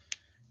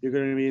 you're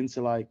going to be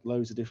into like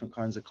loads of different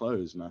kinds of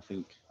clothes. And I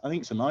think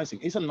it's a nice thing.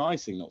 It's a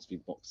nice thing not to be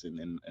boxed in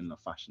the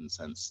fashion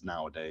sense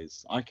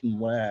nowadays. I can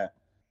wear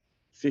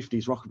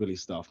 50s rockabilly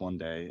stuff one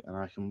day and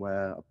I can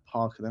wear a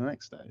Parker the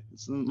next day. It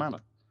doesn't matter.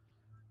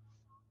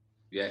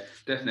 Yeah,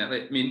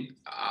 definitely. I mean,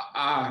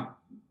 I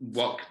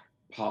work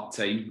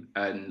part-time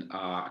in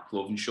a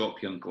clothing shop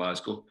here in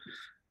Glasgow,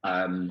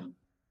 and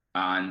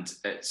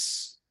it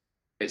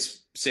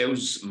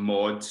sells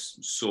mod,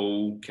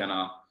 soul, kind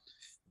of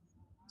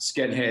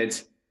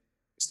skinhead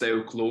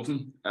style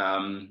clothing,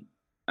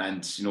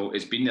 and you know,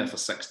 it's been there for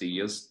 60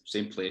 years,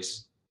 same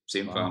place,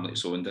 same family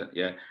that's owned it,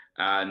 yeah.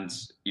 And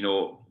you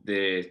know,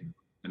 the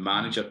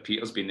manager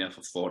Peter's been there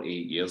for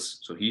 48 years,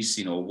 so he's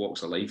seen all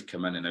walks of life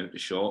come in and out the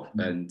shop.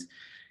 And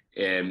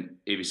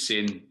he was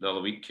saying the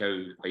other week how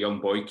a young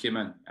boy came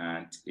in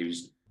and he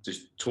was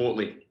just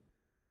total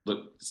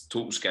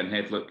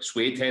skinhead look,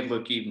 suede head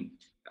look even,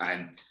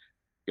 and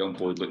young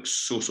boy looked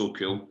so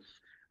cool.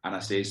 And I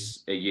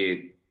says, are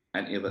you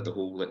into like the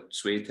whole like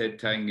suede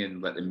head thing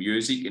and like the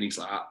music? And he's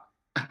like,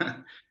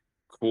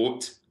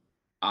 quote,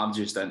 I'm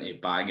just into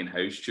banging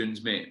house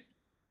tunes, mate.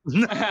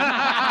 Legend.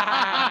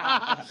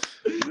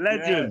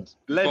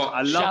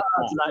 I love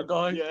that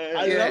guy.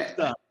 I love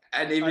that.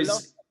 And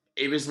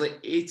he was like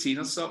 18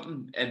 or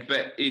something,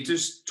 but he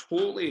just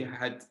totally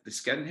had the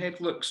skinhead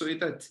look, so he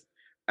did.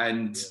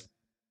 And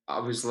I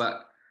was like,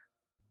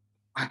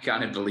 I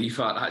can't believe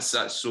that.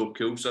 That's so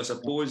cool. So I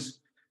suppose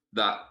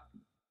that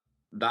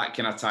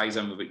kind of ties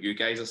in with what you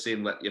guys are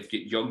saying. Like, you've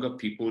got younger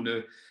people now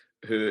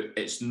who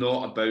it's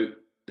not about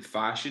the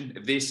fashion.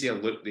 If they see a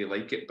look, they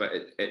like it, but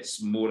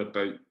it's more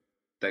about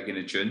digging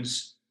the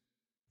tunes.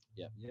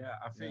 Yeah,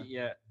 I think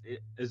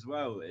as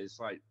well,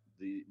 it's like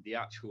the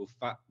actual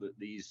fact that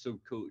these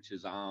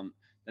subcultures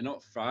they're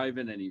not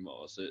thriving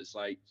anymore. So it's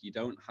like you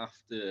don't have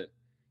to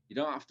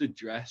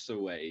dress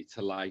away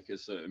to like a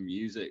certain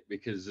music,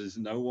 because there's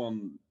no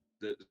one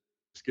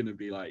that's going to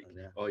be like,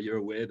 oh, you're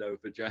a weirdo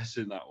for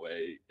dressing that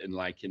way and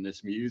liking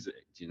this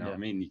music. Do you know what I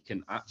mean? You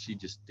can actually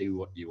just do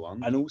what you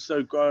want. And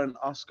also growing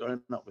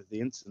up with the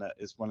internet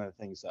is one of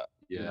the things that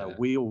you know,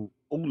 we all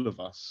of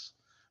us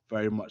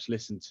very much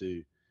listen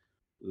to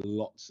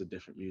lots of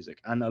different music,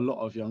 and a lot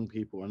of young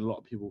people and a lot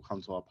of people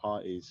come to our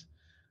parties.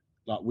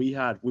 Like we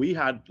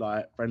had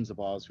like friends of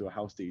ours who are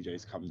house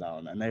DJs come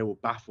down, and they were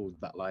baffled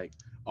that like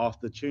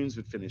after tunes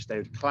would finish, they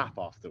would clap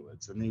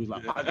afterwards, and he was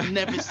like, "I've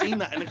never seen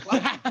that in a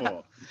club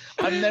before.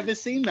 I've never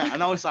seen that."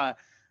 And I was like,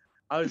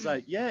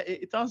 "Yeah,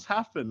 it does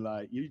happen.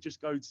 Like you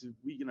just go to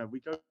we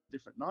go to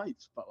different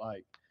nights, but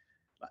like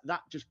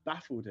that just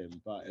baffled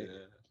him. But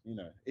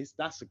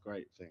that's a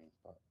great thing.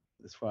 But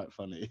it's quite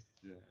funny."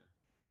 Yeah.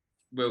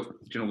 Well, do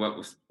you know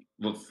what?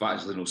 We've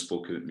actually not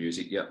spoken about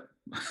music yet.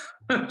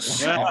 Funny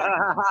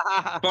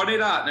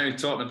that now,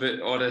 talking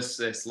about all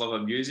this love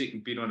of music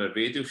and being on a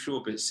radio show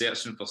about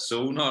searching for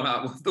soul and all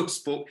that.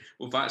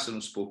 We've actually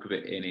not spoke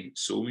about any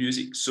soul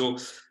music. So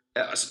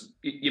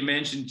you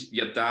mentioned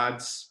your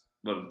dads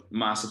were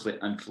massively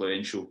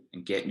influential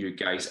in getting you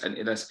guys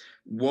into this.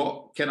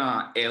 What kind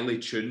of early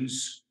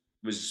tunes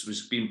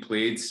was being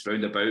played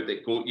round about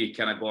that got you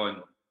kind of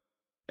going,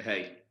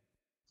 hey,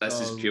 this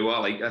is cool, I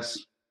like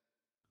this?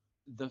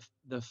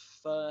 The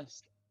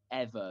first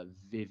ever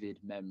vivid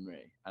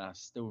memory, and I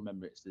still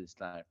remember it to this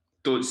day.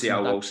 Don't say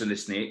Al Wilson the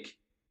Snake.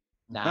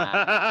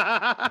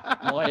 Nah.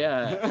 Oh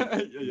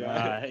yeah.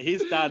 Nah,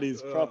 his dad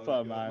is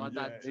proper, man. My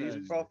dad, he's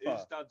proper.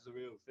 His dad's the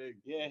real thing.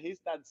 Yeah, his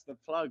dad's the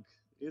plug,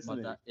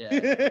 isn't he?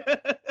 Yeah.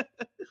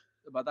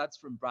 My dad's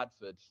from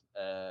Bradford,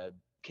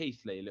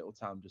 Keighley, a little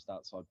town just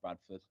outside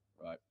Bradford,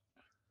 right?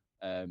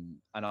 And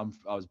I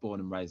was born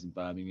and raised in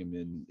Birmingham,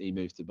 and he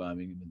moved to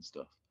Birmingham and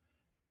stuff.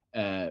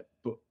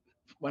 But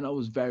when I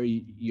was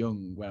very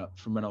young,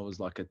 from when I was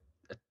like a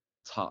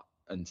tot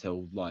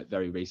until like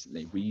very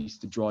recently, we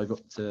used to drive up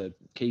to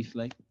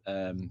Keighley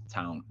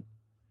town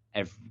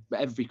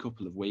every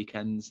couple of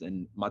weekends,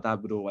 and my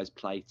dad would always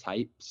play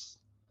tapes,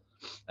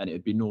 and it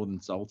would be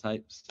Northern Soul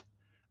tapes.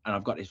 And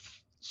I've got this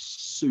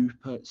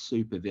super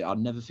vivid, I'll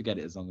never forget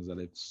it as long as I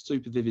live,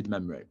 super vivid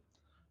memory.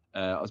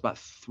 I was about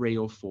 3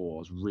 or 4, I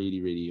was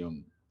really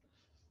young,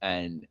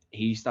 and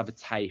he used to have a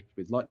tape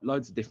with like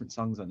loads of different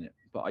songs on it,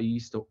 but I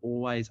used to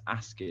always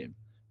ask him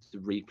to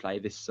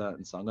replay this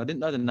certain song. I didn't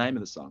know the name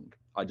of the song,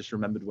 I just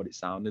remembered what it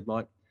sounded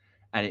like,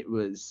 and it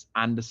was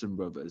Anderson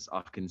Brothers,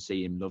 I Can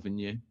See Him Loving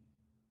You.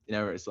 You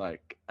know, where it's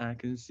like, I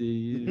can see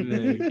you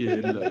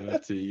making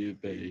love to you,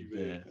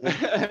 baby.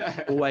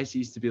 Always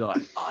used to be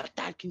like, oh,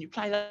 Dad, can you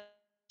play that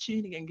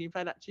tune again? Can you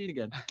play that tune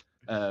again?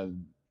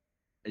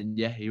 And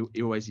yeah, he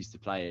always used to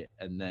play it.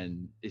 And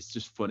then it's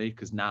just funny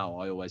because now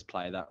I always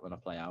play that when I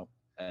play out,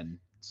 and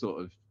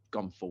sort of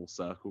gone full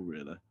circle,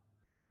 really.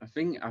 I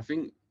think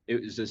it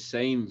was the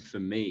same for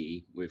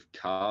me with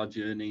car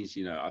journeys.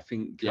 You know, I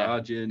think car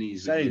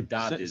journeys with your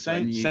dad is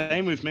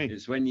same with me.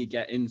 It's when you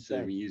get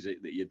into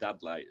music that your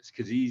dad likes,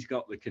 because he's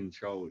got the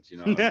controls. You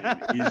know, what I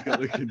mean? He's got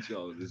the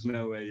control. There's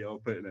no way you're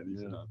putting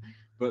anything on.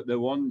 But the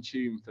one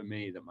tune for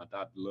me that my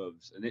dad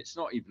loves, and it's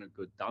not even a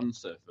good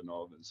dancer for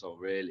Northern Soul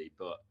really,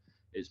 but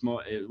it's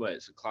more.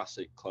 It's a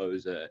classic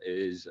closer.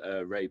 Is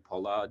Ray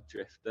Pollard,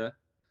 The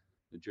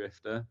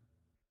Drifter.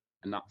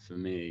 And that for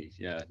me,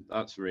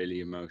 that's a really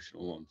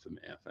emotional one for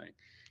me, I think.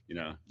 You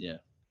know? Yeah.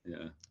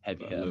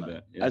 Heavy hitter, man.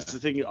 it. Yeah. That's the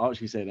thing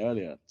Archie said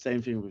earlier.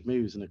 Same thing with me.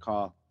 It was in a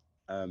car.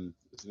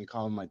 Was in a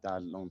car with my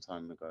dad a long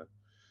time ago.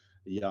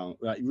 Young,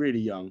 like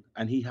really young.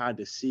 And he had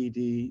a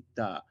CD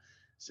that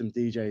some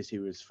DJs he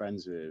was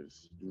friends with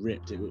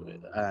ripped it,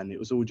 and it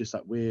was all just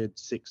like weird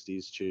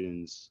 60s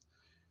tunes.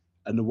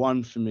 And the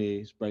one for me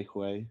is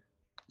Breakaway.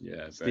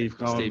 Yeah, Steve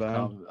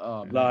Coleman.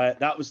 Oh, like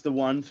that was the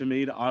one for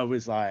me that I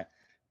was like,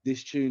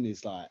 this tune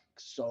is like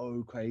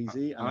so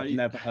crazy, and I've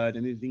never heard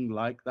anything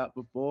like that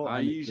before.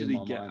 I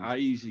usually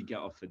get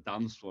off the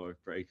dance floor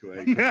with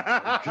Breakaway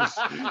because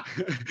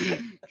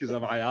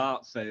my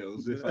heart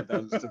fails if I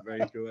dance to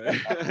Breakaway.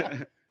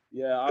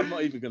 Yeah, I'm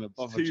not even gonna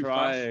bother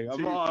trying.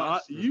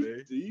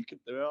 You can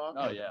do it.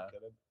 Oh yeah.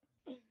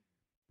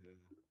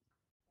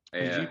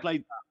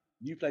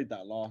 You played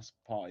that last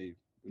party.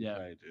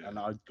 Played, and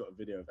I got a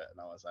video of it, and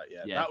I was like,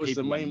 that was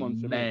the main one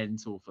for me.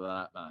 Mental for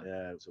that, man.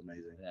 Yeah, it was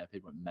amazing. Yeah,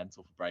 people went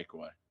mental for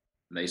Breakaway.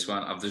 Nice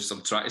one. I'm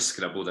trying to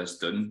scribble this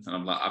down, and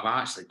I'm like,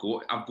 I've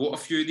got a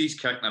few of these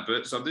kicking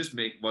about, so I'm just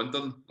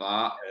wondering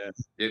that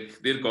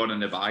they're gone in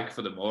the bag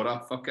for the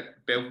Mora. Fuck it,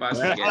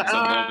 Belfast against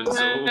Northern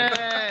Soul.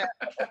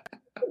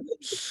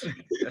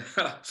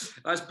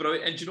 That's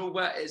brilliant. And do you know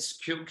what? It's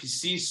cool because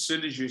see, as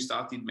soon as you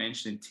started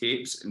mentioning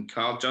tapes and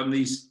car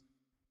journeys,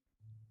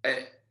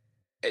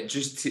 it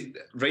just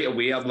right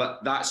away, I'm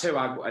like, that's how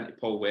I got into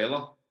Paul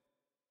Weller.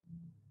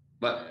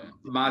 Like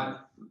my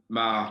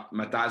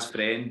dad's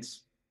friend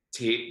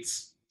taped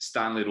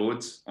Stanley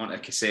Road on a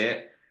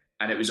cassette,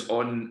 and it was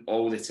on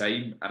all the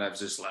time, and I was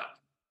just like,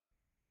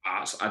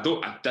 I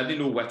didn't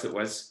know what it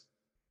was.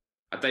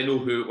 I didn't know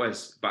who it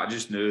was, but I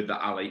just knew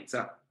that I liked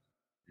it.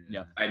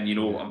 Yeah. And you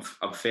know,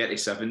 I'm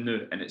 37 now,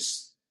 and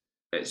it's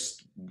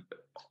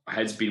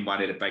has been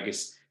one of the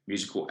biggest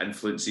musical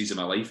influences in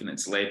my life, and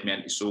it's led me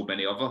into so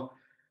many other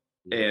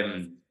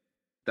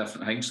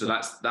different things. So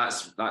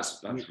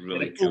that's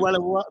really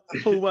cool.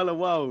 Paul Weller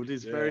world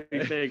is very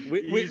big.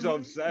 He's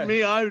obsessed.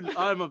 Me,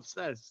 I'm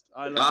obsessed.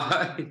 I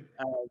love it.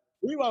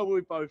 We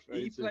both.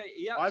 He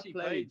I actually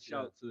played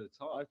Shout to the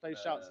Top. I played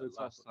Shout to the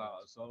Top. Last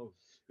Heart of Soul.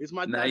 It's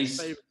my Nice.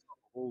 dad's favorite song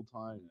of all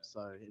time.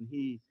 So, and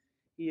he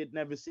had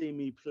never seen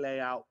me play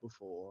out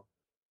before,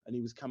 and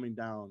he was coming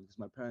down because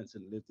my parents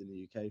hadn't lived in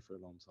the UK for a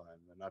long time,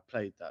 and I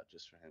played that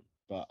just for him.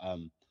 But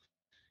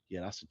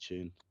yeah, that's a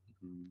tune,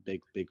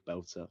 big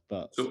belter.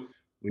 But So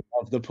we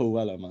love the Paul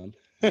Weller, man.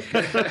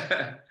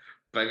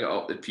 big it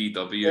up the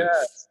PW. Yeah,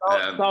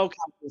 Style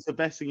Camp was the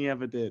best thing he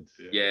ever did.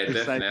 Yeah,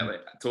 Just definitely.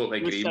 saying. Totally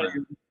agree,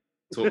 man.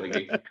 Totally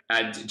agree.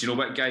 And do you know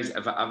what, guys?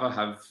 If I ever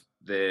have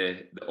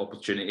the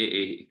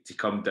opportunity to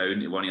come down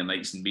to one of your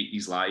nights and meet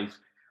these live,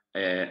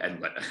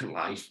 and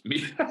live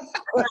meet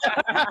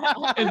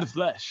in the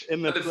flesh.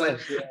 In the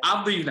flesh. Yeah.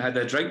 I've not even had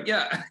a drink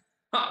yet.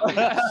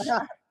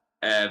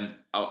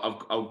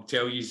 I'll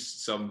tell you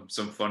some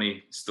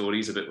funny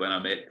stories about when I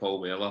met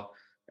Paul Weller.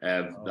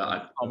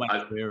 I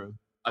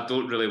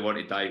don't really want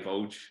to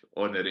divulge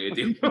on the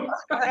radio.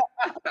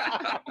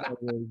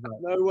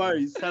 No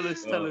worries. Tell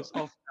us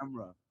off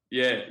camera.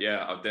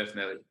 Yeah, I'll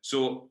definitely.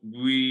 So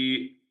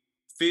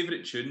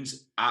favourite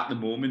tunes at the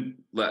moment,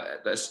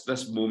 like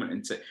this moment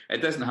into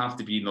it doesn't have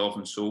to be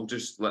Northern Soul,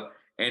 just like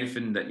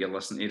anything that you're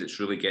listening to that's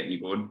really getting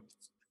you going.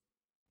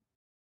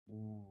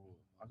 Ooh,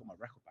 I got my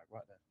record bag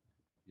right there.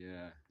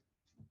 Yeah.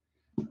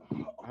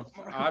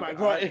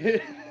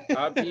 Right.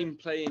 I've been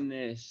playing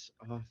this.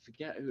 I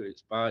forget who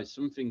it's by.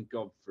 Something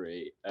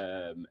Godfrey.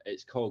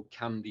 It's called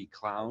Candy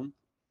Clown.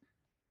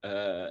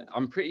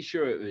 I'm pretty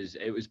sure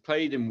it was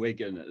played in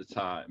Wigan at the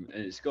time,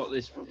 and it's got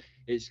this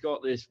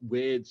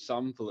weird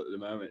sample at the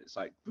moment. It's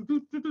like,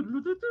 and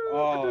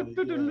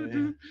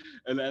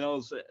then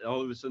all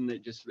of a sudden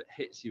it just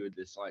hits you with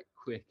this like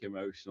quick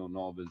emotional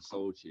Northern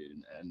Soul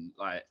tune, and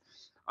like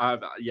I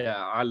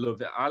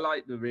love it. I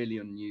like the really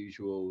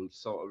unusual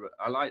sort of.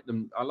 I like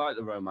the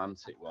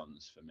romantic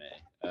ones for me.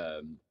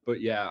 But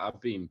yeah, I've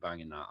been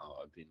banging that out.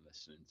 I've been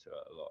listening to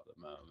it a lot at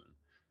the moment.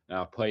 And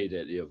I played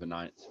it the other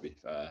night, to be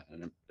fair,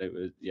 and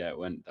it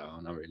went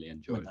down. I really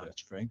enjoyed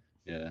it.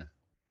 Yeah.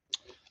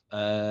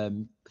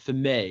 For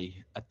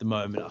me, at the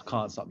moment, I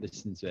can't stop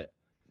listening to it.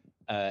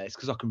 It's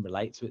because I can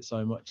relate to it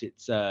so much.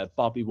 It's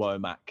Bobby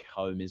Womack,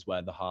 Home is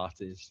Where the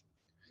Heart Is.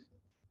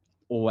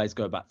 Always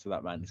go back to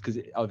that, man. It's because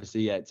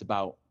obviously, it's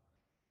about,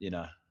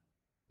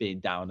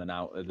 being down and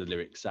out, as the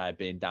lyrics say,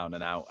 being down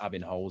and out,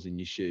 having holes in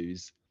your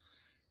shoes.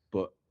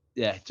 But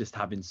yeah, just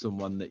having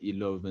someone that you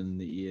love and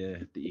that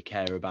you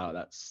care about,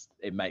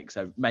 it makes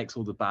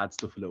all the bad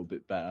stuff a little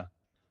bit better.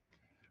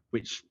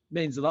 Which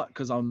means a lot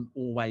because I'm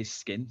always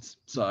skint,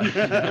 so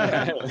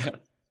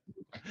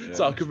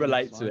so I can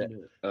relate to it.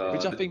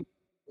 Which I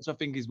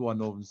think is why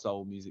Northern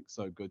Soul music's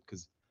so good,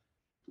 because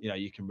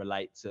you can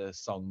relate to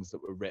songs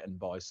that were written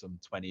by some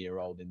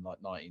 20-year-old in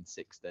like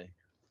 1960,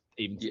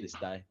 even to this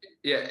day.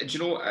 Yeah, do you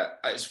know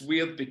it's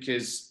weird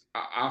because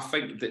I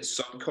think that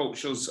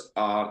subcultures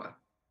are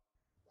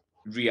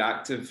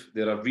reactive.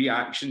 They're a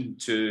reaction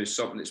to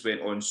something that's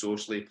went on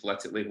socially,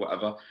 politically,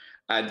 whatever.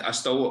 And I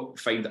still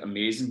find it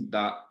amazing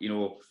that,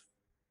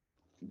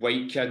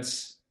 white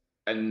kids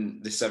in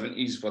the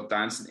 70s were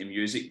dancing to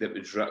music that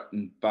was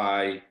written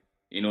by,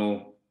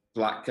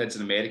 black kids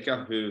in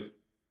America who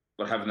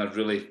were having a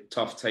really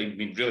tough time. I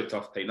mean, really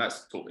tough time.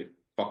 That's totally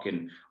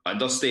fucking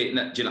understating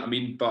it. Do you know what I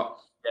mean? But,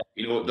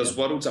 there's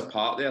worlds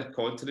apart there,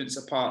 continents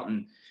apart,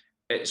 and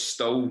it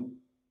still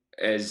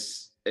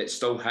hits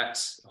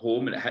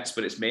home and it hits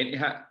where it's meant to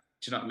hit.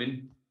 Do you know what I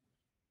mean?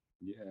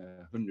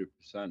 Yeah,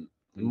 100%.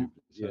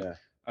 Yeah.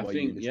 I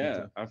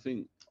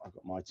think I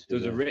got my two.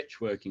 There's a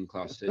rich working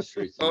class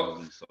history to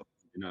Northern Soul,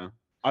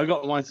 I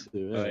got mine too.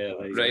 Yeah. Oh, yeah,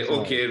 right.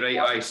 Okay. Right.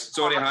 Aye.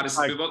 Sorry,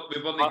 Harrison.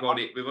 We've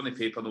only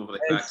papered over the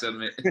cracks,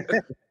 haven't we?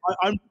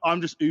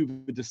 I'm just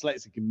uber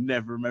dyslexic and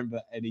never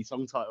remember any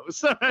song titles.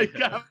 So I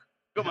got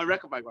my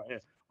record bag right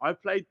here. I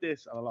played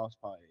this at the last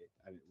party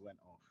and it went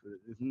off.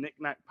 It's Knick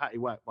Knack Patty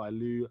Whack by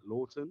Lou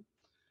Lawton,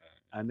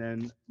 and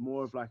then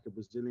more of like a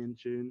Brazilian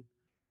tune.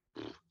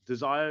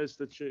 Desire is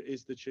the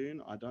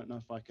tune. I don't know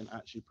if I can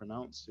actually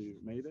pronounce who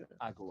made it.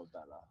 Agua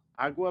Bella.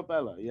 Agua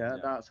Bella. Yeah,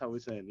 that's how we're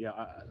saying. Yeah,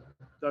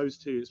 those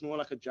two. It's more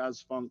like a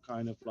jazz funk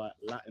kind of like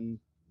Latin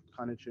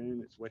kind of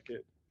tune. It's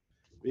wicked.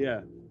 But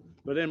yeah.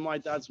 But then my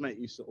dad's mate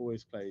used to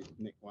always play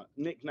Knick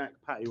Knack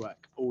Patty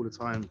Whack all the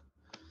time,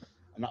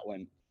 and that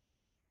went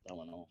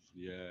off.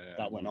 Yeah,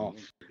 that went off.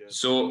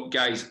 So,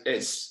 guys,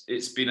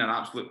 it's been an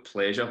absolute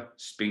pleasure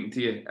speaking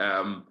to you.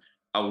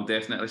 I will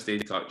definitely stay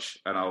in touch,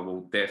 and I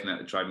will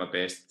definitely try my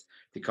best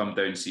to come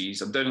down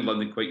seas. I'm down in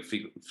London quite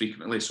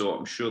frequently, so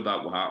I'm sure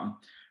that will happen.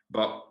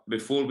 But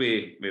before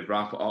we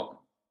wrap it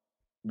up,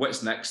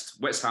 what's next?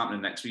 What's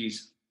happening next week?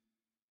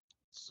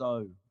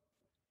 So,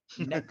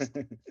 next,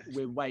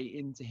 we're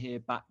waiting to hear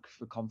back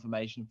for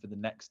confirmation for the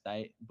next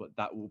date, but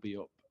that will be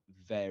up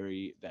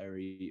very,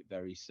 very,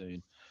 very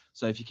soon.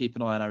 So if you keep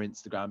an eye on our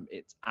Instagram,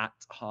 it's at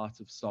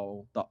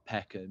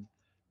heartofsoul.peckham.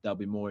 There'll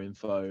be more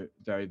info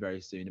very, very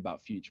soon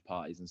about future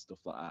parties and stuff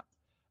like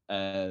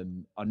that.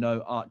 I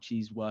know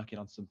Archie's working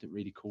on something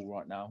really cool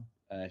right now.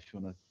 If you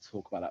want to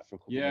talk about that for a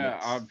couple of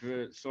minutes. Yeah,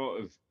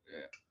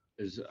 I've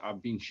is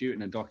I've been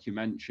shooting a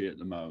documentary at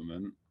the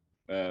moment,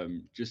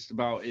 just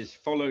about, it's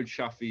followed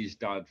Shafi's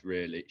dad,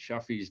 really.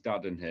 Shafi's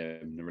dad and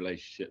him, the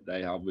relationship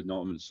they have with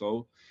Northern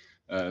Soul.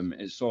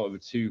 It's sort of a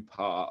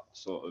two-part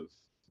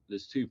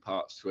there's two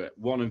parts to it.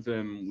 One of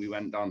them, we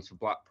went down to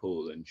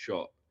Blackpool and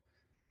shot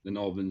the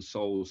Northern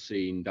Soul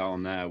scene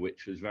down there,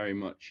 which was very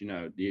much, you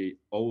know, the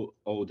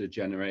older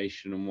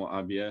generation and what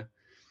have you.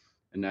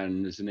 And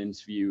then there's an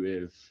interview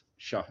with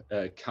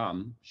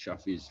Cam,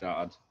 Shafi's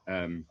dad,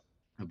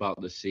 about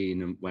the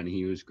scene and when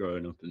he was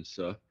growing up and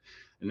stuff.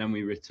 And then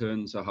we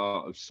returned to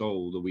Heart of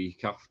Soul the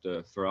week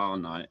after for our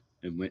night,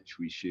 in which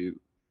we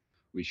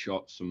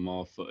shot some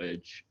more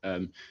footage.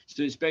 So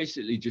it's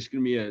basically just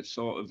going to be a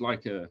sort of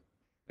like a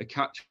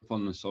catch up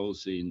on the soul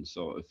scene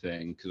sort of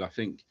thing, because I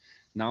think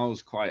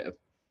now's quite an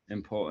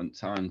important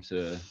time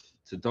to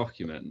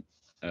document,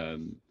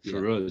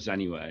 for us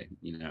anyway,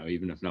 you know,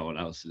 even if no one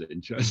else is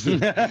interested.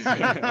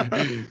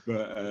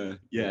 But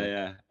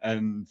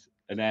and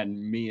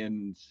then me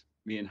and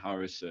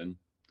Harrison,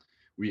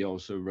 we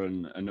also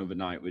run another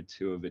night with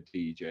two other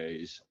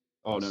DJs.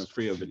 Oh no,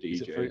 three other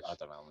DJs. I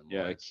don't know.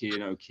 Yeah,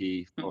 Kean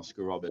O'Keefe,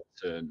 Oscar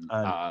Robertson,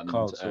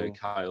 and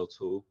Kyle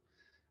Toole.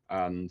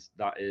 And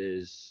that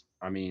is,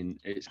 I mean,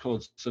 it's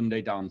called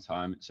Sunday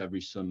Downtime. It's every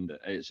Sunday.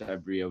 It's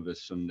every other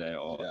Sunday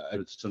or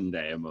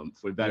Sunday a month.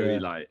 We're very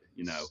like,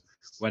 you know,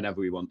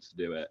 whenever we want to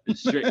do it.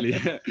 It's strictly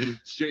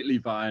strictly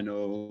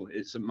vinyl.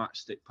 It's a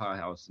Matchstick Pie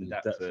House in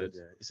Deptford.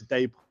 Yeah. It's a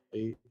day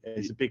party.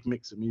 It's a big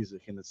mix of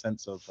music in the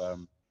sense of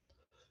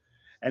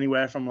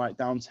anywhere from like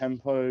down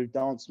tempo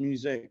dance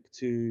music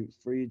to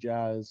free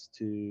jazz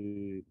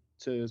to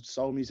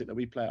soul music that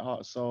we play at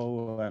Heart of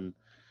Soul,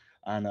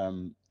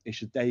 and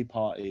it's a day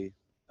party.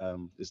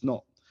 There's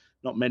not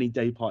many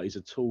day parties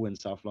at all in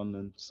South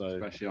London, so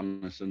especially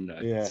on a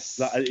Sunday.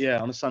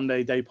 On a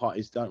Sunday, day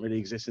parties don't really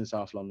exist in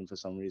South London for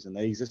some reason.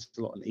 They exist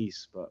a lot in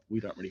East, but we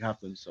don't really have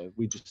them, so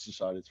we just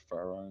decided to throw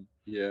our own.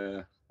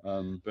 Yeah.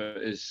 But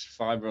it's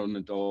fiver on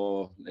the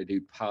door. They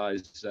do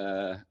pies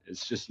there.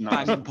 It's just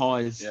nice. Banging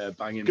pies. Yeah,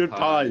 banging good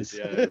pies.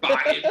 Yeah,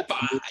 banging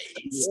pies.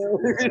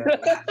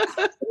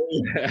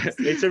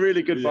 It's a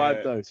really good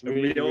vibe though. It's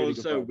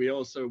we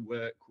also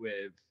work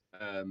with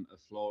a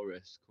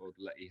florist called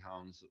Letty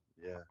Hounsworth.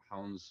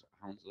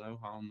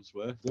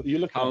 You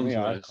look at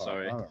me,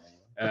 sorry.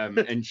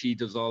 And she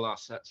does all our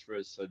sets for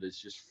us, so there's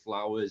just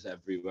flowers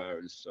everywhere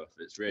and stuff.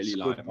 It's really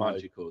like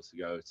magical to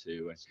go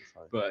to.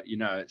 But you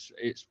know,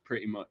 it's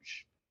pretty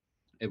much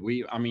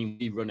we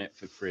run it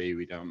for free.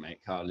 We don't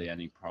make hardly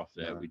any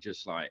profit. No. We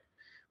just like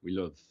we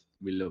love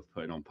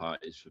putting on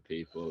parties for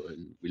people,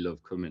 and we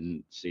love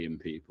coming, seeing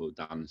people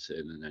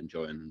dancing and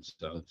enjoying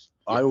themselves.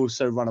 I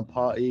also run a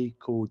party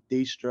called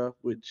Distra,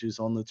 which is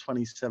on the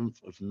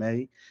 27th of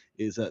May.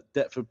 It's at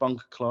Deptford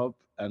Bunker Club,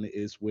 and it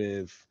is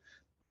with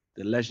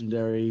the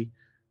legendary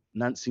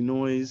Nancy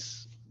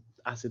Noise,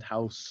 Acid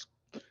House.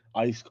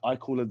 I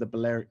call her the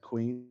Balearic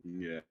Queen.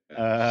 Yeah.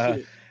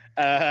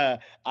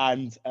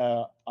 And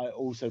I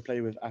also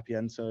play with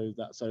Appiento.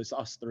 So it's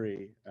us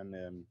three,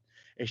 and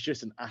it's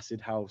just an acid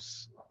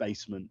house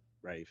basement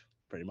rave,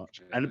 pretty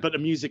much. Yeah. But the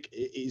music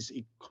is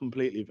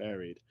completely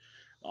varied.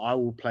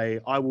 I've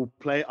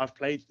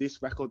played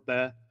this record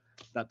there,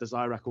 that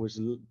Desire record, which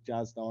is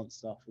jazz dance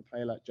stuff. We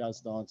play like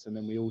jazz dance, and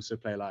then we also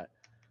play like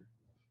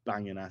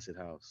banging acid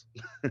house.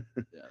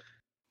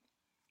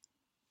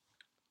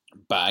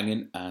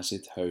 Banging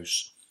acid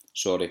house.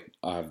 Sorry,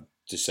 I've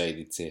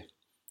decided to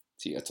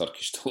eat a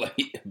Turkish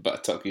delight, but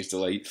a Turkish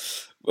delight.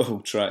 We'll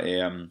try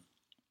to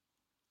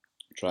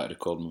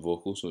record my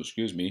vocals, so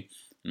excuse me,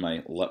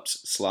 my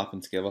lips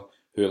slapping together.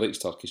 Who likes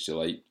Turkish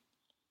delight?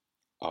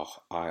 Oh,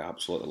 I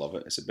absolutely love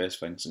it. It's the best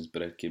thing since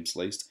bread came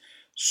sliced.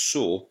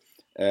 So,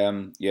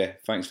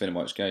 thanks very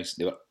much, guys.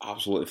 They were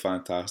absolutely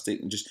fantastic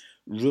and just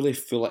really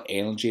full of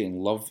energy and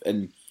love,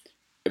 and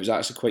it was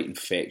actually quite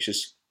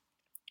infectious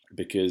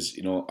because,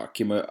 you know, I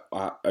came out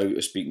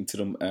of speaking to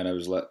them and I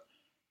was like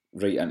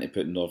right into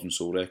putting Northern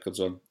Soul records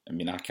on. I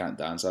mean, I can't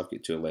dance, I've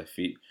got two left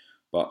feet,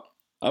 but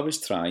I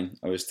was trying,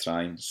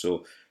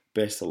 so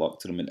best of luck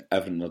to them and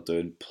everything they're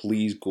doing.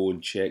 Please go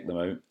and check them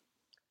out,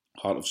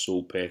 Heart of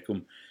Soul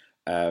Peckham,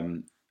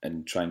 and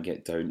try and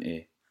get down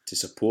to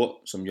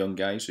support some young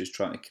guys who's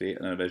trying to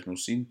create an original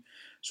scene.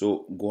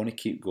 So I'm going to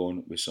keep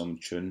going with some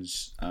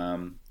tunes.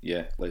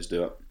 Let's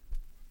do it.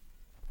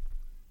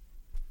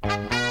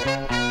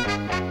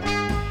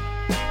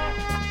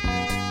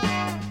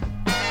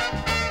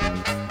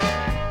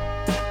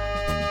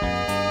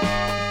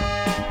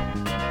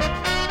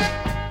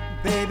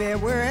 Baby,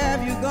 where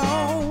have you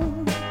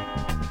gone?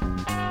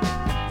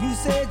 You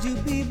said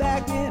you'd be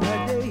back in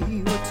a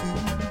day or two.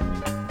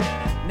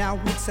 Now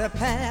weeks have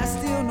passed,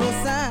 still no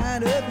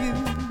sign of you.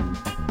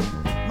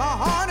 My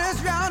heart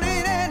is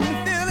drowning and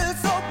feeling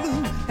so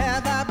blue.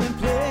 Have I been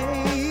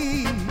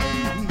played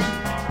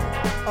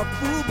a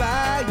fool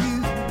by you?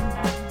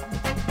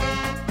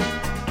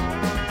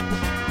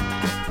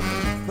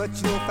 But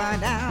you'll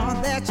find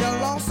out that you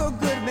lost a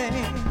good man.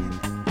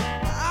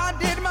 I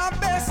did my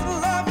best to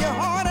love you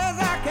hard as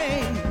I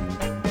can.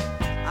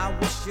 I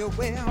wish you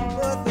well,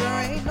 but there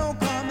ain't no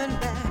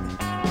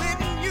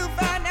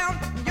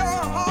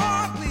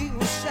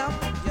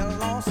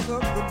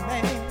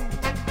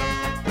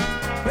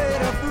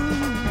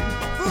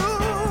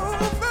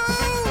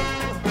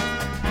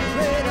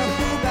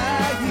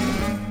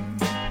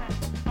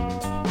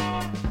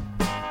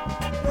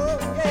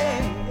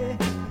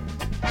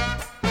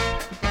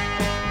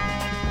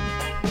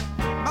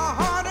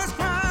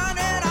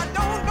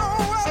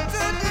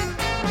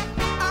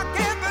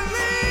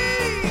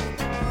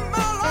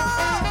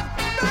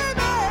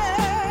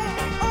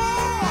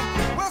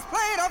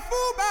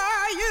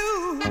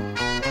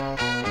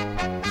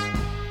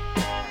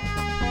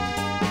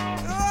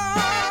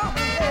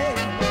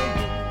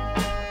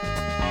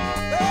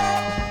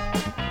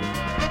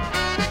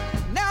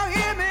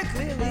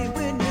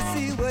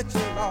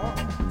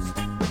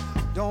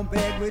don't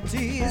beg with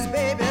tears,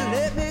 baby,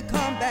 let me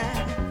come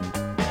back.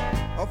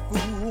 A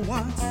fool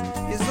once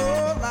is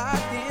all I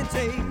can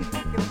take.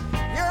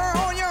 You're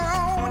on your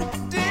own,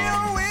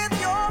 deal with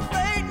your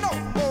fate. No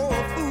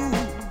more fool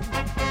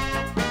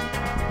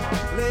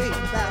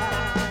played by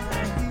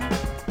you.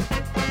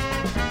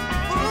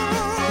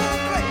 Fool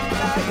played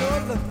by your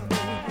love.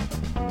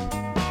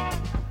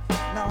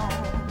 No,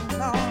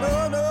 no, no,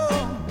 no.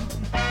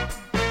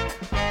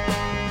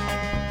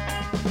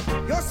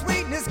 Your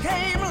sweetness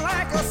came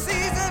like a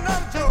season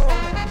of joy.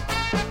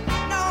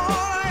 Now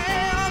all I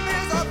am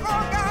is a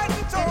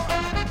forgotten toy.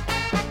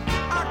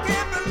 I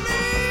can't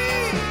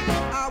believe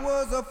I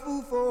was a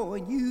fool for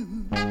you.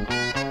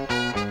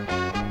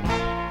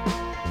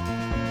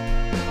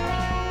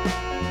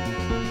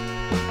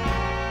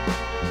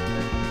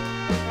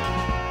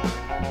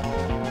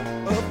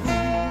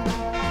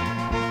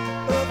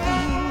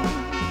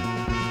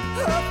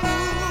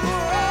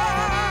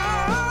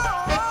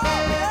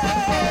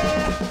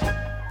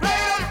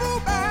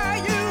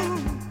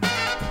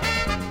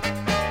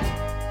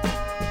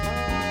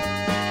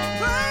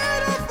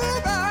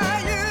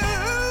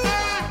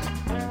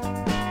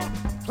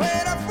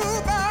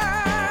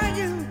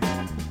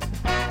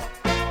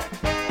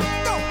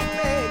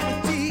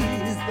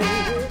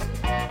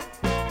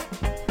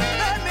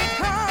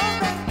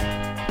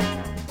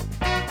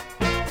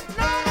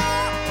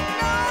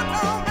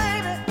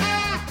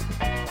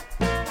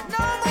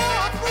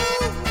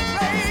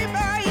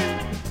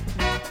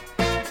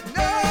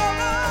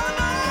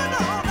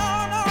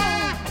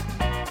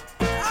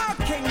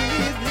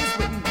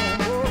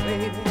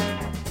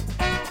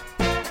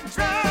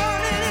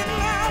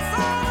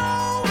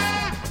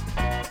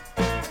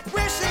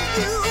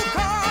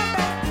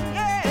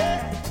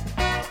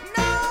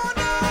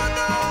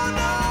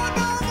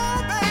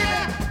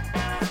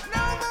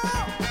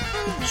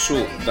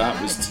 So that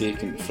was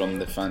taken from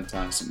the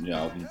fantastic new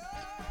album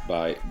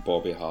by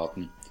Bobby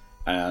Harden,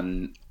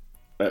 and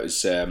it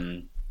was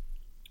the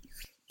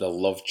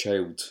love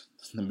child,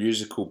 the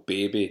musical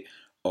baby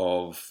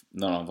of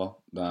none other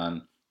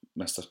than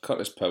Mr.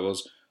 Curtis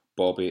Powers,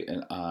 Bobby,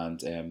 and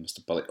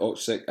Mr. Billy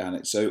Oxsick, and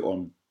it's out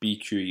on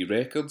BQE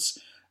Records.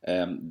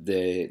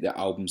 The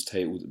album's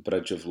titled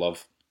Bridge of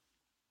Love.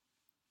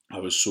 I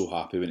was so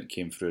happy when it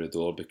came through the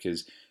door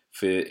because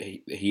for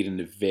hearing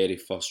the very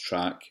first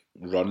track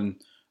running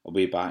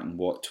way back in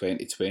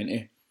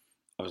 2020,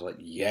 I was like,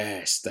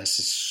 yes, this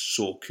is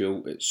so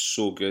cool. It's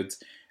so good.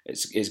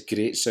 It's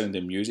great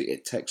sounding music.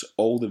 It ticks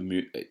all the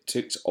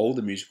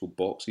musical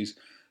boxes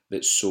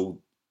that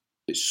soul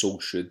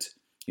should.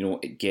 You know,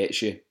 it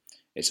gets you.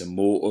 It's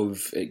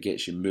emotive. It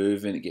gets you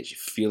moving. It gets you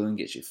feeling.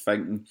 Gets you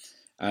thinking.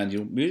 And you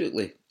know,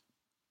 musically,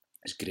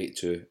 it's great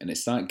too. And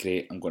it's that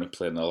great. I'm going to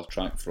play another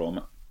track from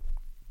it.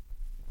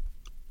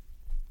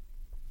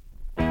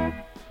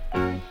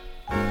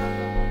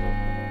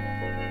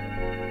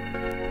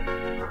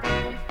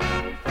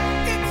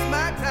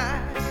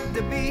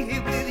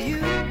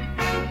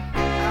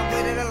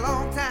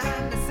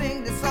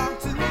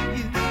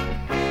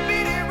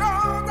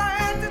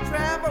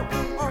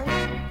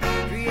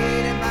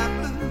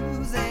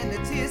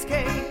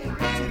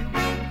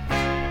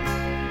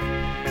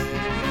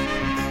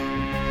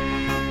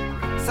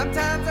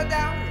 Sometimes I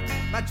doubt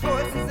my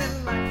choices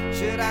in life.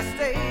 Should I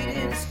stay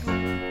in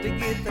school to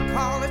get the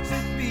college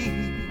degree?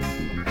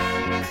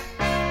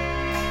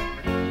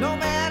 No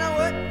matter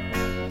what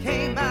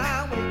came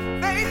my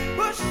way, faith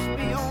pushed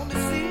me on to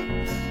see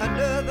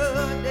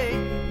another day.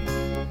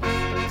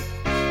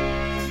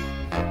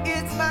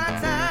 It's my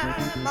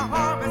time, my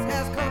harvest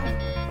has come.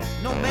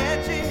 No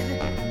magic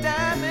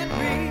diamond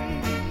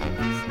rings.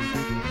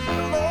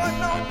 Lord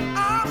knows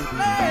I'm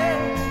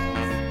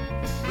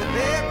blessed with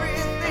everything.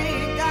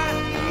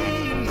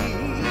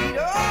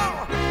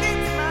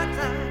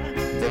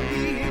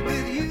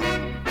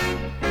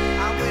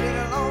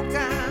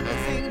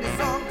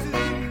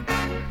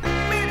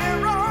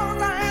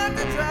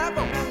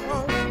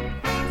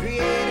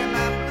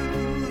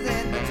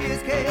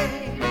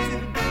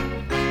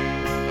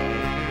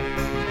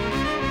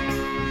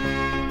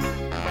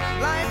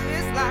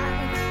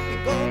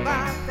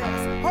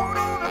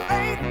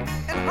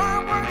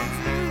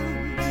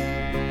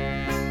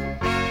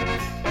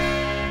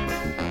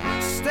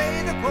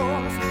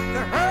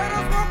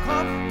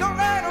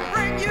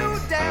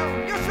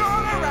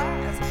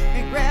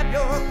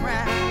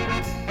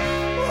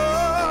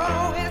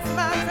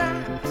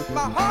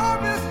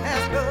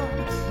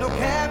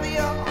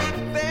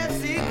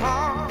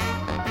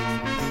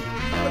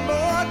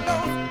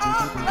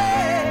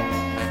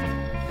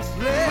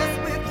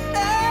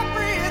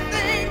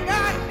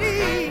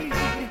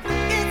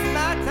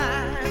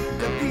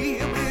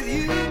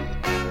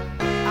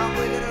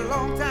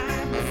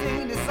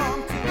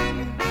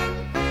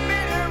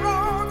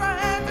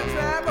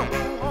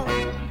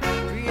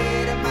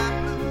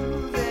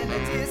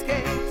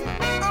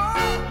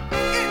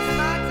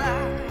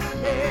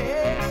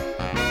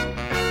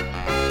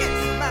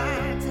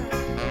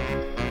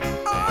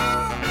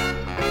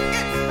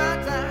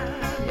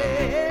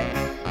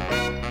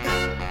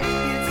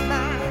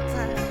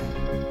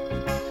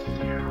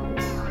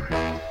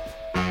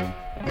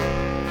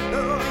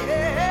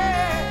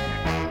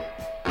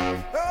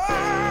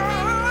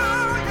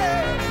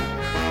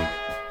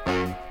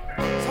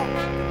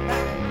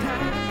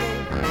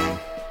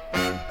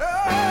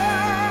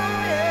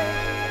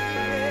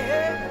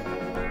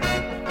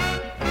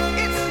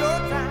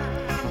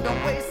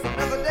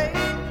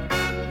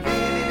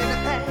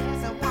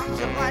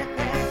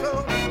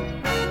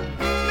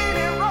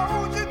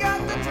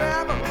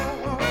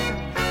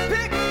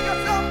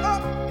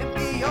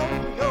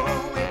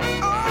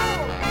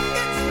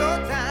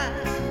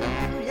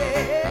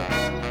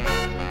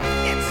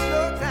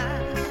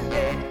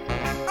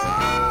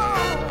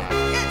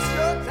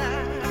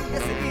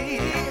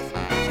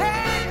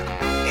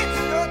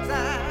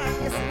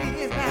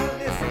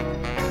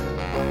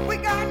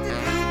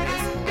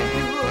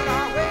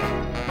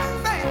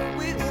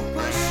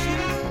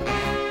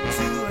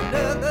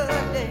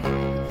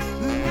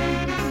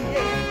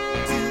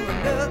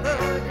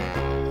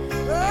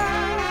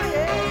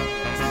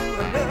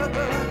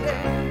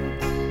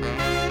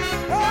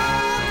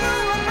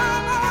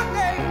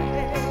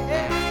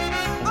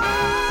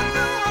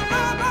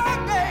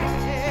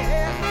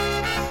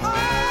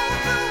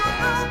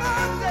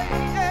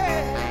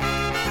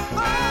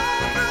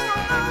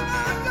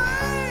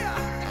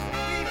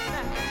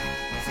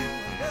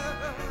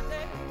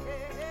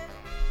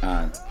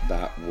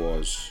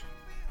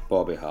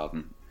 Bobby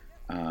Harden,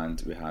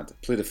 and we had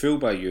Play the Fool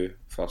by You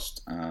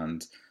first,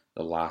 and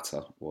the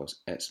latter was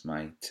It's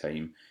My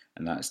Time,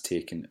 and that's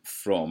taken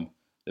from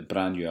the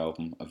brand new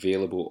album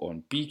available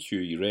on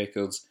BQE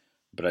Records,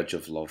 Bridge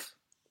of Love.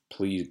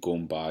 Please go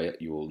and buy it,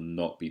 you will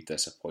not be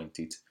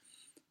disappointed.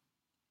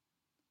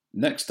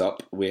 Next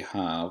up, we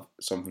have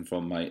something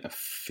from my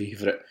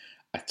favourite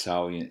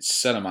Italian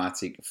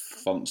cinematic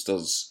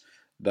funksters.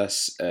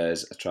 This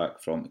is a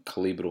track from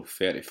Calibro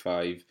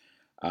 35.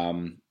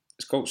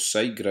 It's called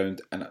Side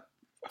Ground, and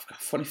I've got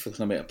a funny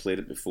feeling I might have played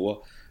it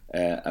before,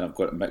 and I've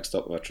got it mixed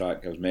up with a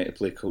track I was meant to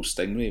play called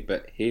Stingray,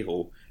 but hey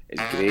ho,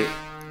 it's great.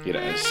 Here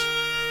it is.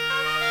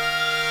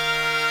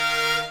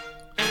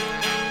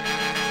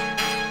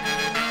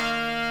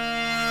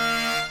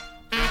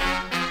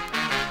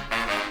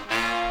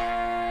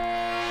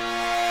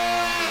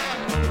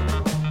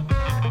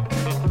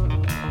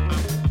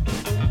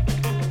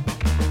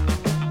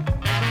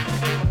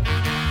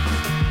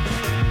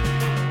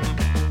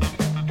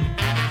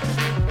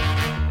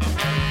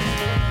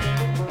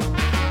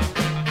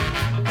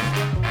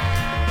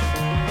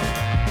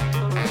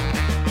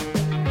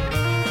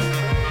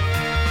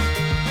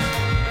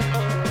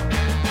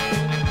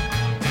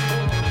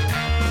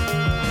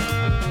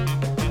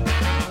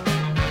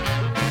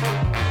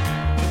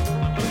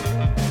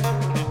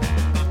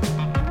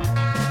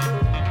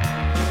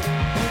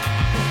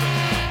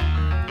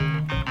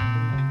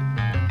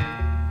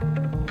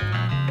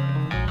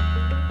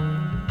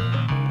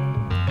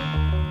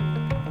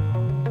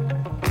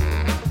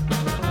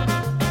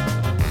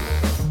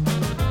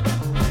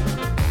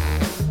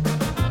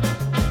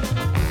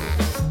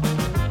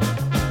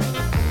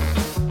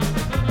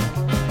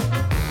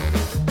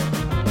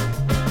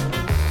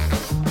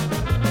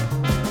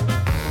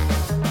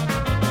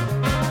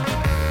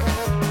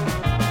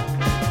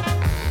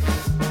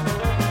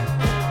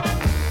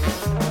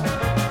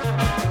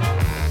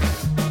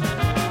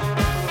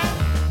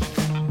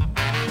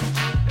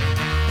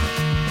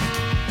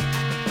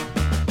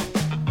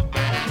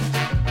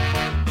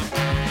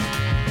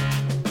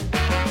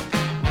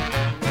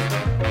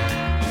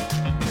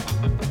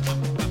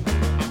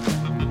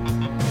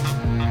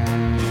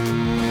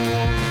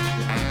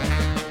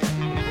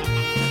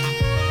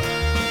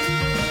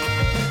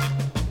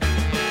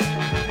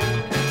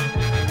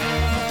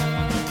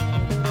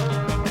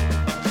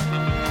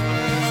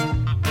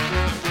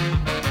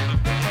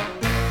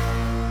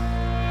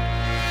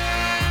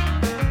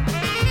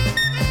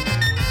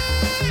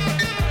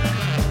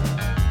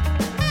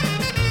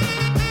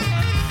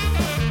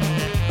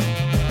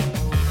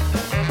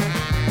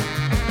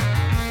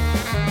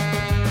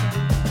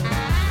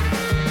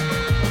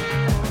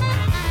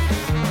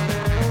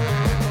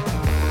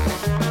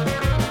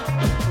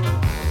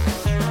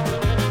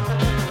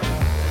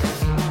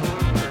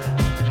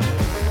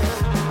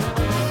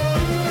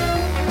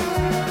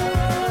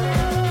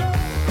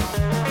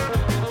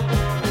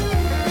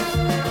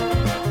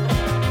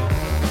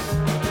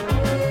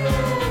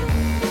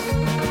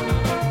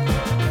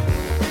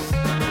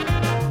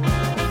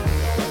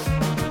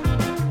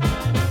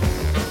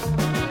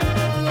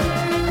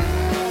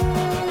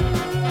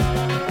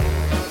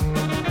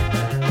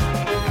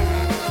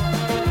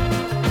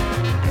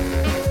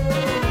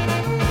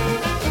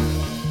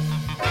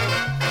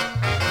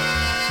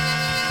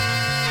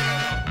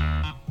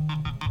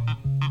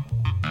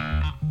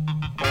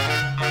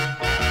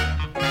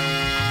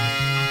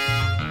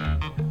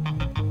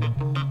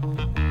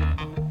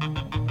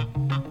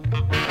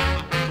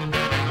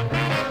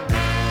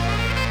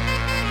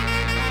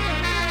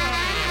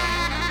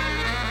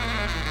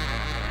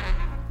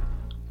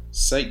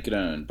 Sight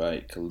Ground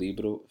by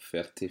Calibro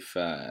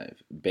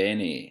 35.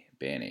 Benny.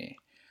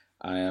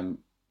 I'm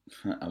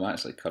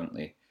actually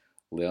currently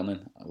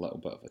learning a little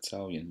bit of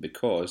Italian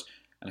because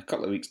in a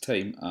couple of weeks'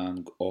 time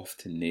I'm off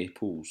to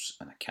Naples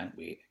and I can't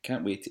wait. I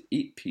can't wait to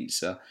eat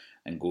pizza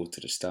and go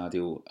to the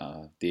Stadio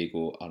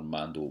Diego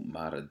Armando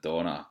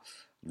Maradona.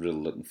 Really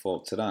looking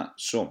forward to that.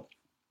 So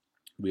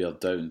we are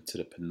down to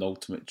the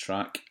penultimate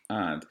track,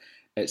 and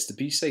it's the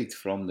B-side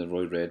from the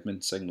Roy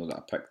Redmond single that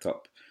I picked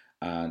up,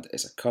 and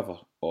it's a cover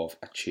of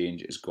A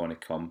Change Is Gonna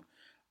Come.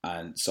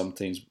 And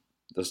sometimes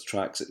there's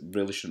tracks that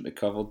really shouldn't be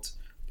covered,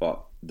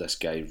 but this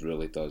guy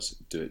really does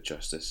do it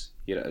justice.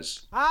 Here it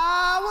is.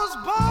 I was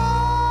born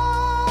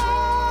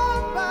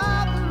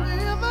by the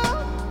river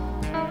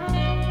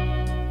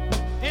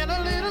in a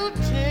little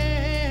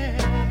town,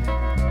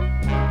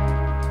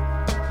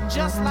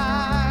 just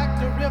like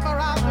the river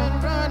I've been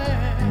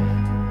running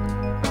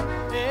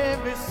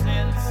ever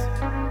since.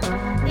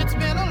 It's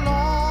been a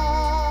long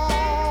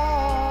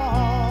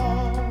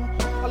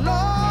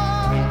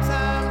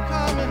time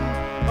coming,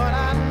 but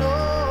I know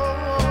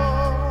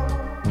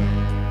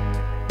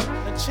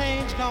the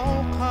change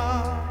gon'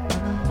 come.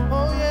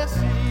 Oh yes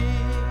it is.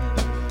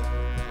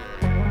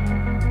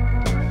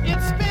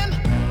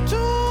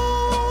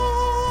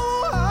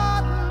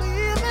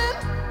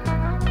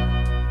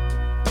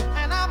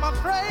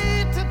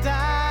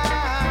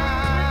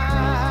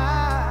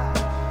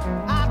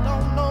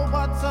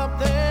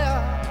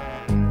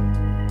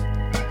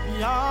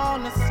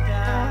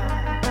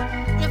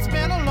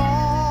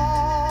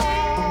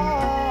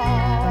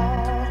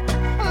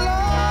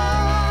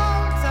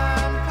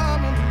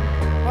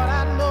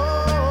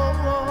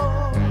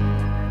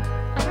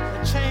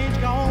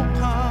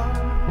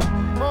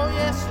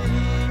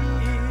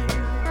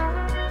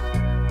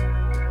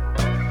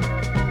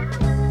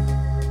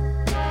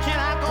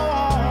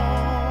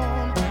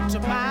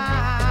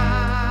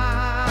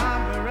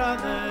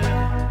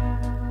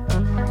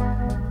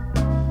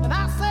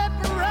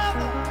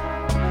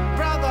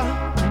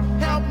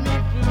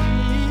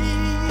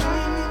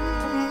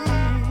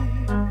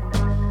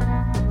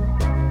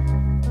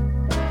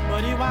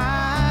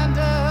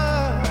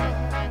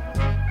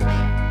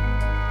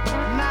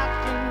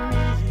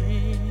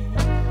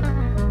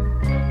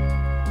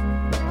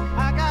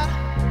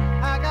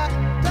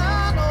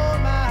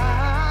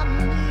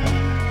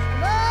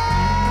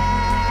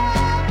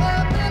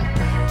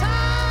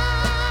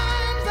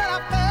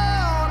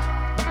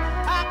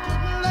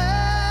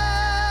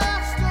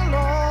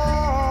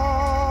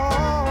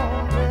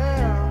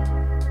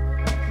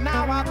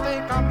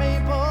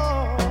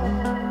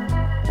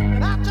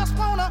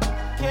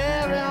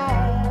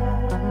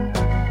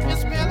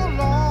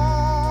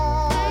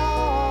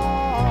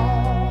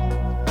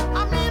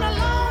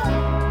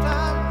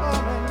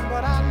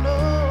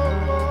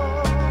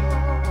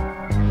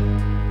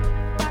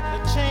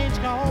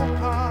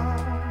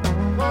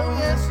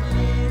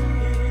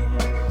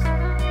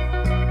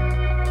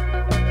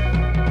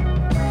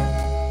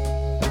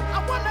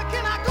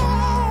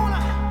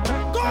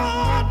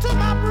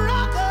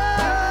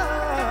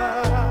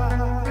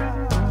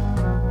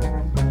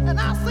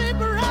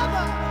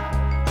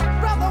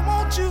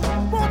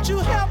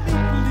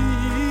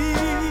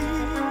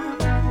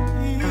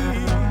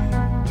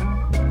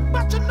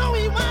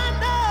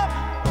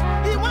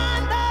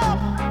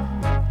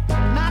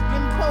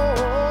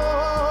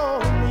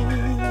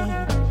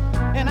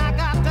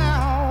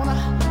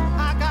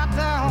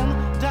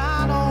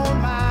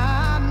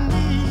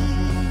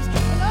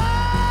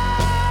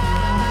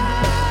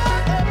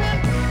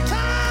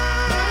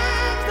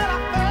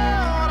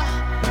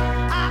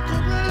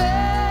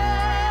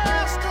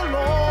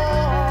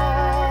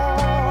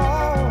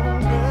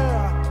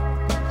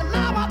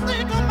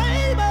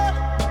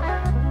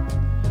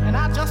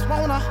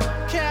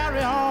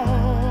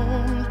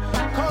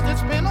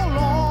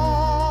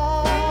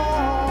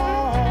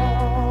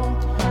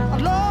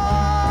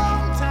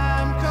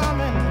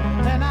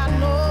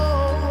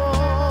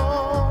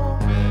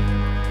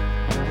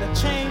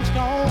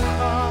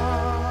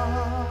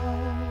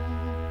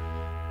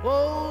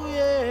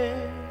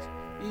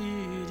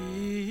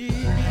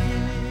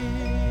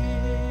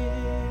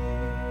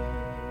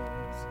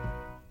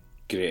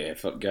 Great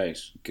effort,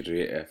 guys.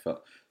 Great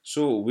effort.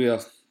 So we're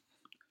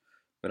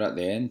at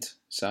the end,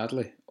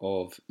 sadly,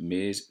 of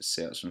May's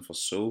Searching for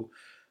Soul.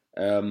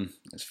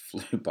 It's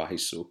flew by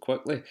so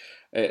quickly.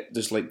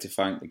 Just like to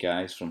thank the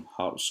guys from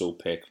Heart of Soul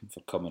Peckham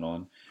for coming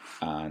on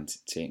and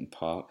taking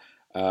part.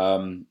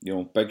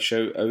 Big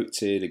shout out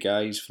to the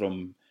guys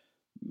from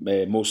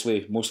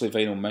mostly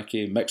Vinyl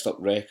Mickey, Mixed Up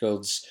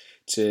Records,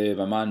 to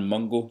my man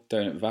Mungo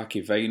down at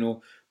Vacky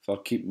Vinyl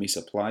for keeping me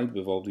supplied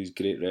with all these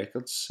great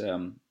records.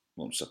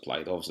 Well,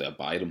 supplied, obviously I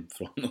buy them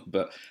from them,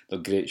 but they're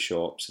great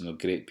shops and they're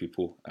great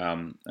people.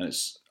 And I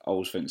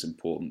always think it's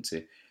important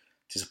to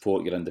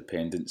support your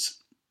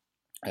independence.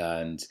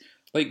 And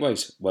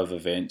likewise with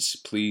events,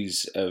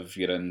 please, if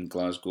you're in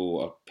Glasgow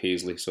or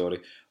Paisley,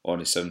 on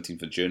the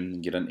 17th of June,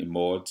 and you're into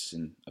mods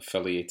and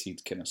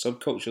affiliated kind of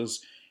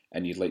subcultures,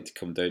 and you'd like to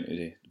come down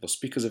to the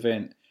speakers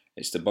event,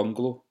 it's the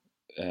Bungalow,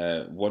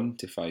 1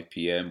 to 5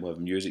 p.m. We'll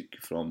have music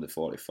from the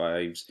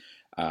 45s.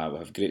 We'll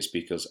have great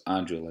speakers,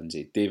 Andrew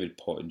Lindsay, David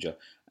Pottinger,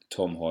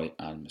 Tom Hoy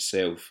and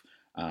myself,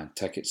 and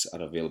tickets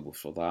are available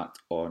for that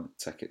on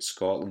Ticket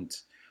Scotland.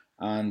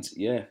 And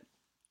yeah,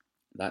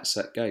 that's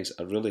it, guys.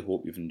 I really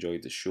hope you've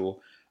enjoyed the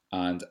show,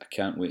 and I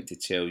can't wait to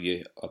tell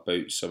you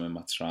about some of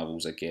my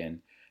travels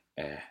again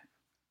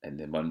in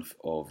the month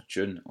of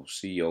June. I'll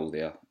see you all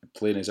there.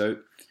 Playing us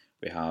out,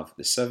 we have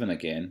The Seven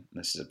again.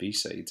 This is a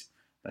B-side.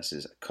 This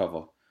is a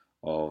cover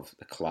of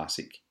the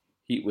classic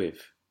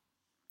Heatwave.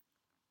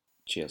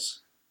 Cheers.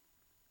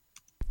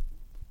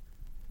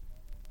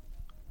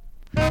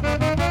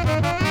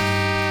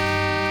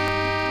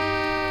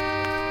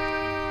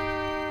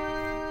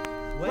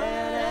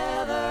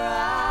 Whenever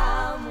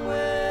I'm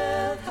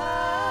with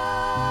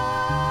her,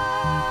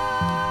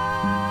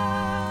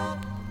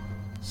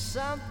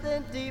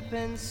 something deep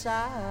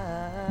inside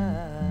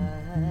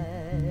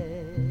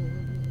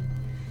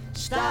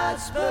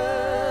starts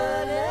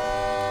burning,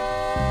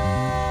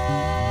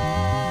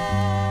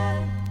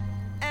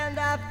 and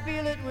I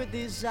feel it with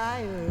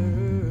desire.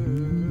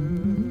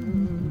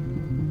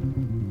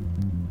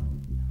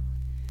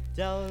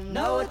 Don't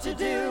know what to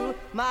do,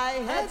 my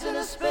head's in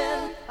a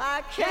spin,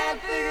 I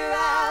can't figure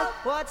out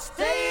what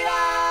state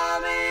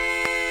I'm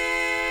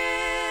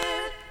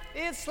in.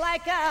 It's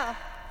like a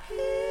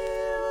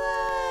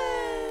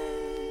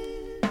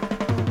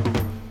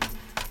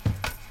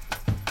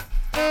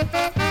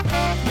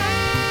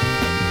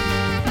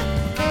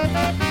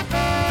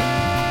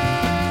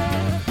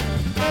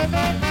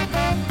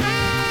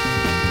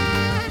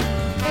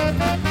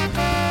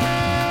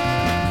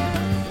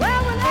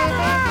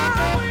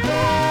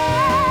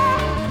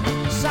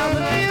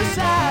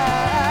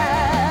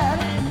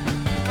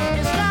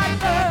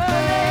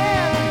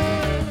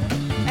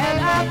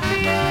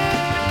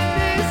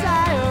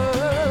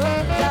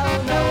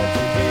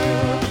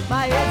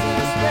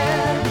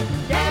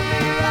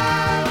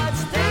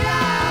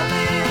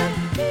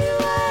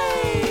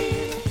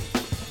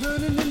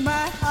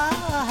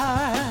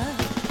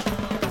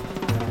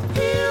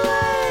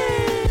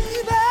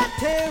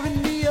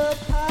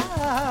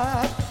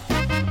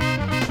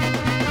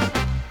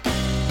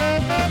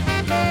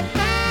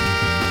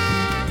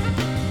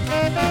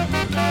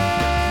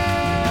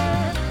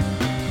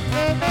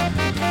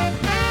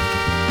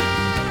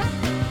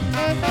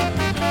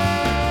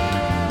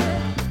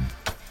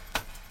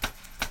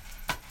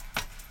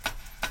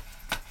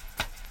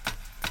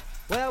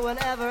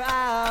whenever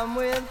I'm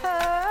with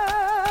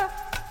her,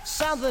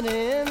 something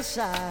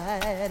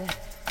inside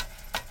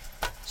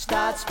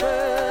starts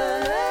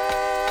burning,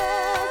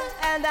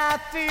 and I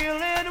feel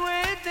it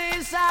with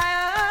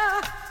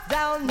desire.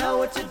 Don't know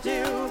what to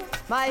do,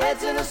 my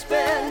head's in a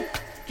spin,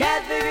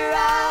 can't figure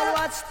out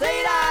what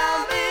state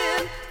I'm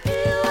in.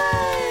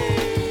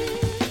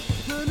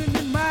 Burning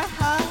in my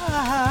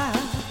heart,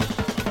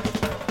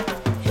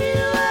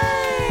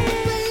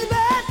 baby,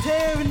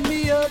 tearing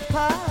me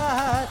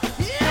apart.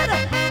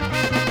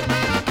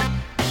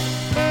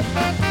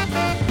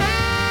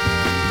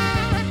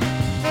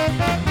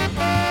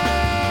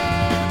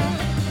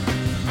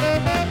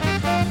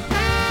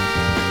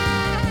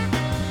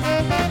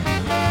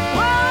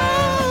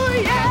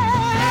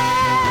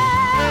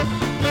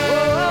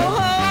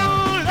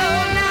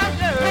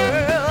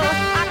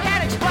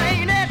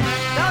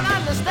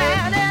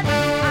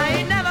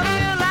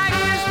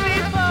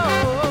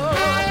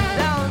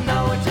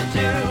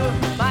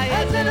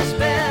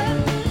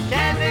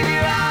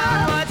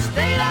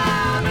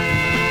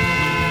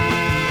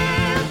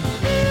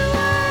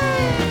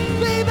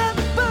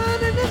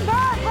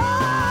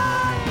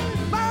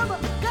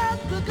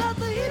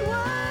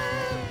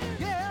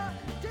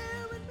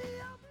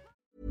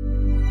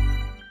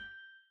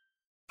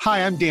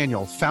 Hi, I'm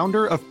Daniel,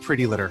 founder of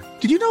Pretty Litter.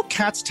 Did you know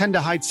cats tend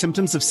to hide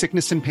symptoms of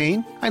sickness and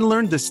pain? I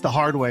learned this the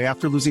hard way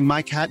after losing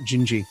my cat,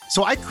 Gingy.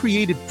 So I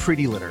created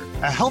Pretty Litter,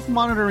 a health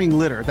monitoring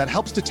litter that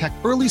helps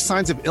detect early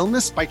signs of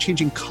illness by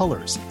changing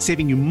colors,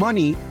 saving you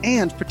money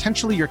and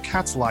potentially your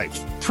cat's life.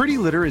 Pretty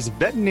Litter is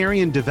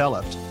veterinarian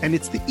developed, and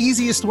it's the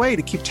easiest way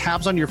to keep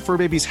tabs on your fur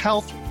baby's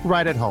health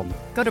right at home.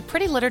 Go to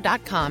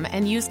prettylitter.com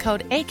and use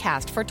code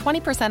ACAST for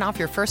 20% off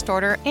your first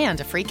order and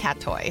a free cat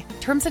toy.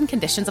 Terms and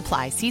conditions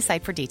apply. See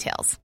site for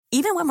details.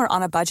 Even when we're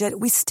on a budget,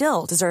 we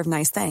still deserve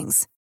nice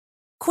things.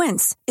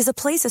 Quince is a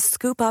place to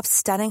scoop up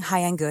stunning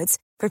high-end goods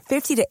for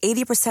 50 to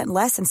 80%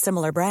 less than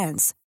similar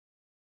brands.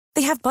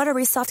 They have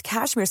buttery soft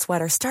cashmere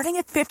sweaters starting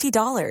at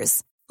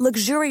 $50,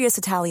 luxurious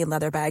Italian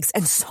leather bags,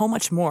 and so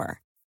much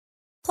more.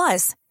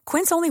 Plus,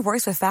 Quince only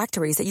works with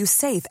factories that use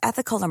safe,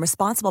 ethical, and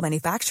responsible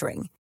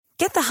manufacturing.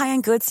 Get the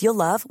high-end goods you'll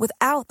love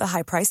without the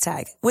high price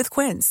tag with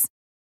Quince.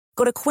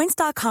 Go to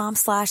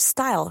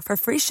quince.com/style for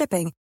free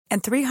shipping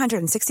and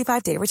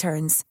 365-day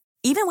returns.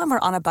 Even when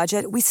we're on a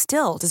budget, we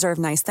still deserve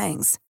nice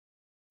things.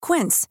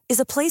 Quince is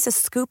a place to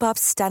scoop up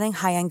stunning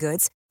high-end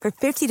goods for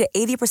 50 to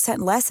 80%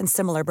 less than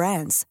similar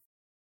brands.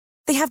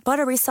 They have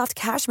buttery soft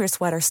cashmere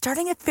sweaters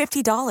starting at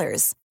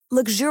 $50,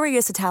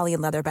 luxurious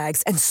Italian leather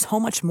bags, and so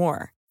much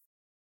more.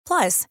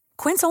 Plus,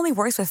 Quince only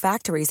works with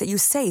factories that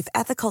use safe,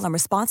 ethical, and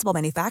responsible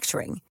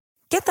manufacturing.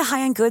 Get the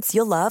high-end goods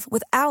you'll love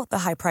without the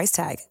high price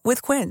tag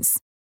with Quince.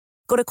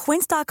 Go to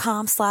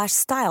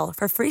quince.com/style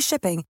for free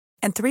shipping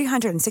and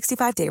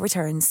 365-day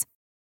returns.